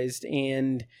underutilized,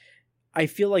 and I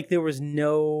feel like there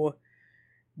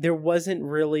wasn't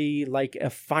really like a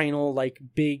final like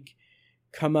big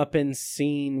comeuppance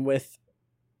scene with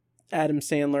Adam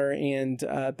Sandler and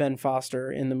Ben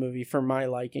Foster in the movie for my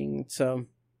liking. So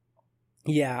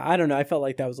yeah, I don't know. I felt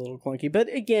like that was a little clunky, but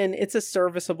again, it's a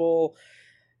serviceable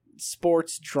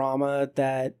sports drama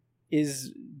that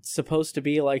is supposed to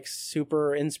be like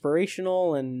super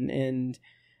inspirational and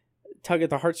tug at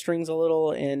the heartstrings a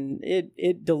little, and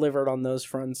it delivered on those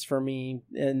fronts for me.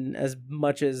 And as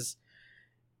much as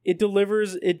it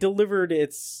delivered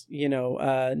its,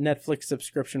 Netflix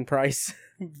subscription price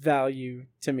value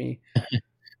to me.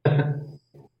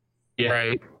 Yeah.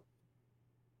 Right.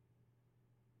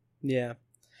 Yeah.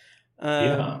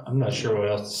 I'm not sure what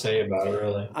else to say about it,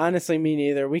 really. Honestly, me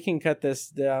neither. We can cut this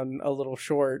down a little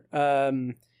short.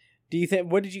 Do you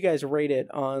think? What did you guys rate it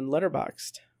on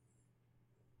Letterboxd?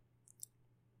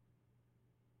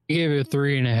 I gave it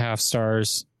 3.5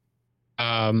 stars.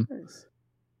 Nice.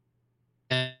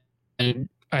 And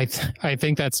I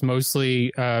think that's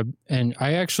mostly, and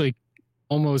I actually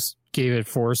almost gave it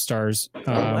 4 stars.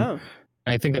 Wow.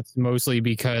 I think that's mostly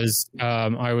because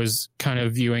I was kind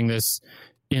of viewing this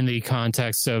in the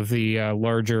context of the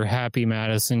larger Happy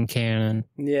Madison canon.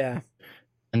 Yeah.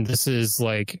 And this is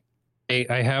like,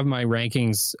 I have my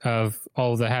rankings of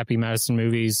all of the Happy Madison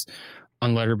movies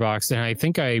on Letterboxd, and I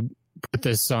think I put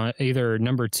this on either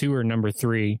number 2 or number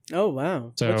 3. Oh,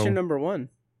 wow. So, what's your number 1?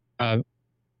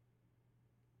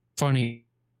 Funny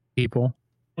People.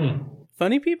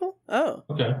 Funny People? Oh.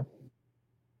 Okay.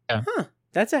 Yeah. Huh.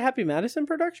 That's a Happy Madison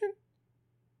production?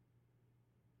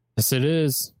 Yes, it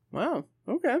is. Wow.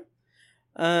 Okay.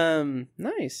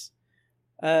 Nice.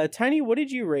 Tiny, what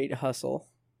did you rate Hustle?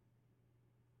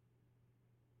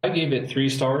 I gave it 3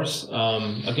 stars.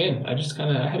 Again, I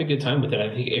had a good time with it.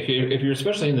 I think if you're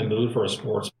especially in the mood for a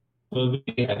sports movie,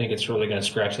 I think it's really going to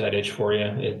scratch that itch for you.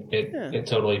 It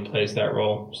totally plays that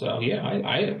role. So yeah,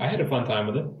 I had a fun time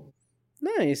with it.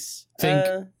 Nice.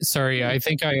 I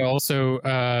think I also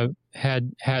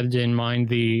had in mind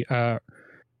the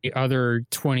other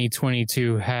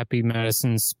 2022 Happy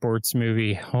Madison sports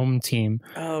movie, Home Team.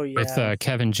 Oh yeah. With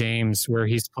Kevin James, where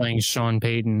he's playing Sean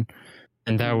Payton,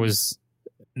 and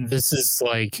this is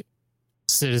like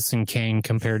Citizen Kane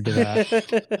compared to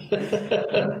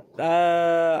that.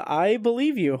 I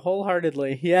believe you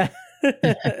wholeheartly. Yeah.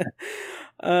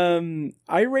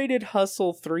 I rated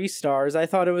Hustle 3 stars. I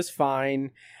thought it was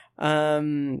fine. I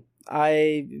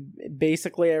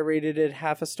rated it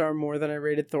half a star more than I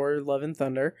rated Thor: Love and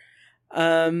Thunder.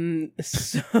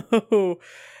 So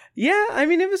yeah, I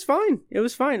mean, it was fine. It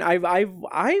was fine. I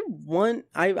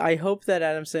hope that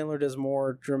Adam Sandler does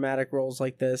more dramatic roles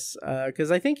like this,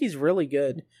 because I think he's really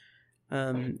good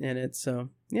in it. So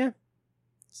yeah.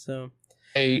 So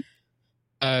hey,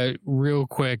 real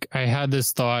quick, I had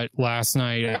this thought last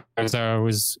night as I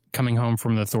was coming home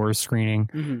from the Thor screening.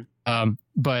 Mm-hmm.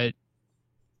 But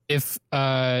if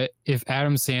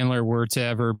Adam Sandler were to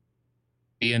ever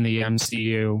be in the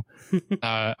MCU,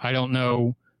 I don't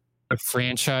know what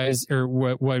franchise or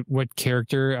what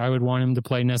character I would want him to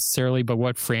play necessarily, but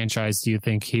what franchise do you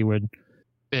think he would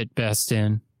fit best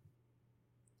in?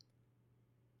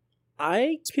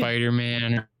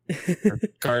 Spider-Man or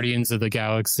Guardians of the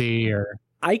Galaxy, or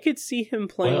I could see him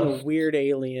playing a weird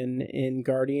alien in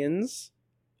Guardians.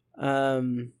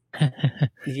 Yeah.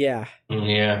 Yeah.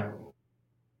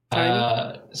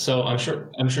 So I'm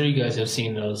sure you guys have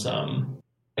seen those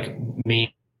like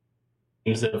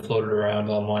memes that have floated around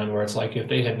online where it's like, if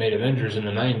they had made Avengers in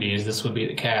the 90s, this would be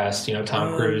the cast.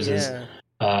 Tom Cruise is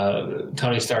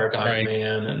Tony Stark, Iron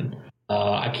Man, and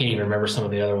I can't even remember some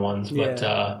of the other ones. But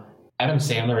Adam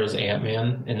Sandler is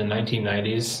Ant-Man in the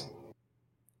 1990s.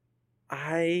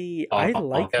 I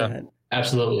like that.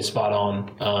 Absolutely spot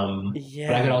on.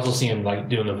 But I could also see him like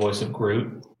doing the voice of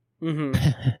Groot. Mm-hmm.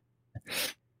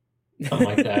 something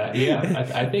like that. Yeah,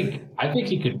 I think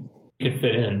he could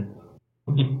fit in.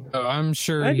 Oh, I'm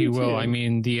sure he will. I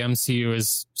mean, the MCU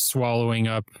is swallowing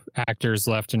up actors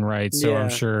left and right, so I'm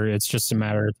sure it's just a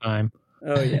matter of time.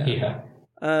 Oh yeah. Yeah.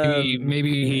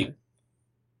 Maybe he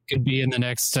could be in the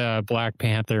next Black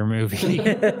Panther movie.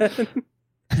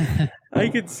 I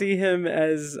could see him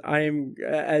as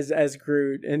as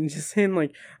Groot and just saying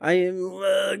like, "I am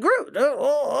Groot."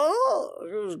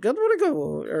 Good one to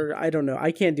go. Or I don't know.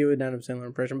 I can't do an Adam Sandler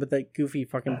impression, but that goofy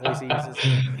fucking voice he uses.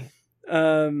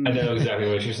 I know exactly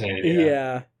what you're saying.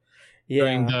 Yeah.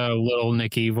 Doing the little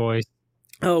Nicky voice.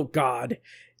 Oh God.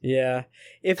 Yeah.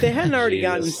 If they hadn't already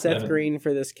gotten Seth Green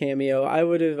for this cameo, it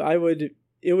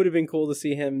would have been cool to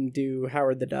see him do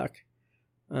Howard the Duck.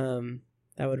 That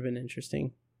would have been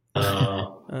interesting.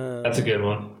 That's a good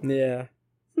one. Yeah.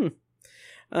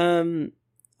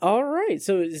 All right.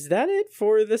 So is that it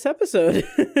for this episode?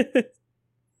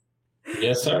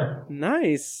 Yes, sir.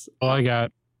 Nice. All I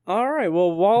got. All right.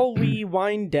 Well, while we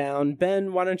wind down,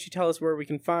 Ben, why don't you tell us where we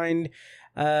can find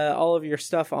all of your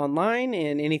stuff online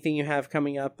and anything you have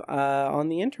coming up on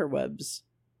the interwebs?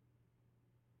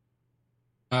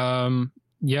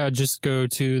 Yeah, just go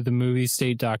to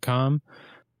themoviestate.com.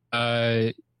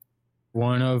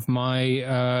 One of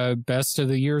my best of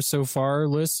the year so far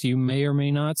lists, you may or may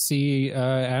not see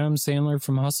Adam Sandler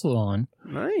from Hustle on.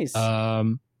 Nice.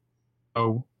 Other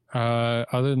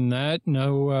than that,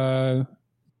 no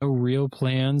real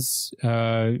plans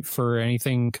for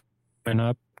anything coming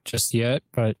up just yet,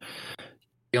 but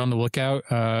be on the lookout.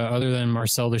 Other than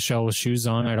Marcel the Shell with shoes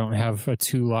on, I don't have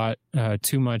too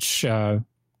much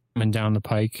coming down the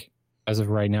pike as of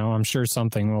right now. I'm sure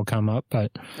something will come up,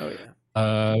 but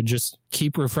just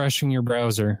keep refreshing your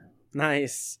browser.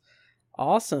 Nice.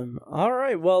 Awesome. All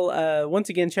right. Well, once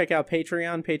again, check out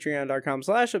Patreon,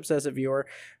 patreon.com/obsessiveviewer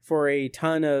for a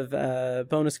ton of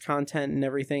bonus content and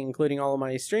everything, including all of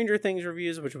my Stranger Things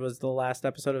reviews, which was the last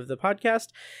episode of the podcast,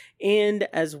 and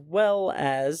as well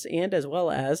as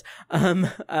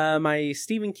my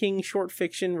Stephen King short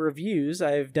fiction reviews.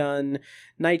 I've done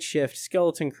Night Shift,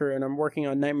 Skeleton Crew, and I'm working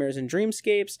on Nightmares and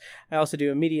Dreamscapes. I also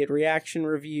do immediate reaction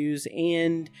reviews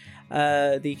and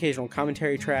the occasional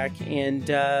commentary track and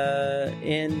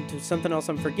something else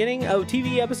I'm forgetting. Oh,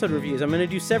 TV episode reviews. I'm going to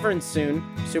do Severance soon.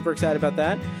 Super excited about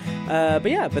that.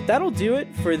 But that'll do it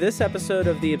for this episode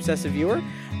of The Obsessive Viewer.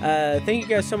 Thank you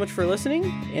guys so much for listening,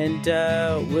 and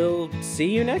we'll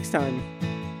see you next time.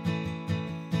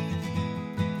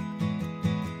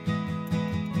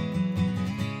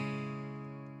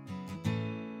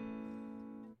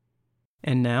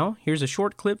 And now, here's a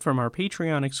short clip from our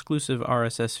Patreon exclusive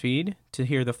RSS feed. To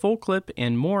hear the full clip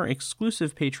and more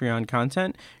exclusive Patreon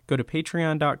content, go to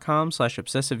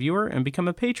patreon.com/obsessiveviewer and become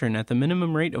a patron at the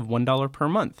minimum rate of $1 per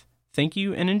month. Thank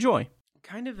you and enjoy.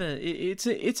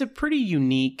 It's a pretty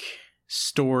unique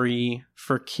story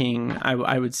for King,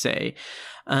 I would say,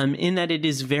 in that it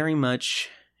is very much,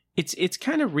 it's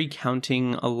kind of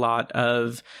recounting a lot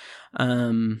of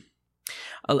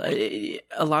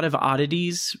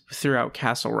oddities throughout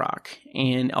Castle Rock,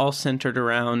 and all centered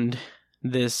around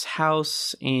this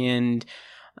house and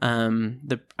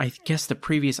I guess the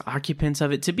previous occupants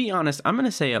of it. To be honest, I'm going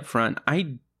to say up front,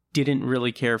 I didn't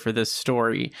really care for this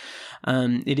story.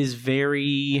 It's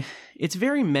very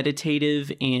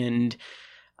meditative and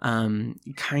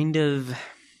kind of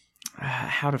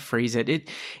how to phrase it.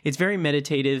 It's very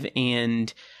meditative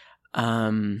and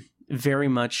very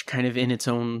much kind of in its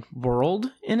own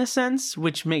world in a sense,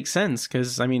 which makes sense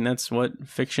because I mean that's what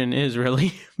fiction is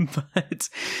really. But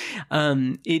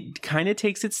it kind of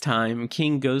takes its time.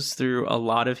 King goes through a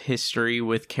lot of history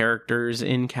with characters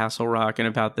in Castle Rock and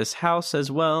about this house as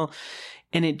well,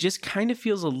 and it just kind of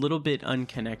feels a little bit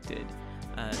unconnected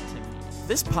to me.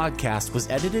 This podcast was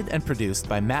edited and produced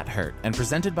by Matt Hurt and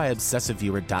presented by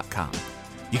ObsessiveViewer.com.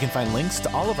 You can find links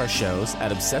to all of our shows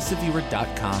at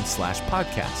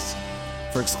obsessiveviewer.com/podcasts.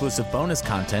 For exclusive bonus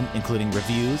content, including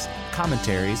reviews,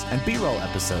 commentaries, and B-roll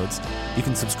episodes, you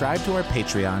can subscribe to our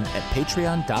Patreon at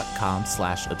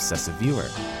patreon.com/obsessiveviewer.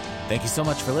 Thank you so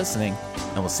much for listening,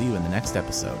 and we'll see you in the next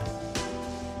episode.